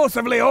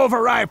explosively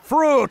overripe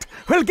fruit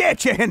will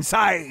get you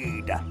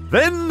inside.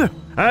 Then,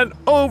 an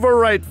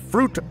overripe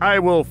fruit I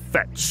will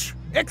fetch.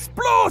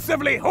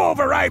 Explosively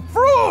overripe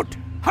fruit!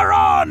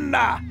 Haran!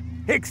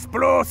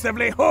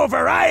 Explosively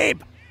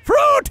overripe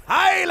Fruit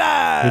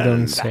Island! You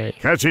don't say.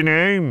 Catchy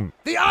name.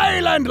 The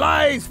island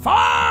lies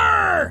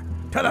far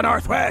to the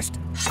northwest.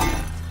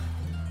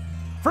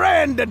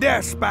 Friend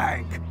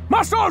Deathspank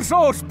must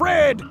also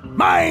spread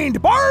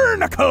mind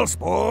barnacle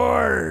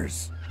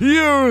spores.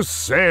 You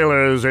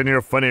sailors and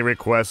your funny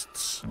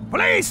requests.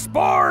 Place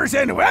spores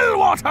in well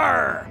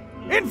water.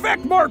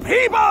 Infect more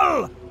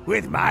people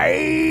with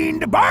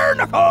mind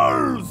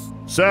barnacles.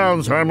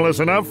 Sounds harmless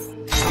enough.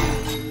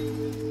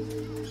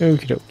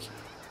 Okie dokie.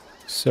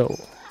 So,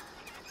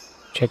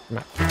 check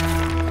map.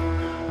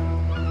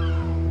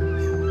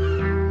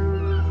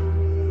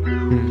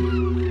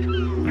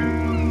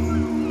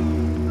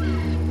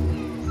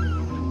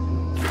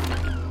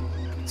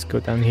 Let's go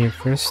down here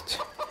first.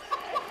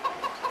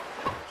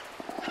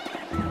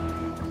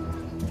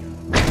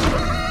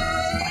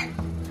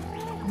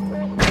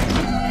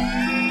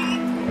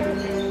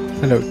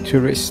 Hello,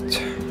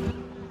 tourist.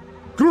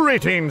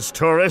 Greetings,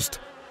 tourist.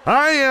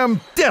 I am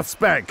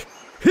Deathspank,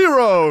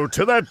 hero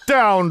to the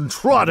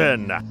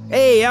downtrodden.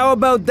 Hey, how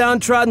about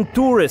downtrodden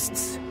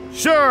tourists?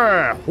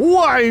 Sure,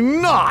 why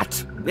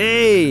not?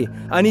 Hey,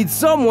 I need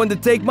someone to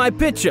take my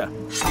picture.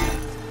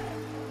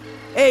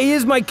 Hey,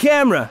 here's my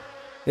camera.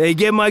 Hey,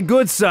 get my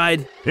good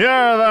side.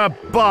 You're the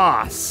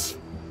boss.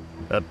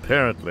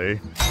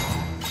 Apparently.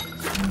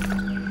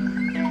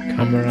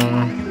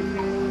 Camera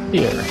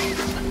here.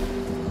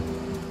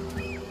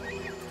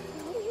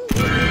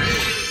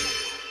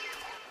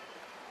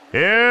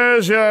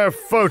 Here's your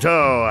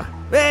photo.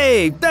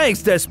 Hey,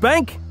 thanks,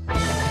 Deathspank.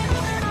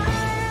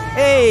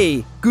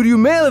 Hey, could you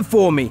mail it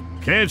for me?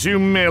 Can't you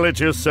mail it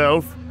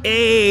yourself?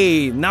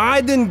 Hey, now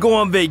I didn't go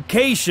on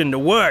vacation to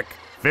work.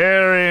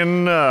 Fair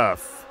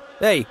enough.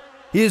 Hey,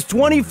 Here's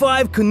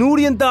 25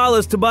 Canadian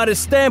dollars to buy the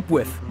stamp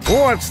with.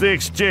 What's the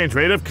exchange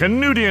rate of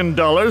Canadian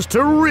dollars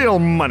to real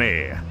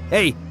money?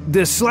 Hey,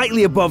 they're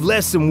slightly above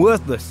less than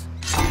worthless.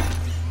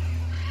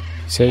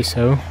 Say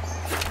so.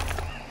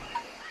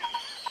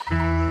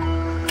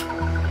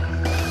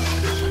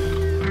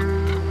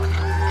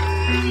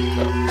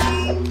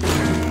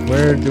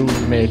 Where do we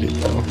made it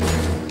though?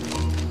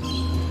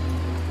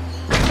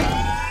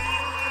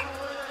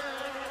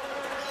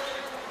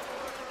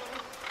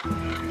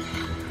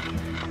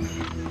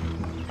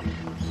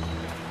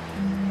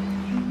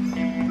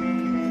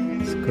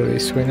 Let's go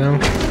this way now.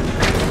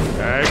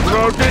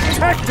 Aggro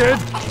detected!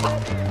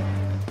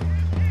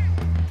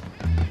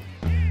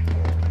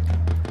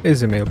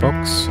 Is a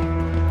mailbox.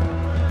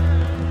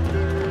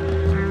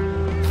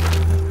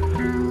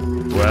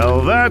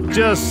 Well, that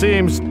just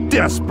seems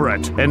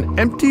desperate. An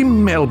empty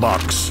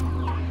mailbox.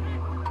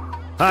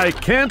 I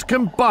can't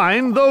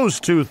combine those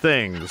two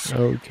things.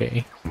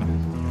 Okay.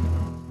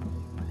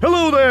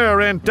 Hello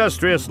there,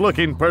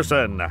 industrious-looking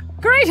person.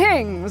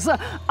 Greetings!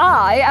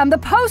 I am the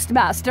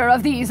postmaster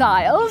of these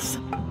isles.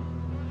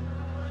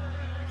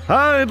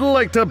 I'd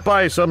like to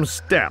buy some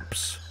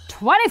stamps.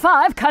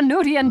 25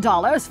 Canadian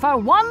dollars for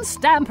one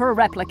stamper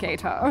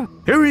replicator.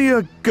 Here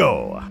you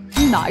go.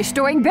 Nice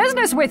doing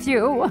business with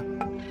you.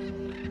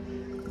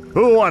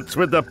 What's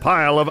with the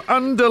pile of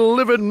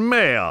undelivered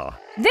mail?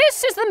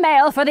 This is the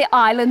mail for the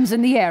islands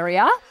in the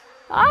area.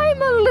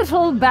 I'm a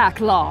little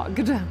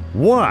backlogged.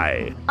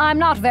 Why? I'm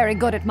not very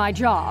good at my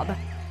job.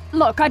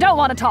 Look, I don't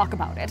want to talk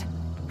about it.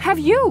 Have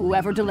you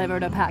ever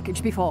delivered a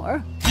package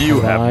before? You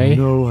Have have I?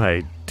 no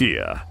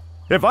idea.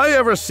 If I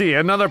ever see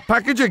another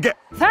package again...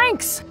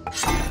 Thanks!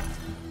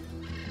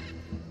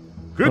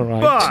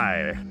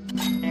 Goodbye!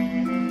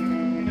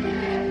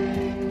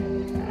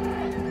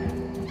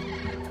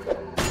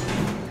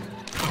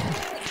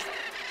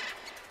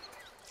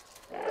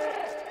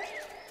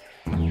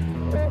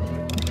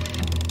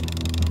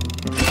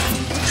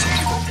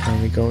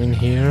 Can we go in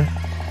here?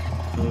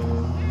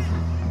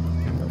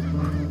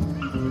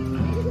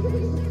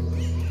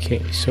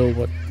 Okay, so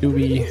what do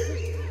we...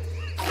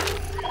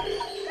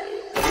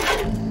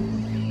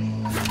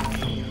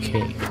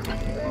 Okay,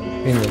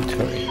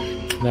 inventory.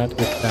 That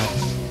with that.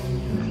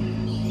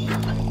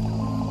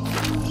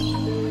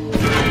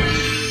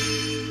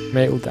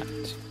 Mail that.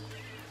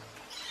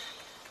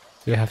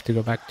 Do we have to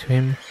go back to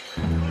him?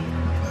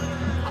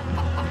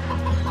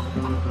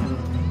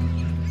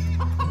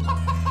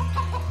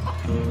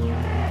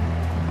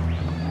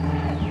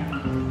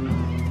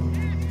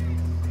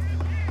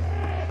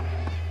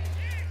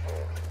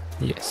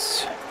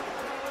 Yes.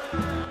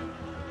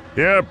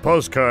 Your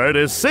postcard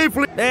is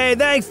safely... Hey,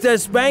 thanks,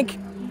 Despank.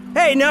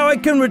 Hey, now I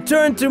can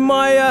return to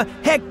my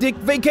hectic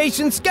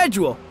vacation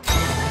schedule.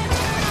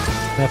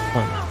 Have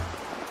fun.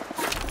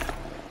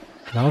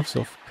 Gloves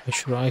of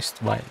pressurized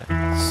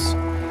violence.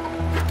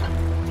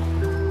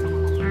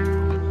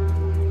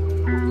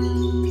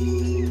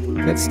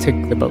 Let's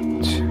take the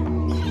boat.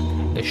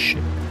 The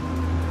ship.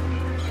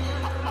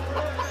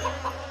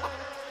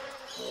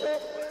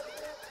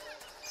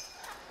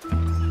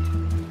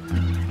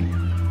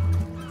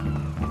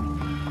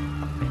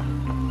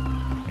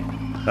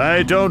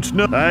 I don't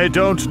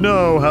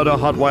know how to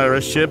hotwire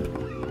a ship.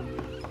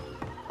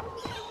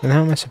 And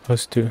how am I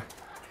supposed to?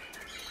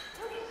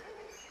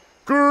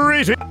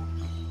 Greeting!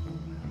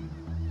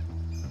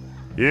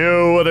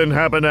 You wouldn't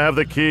happen to have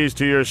the keys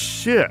to your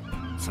ship.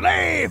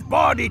 Slave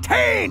body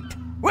taint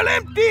will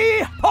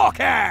empty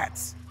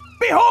pockets.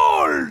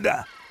 Behold,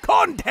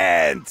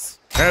 contents.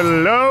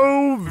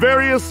 Hello,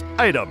 various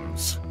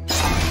items.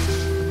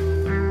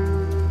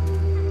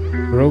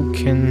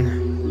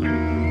 Broken.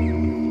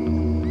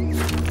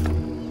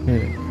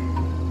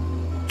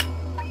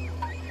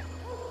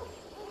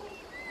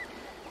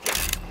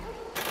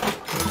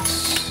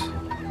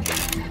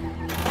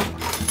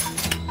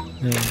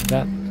 And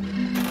that.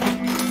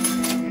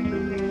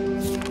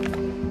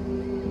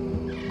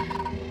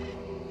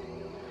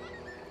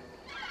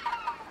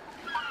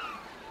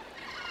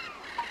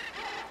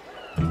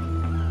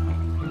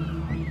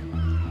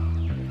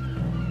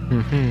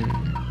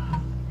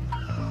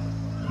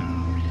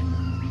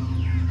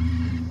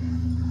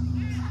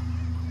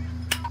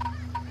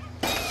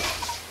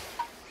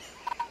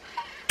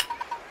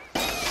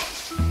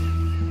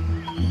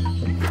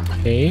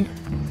 Okay.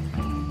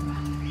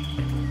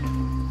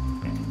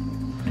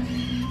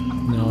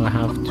 Now I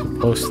have to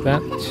post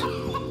that.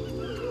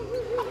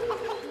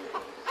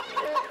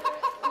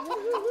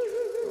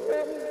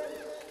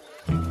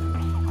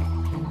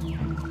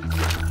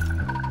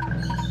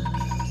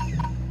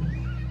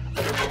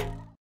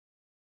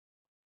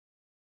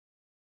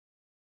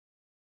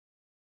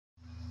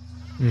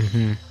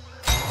 Mm-hmm.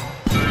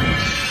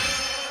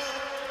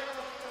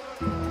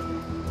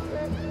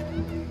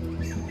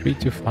 3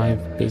 to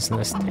 5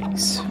 business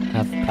days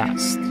have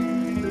passed.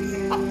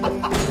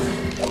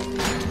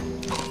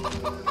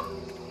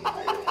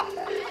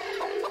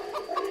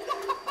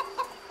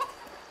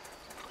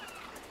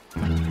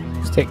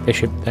 Let's take the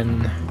ship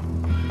then.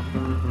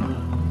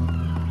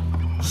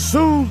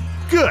 So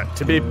good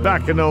to be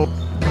back in old...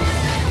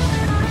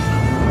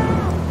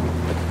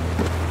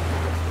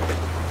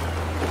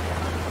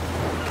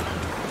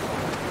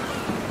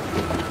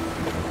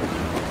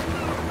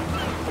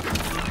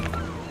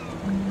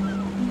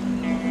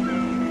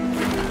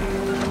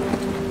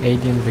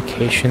 Alien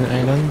Vacation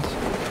Island.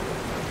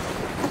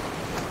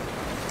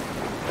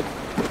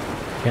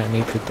 Yeah, I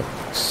need the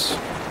dogs.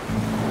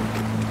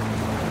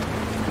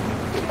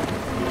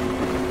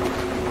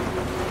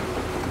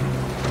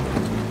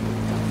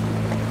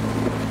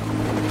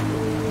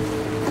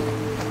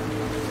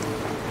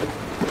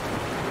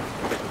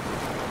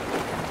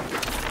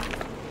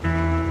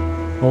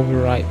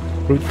 Override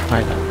route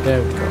pilot.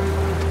 There we go.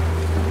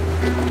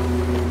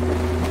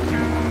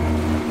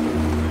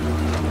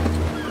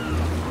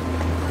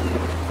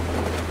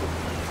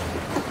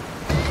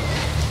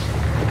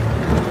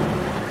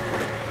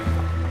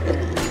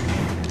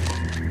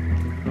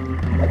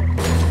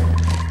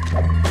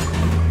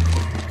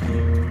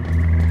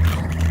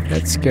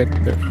 Let's get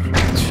the fruit.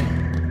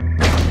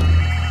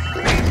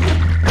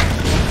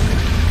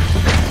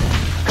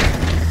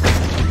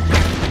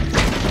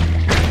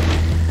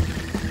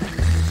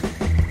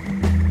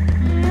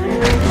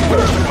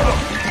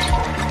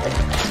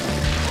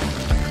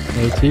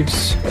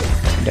 Natives,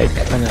 they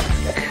panic.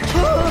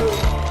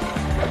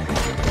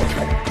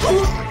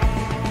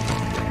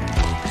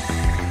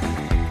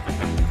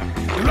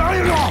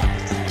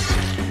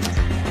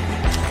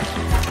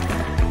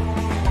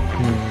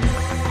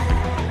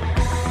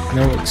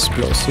 No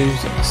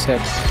explosives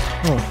except...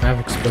 Oh, I have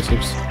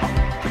explosives.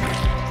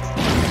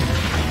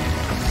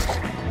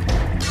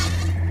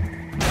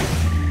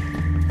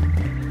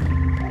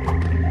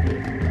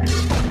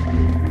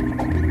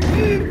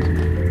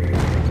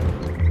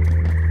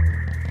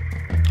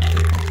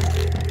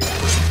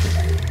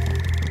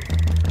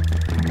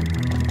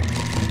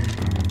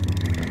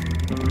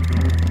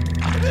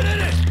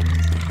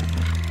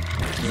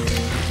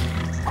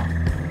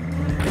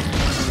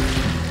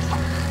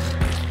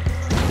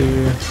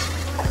 Two,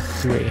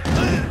 three.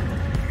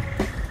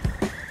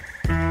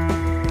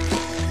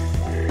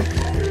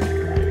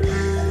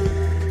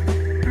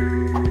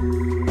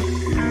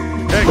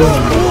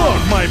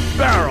 Explode my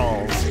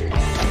barrels!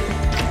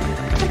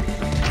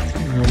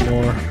 No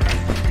more.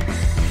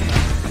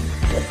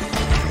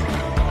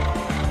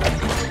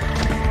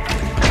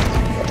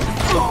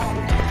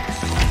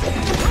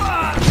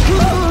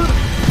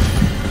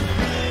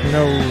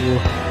 No.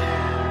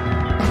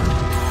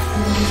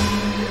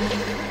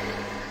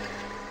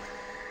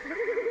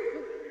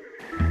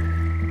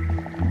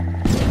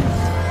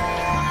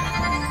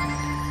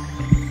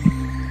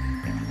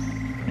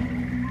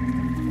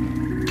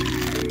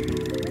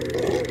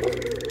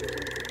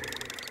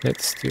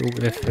 Let's deal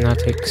with the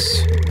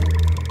fanatics.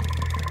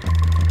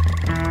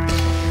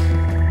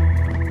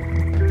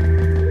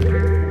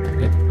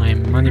 Get my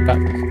money back.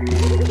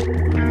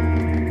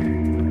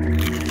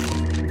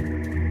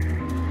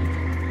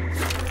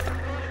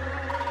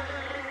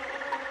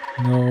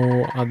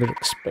 No other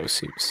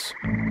explosives.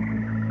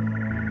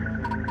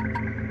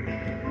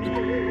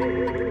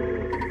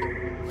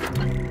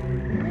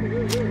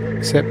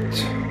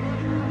 Except...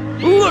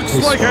 Looks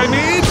like I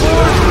need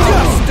more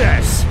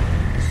justice!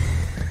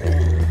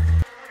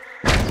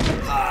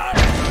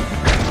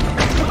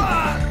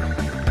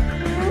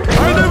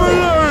 I never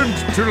learned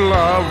to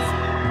love.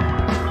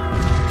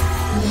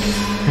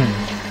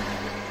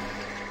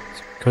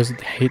 It's because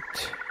it hit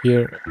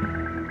here,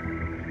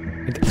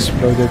 it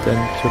exploded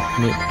and took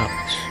me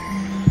out.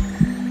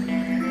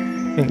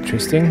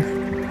 Interesting.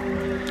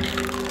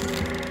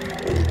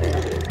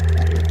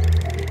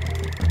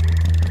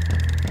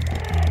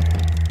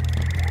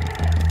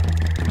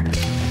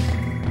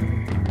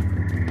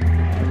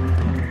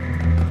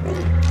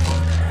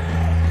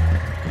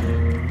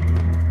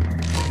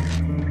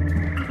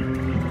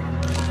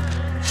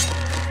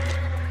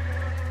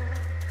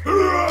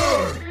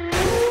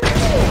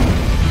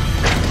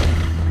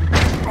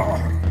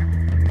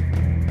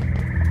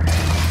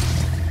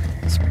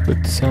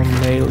 Put some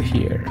mail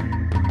here.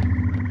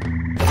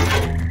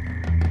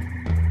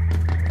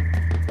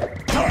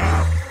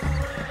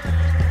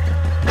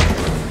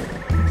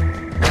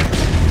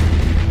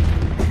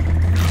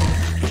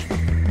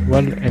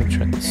 Well,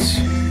 entrance.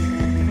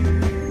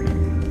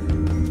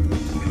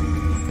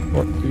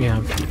 What do we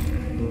have here?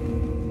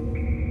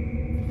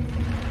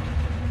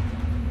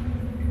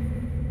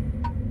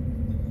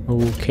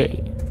 Okay,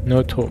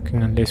 no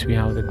talking unless we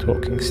have the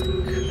talking stick.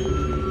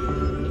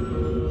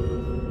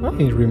 I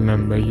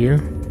remember you.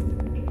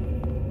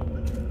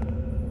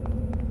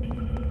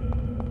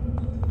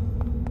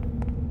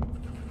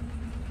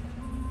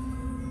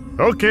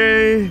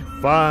 Okay,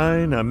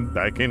 fine, I'm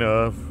backing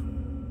off.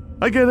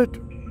 I get it.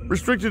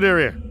 Restricted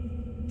area.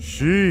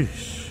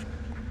 Sheesh.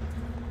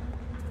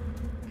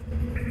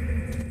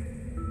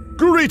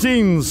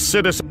 Greetings,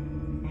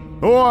 citizen.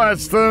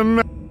 What's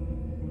the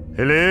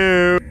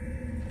Hello?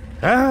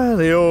 Ah,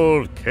 the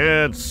old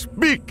can't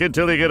speak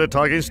until you get a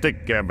talking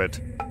stick,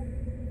 Gambit.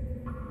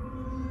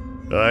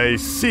 I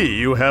see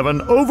you have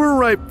an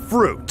overripe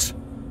fruit.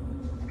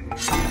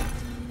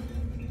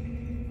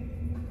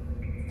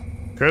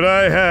 Could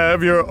I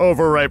have your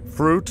overripe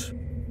fruit?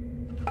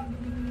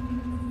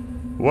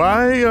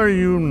 Why are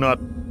you not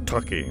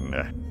talking?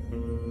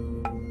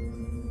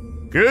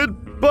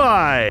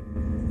 Goodbye!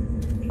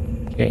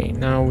 Okay,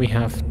 now we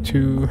have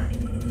to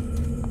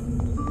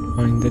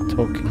find the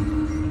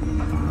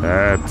token.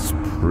 That's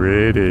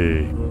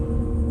pretty.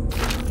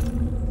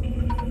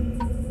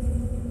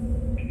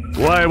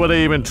 Why would I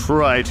even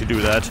try to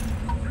do that?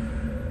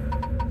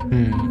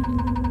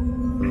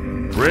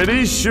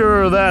 Pretty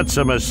sure that's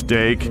a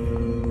mistake.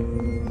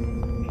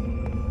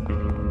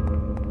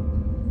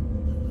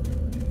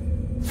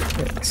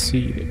 Let's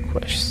see the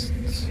quests.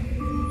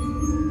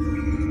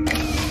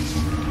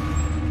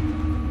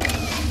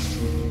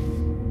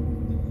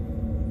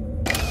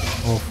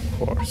 Of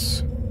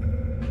course.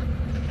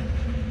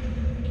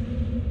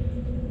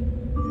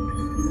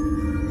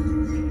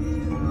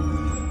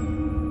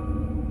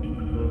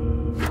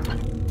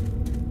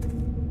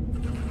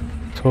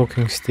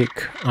 Talking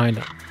Stick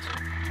Island.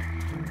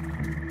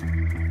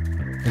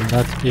 And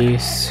that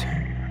is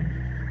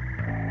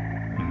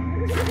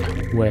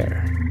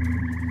where?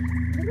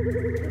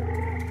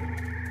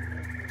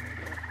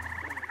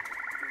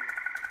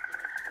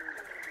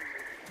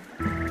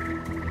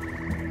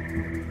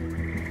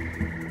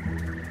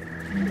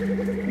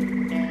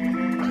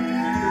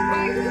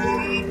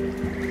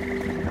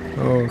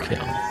 Okay,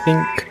 I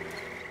think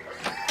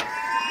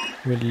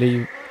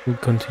we'll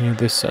continue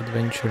this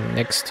adventure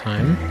next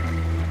time.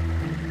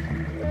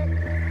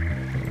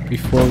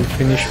 Before we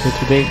finish for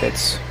today,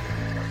 let's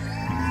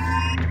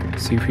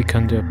see if we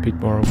can do a bit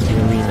more of the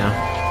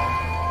arena.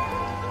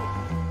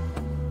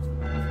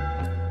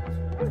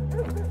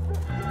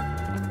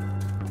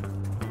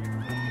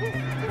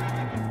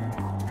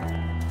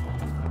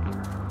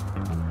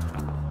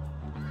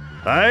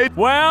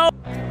 Well,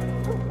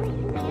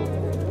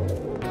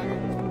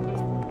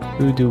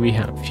 who do we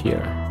have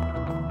here?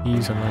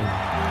 He's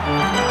alive.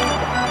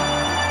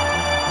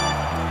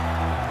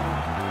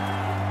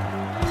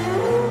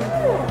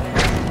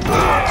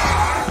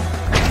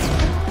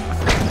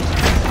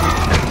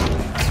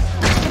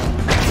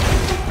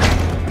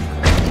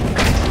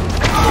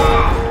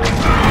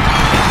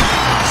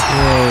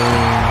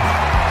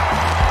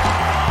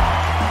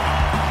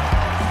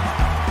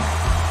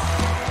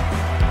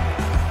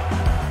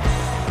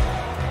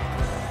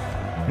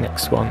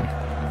 Next one.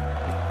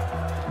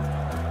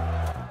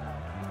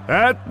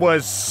 that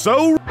was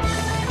so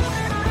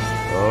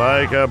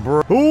like a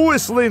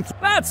whistling.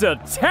 That's a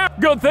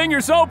good thing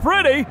you're so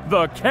pretty.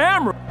 The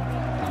camera.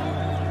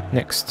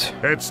 Next.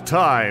 It's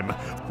time.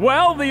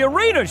 Well, the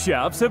arena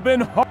chefs have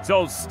been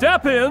so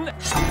step in.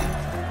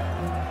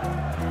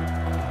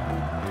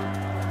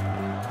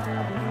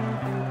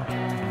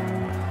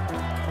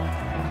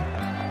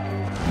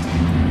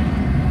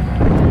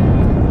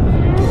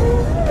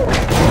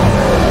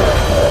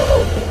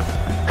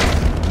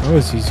 That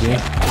was easy.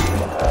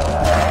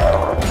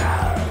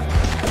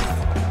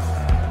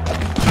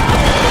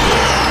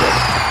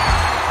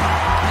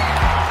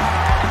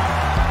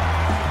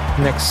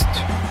 Next.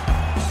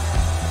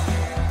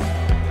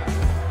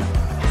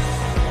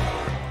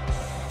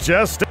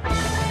 Just.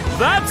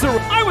 That's a.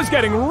 I was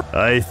getting.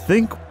 I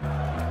think.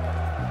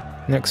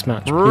 Next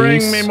match,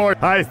 Bring please. me more.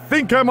 I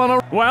think I'm on a.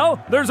 Well,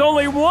 there's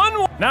only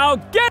one. Now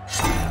get.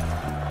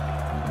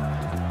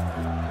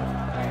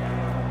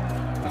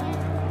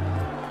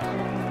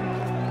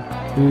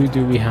 Who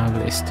do we have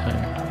this time?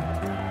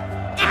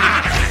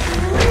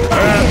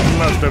 That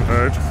must have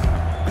hurt.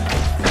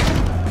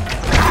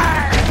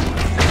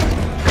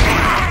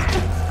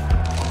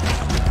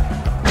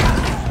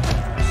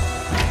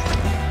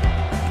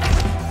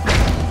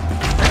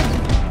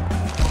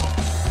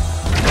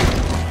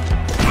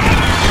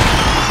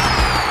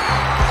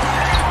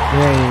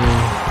 Yay.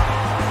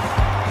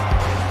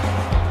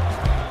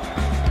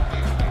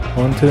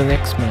 On to the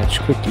next match,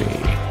 quickly.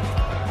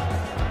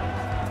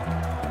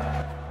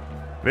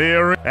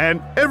 There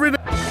and every.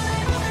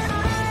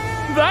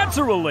 That's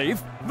a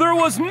relief. There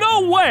was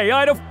no way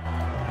I'd have.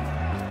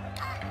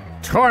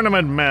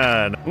 Tournament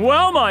man.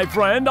 Well, my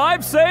friend,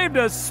 I've saved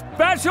a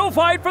special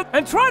fight for.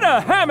 And try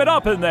to ham it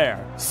up in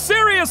there.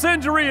 Serious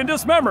injury and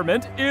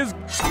dismemberment is.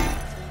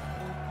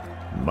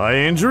 My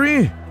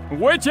injury?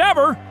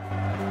 Whichever.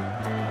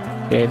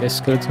 Okay, the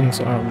skeletons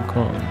are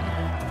gone.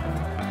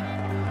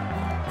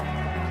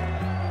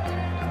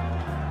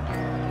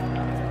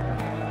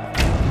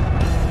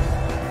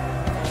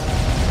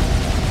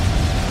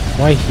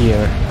 Why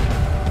here?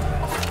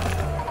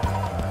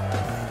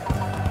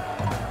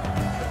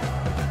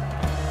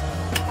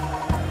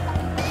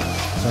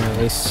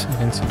 This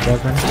against the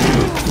dragon.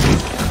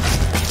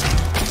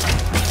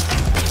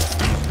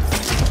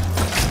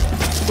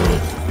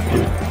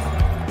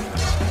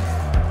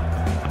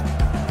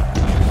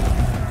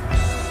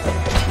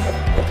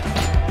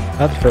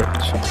 That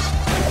hurt.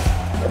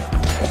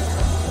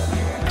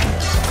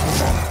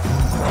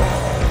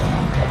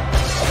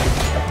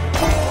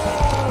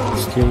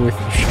 Deal with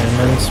the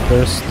shamans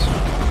first.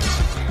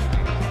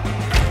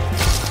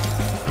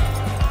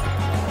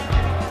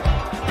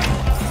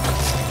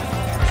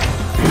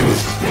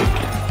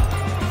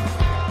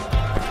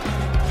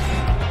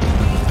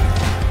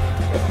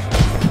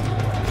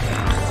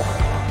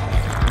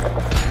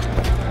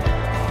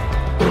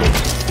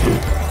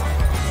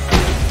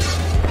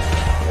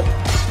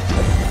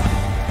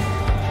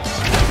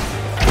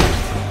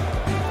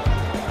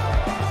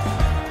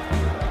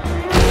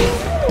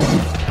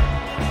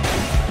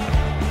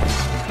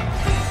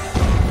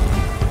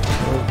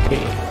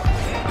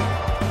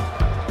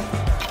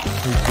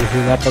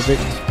 heal up a bit.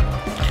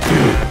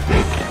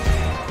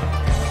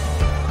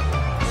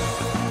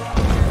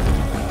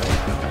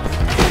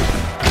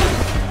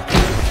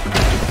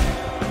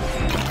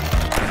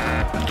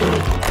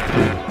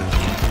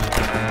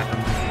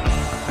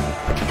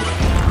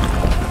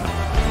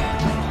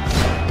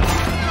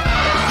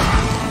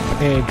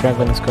 Hey,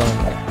 dragon's gone.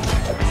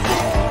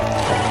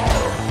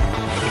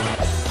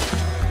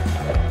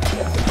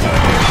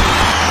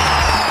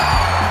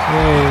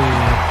 Yay!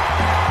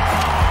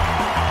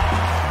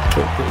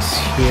 Put this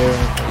here,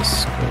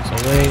 this goes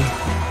away.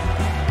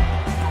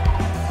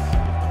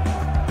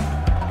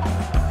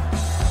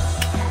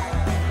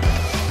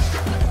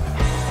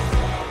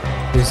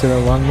 Is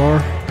there one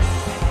more?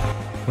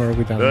 Or are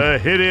we done? The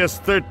hideous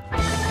third.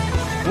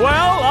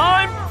 Well,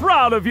 I'm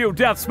proud of you,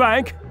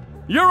 Deathspank.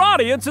 Your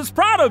audience is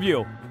proud of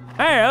you.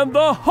 And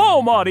the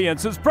home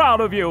audience is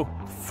proud of you.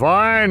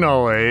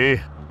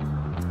 Finally.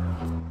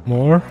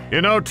 More?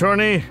 You know,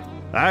 Tony,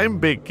 I'm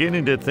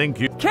beginning to think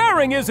you.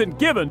 Caring isn't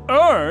given,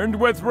 earned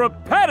with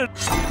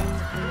repetitive.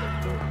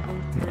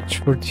 Match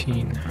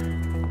 14.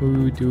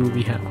 Who do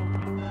we have?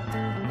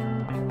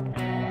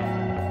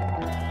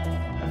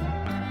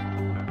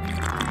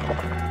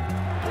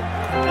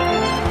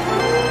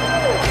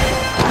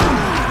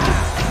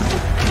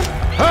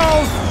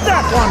 How's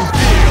that one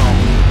feel?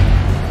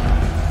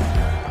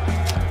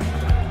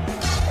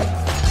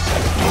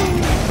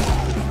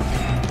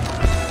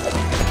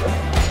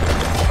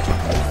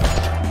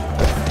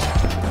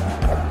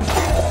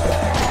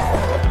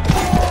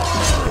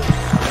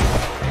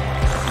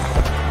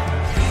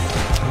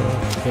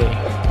 Okay.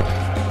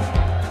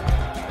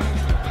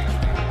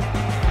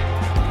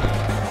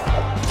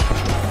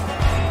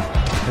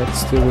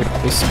 Let's do it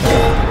this way.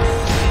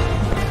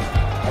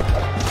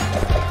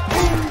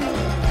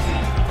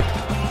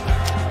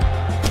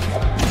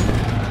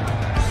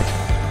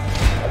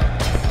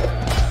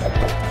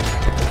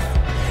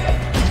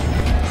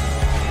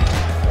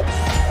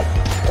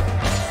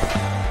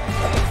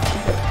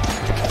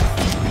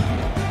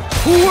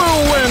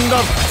 Whirlwind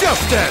of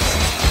justice!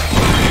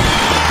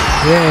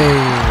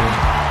 Yay!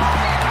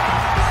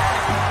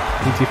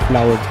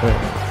 Deflowered her.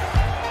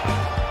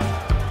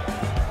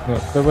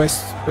 Not the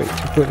best way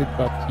to put it,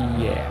 but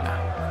yeah.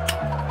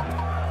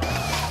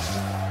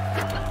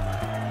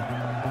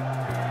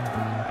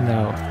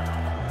 Now,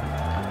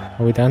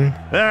 are we done?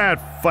 That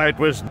fight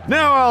was.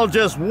 Now I'll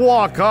just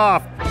walk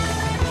off.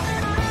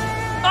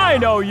 I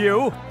know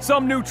you.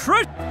 Some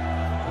nutrition.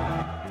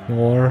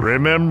 More?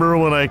 Remember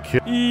when I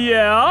killed?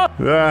 Yeah.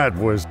 That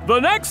was.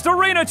 The next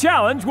arena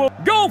challenge will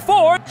go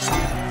for.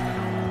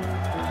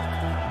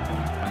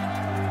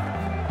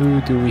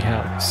 Who do we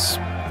have?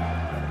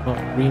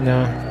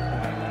 Arena.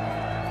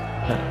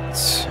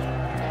 That's.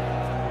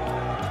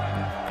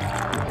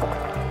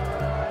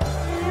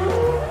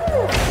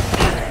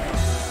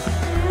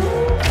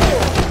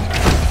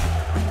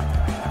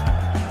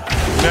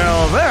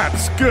 Now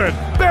that's good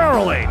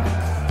barreling.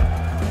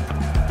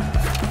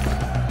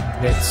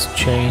 Let's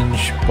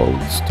change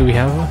boats. Do we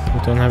have one?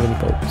 We don't have any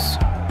boats.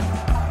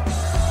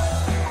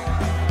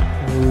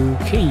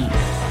 Okay.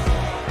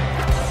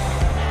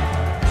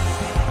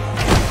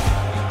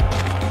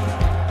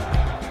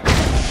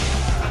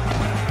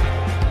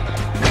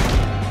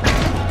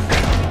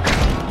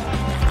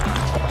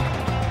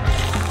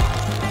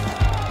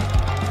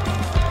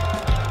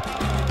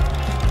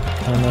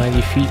 Can I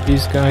defeat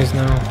these guys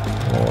now?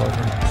 Or...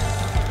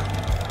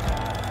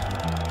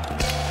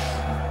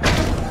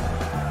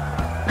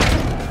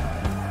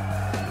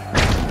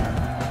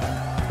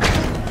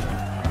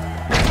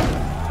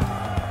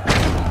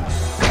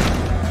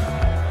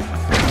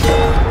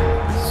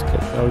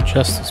 our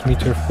justice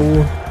meter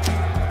full,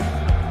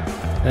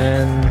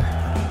 and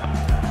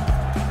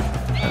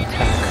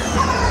attack.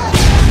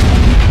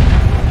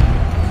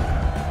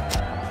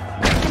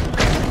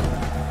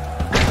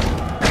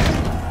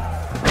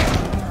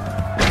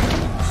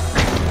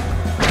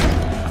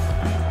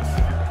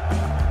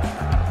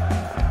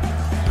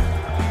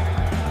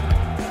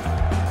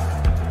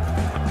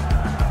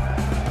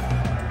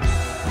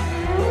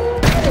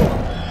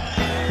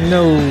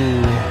 No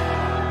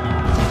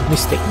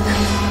mistake.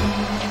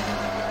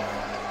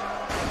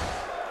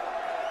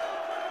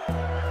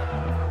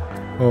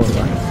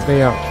 Alright,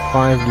 they are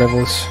 5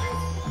 levels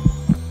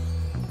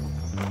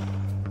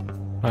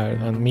higher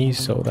than me,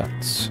 so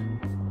that's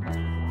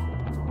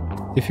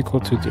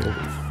difficult to deal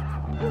with.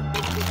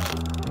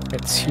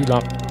 Let's heal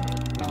up.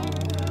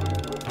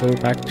 Go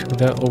back to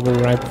the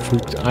overripe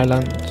fruit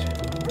island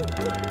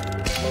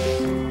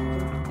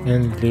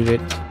and leave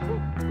it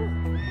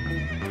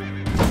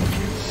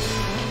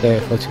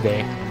there for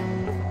today.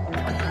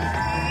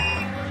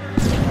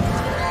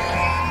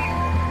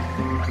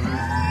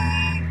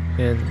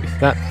 And with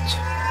that,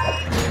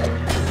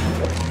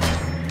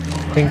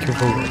 thank you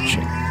for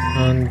watching.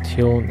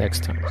 Until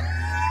next time.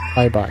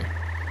 Bye bye.